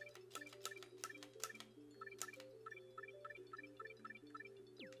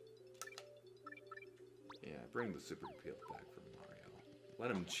 Yeah, bring the Super Appeal back for Mario.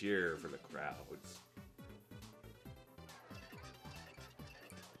 Let him cheer for the crowds.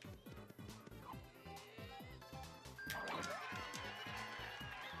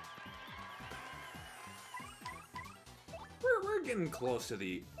 We're getting close to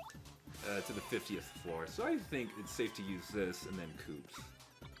the 50th floor, so I think it's safe to use this and then Coops to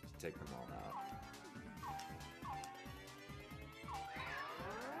take them all out.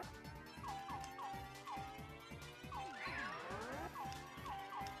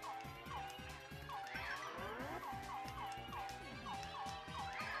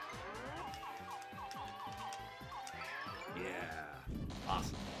 Yeah,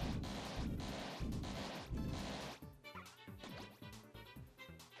 awesome.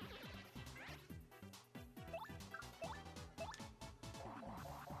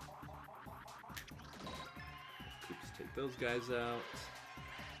 Just take those guys out.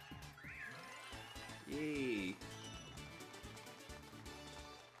 Yay.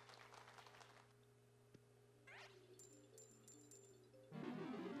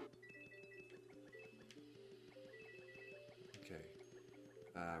 Okay.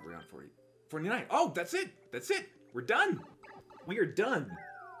 We're on 49. Oh, that's it. That's it. We're done. We are done.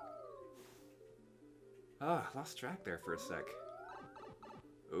 Ah, lost track there for a sec.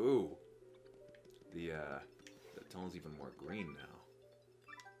 Ooh. The tunnel's even more green now.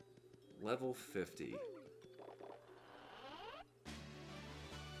 Level 50.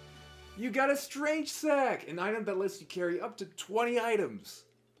 You got a strange sack! An item that lets you carry up to 20 items.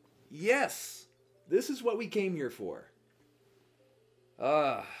 Yes! This is what we came here for.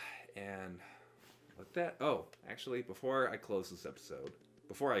 And with that... Oh, actually, before I close this episode,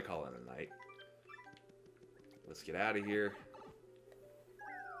 before I call it a night, let's get out of here.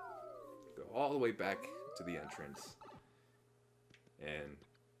 Go all the way back to the entrance. And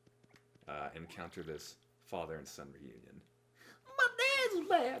encounter this father and son reunion. My dad's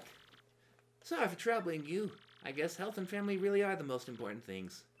back! Sorry for troubling you. I guess health and family really are the most important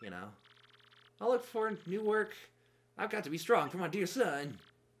things, you know. I'll look for new work. I've got to be strong for my dear son.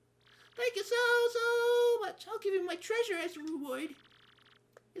 Thank you so much. I'll give you my treasure as a reward.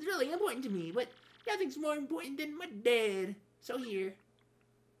 It's really important to me, but nothing's more important than my dad. So here.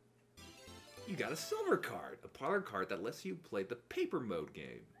 You got a silver card, a parlor card that lets you play the paper mode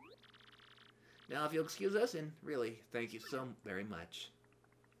game. Now, if you'll excuse us, and really, thank you so very much.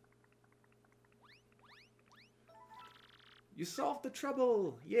 You solved the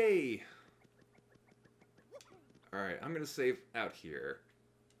trouble! Yay! Alright, I'm gonna save out here.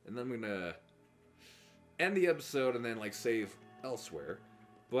 And then I'm gonna end the episode and then, like, save elsewhere.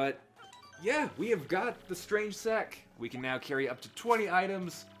 But, yeah, we have got the strange sack. We can now carry up to 20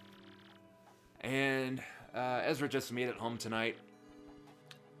 items. And Ezra just made it home tonight.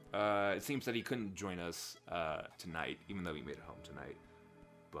 It seems that he couldn't join us tonight, even though he made it home tonight.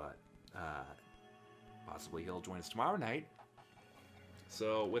 But possibly he'll join us tomorrow night.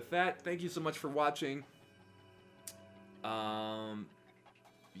 So with that, thank you so much for watching.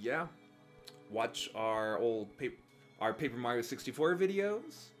 Yeah, watch our old Paper Mario 64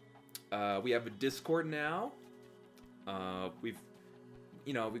 videos. We have a Discord now. We've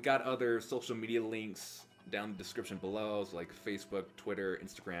got other social media links down in the description below, so like Facebook, Twitter,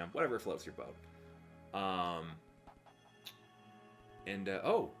 Instagram, whatever floats your boat.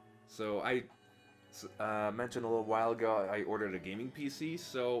 So I mentioned a little while ago I ordered a gaming PC.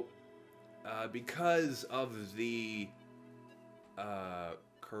 So because of the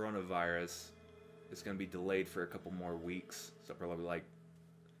coronavirus, it's going to be delayed for a couple more weeks. So probably like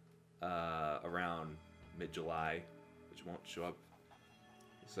around mid-July, which won't show up.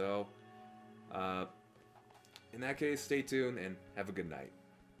 So in that case, stay tuned and have a good night.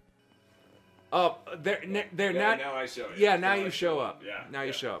 Oh, they're not. Now I show you. Yeah, now you show up. Yeah. Now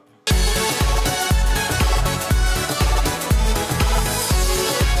you show up.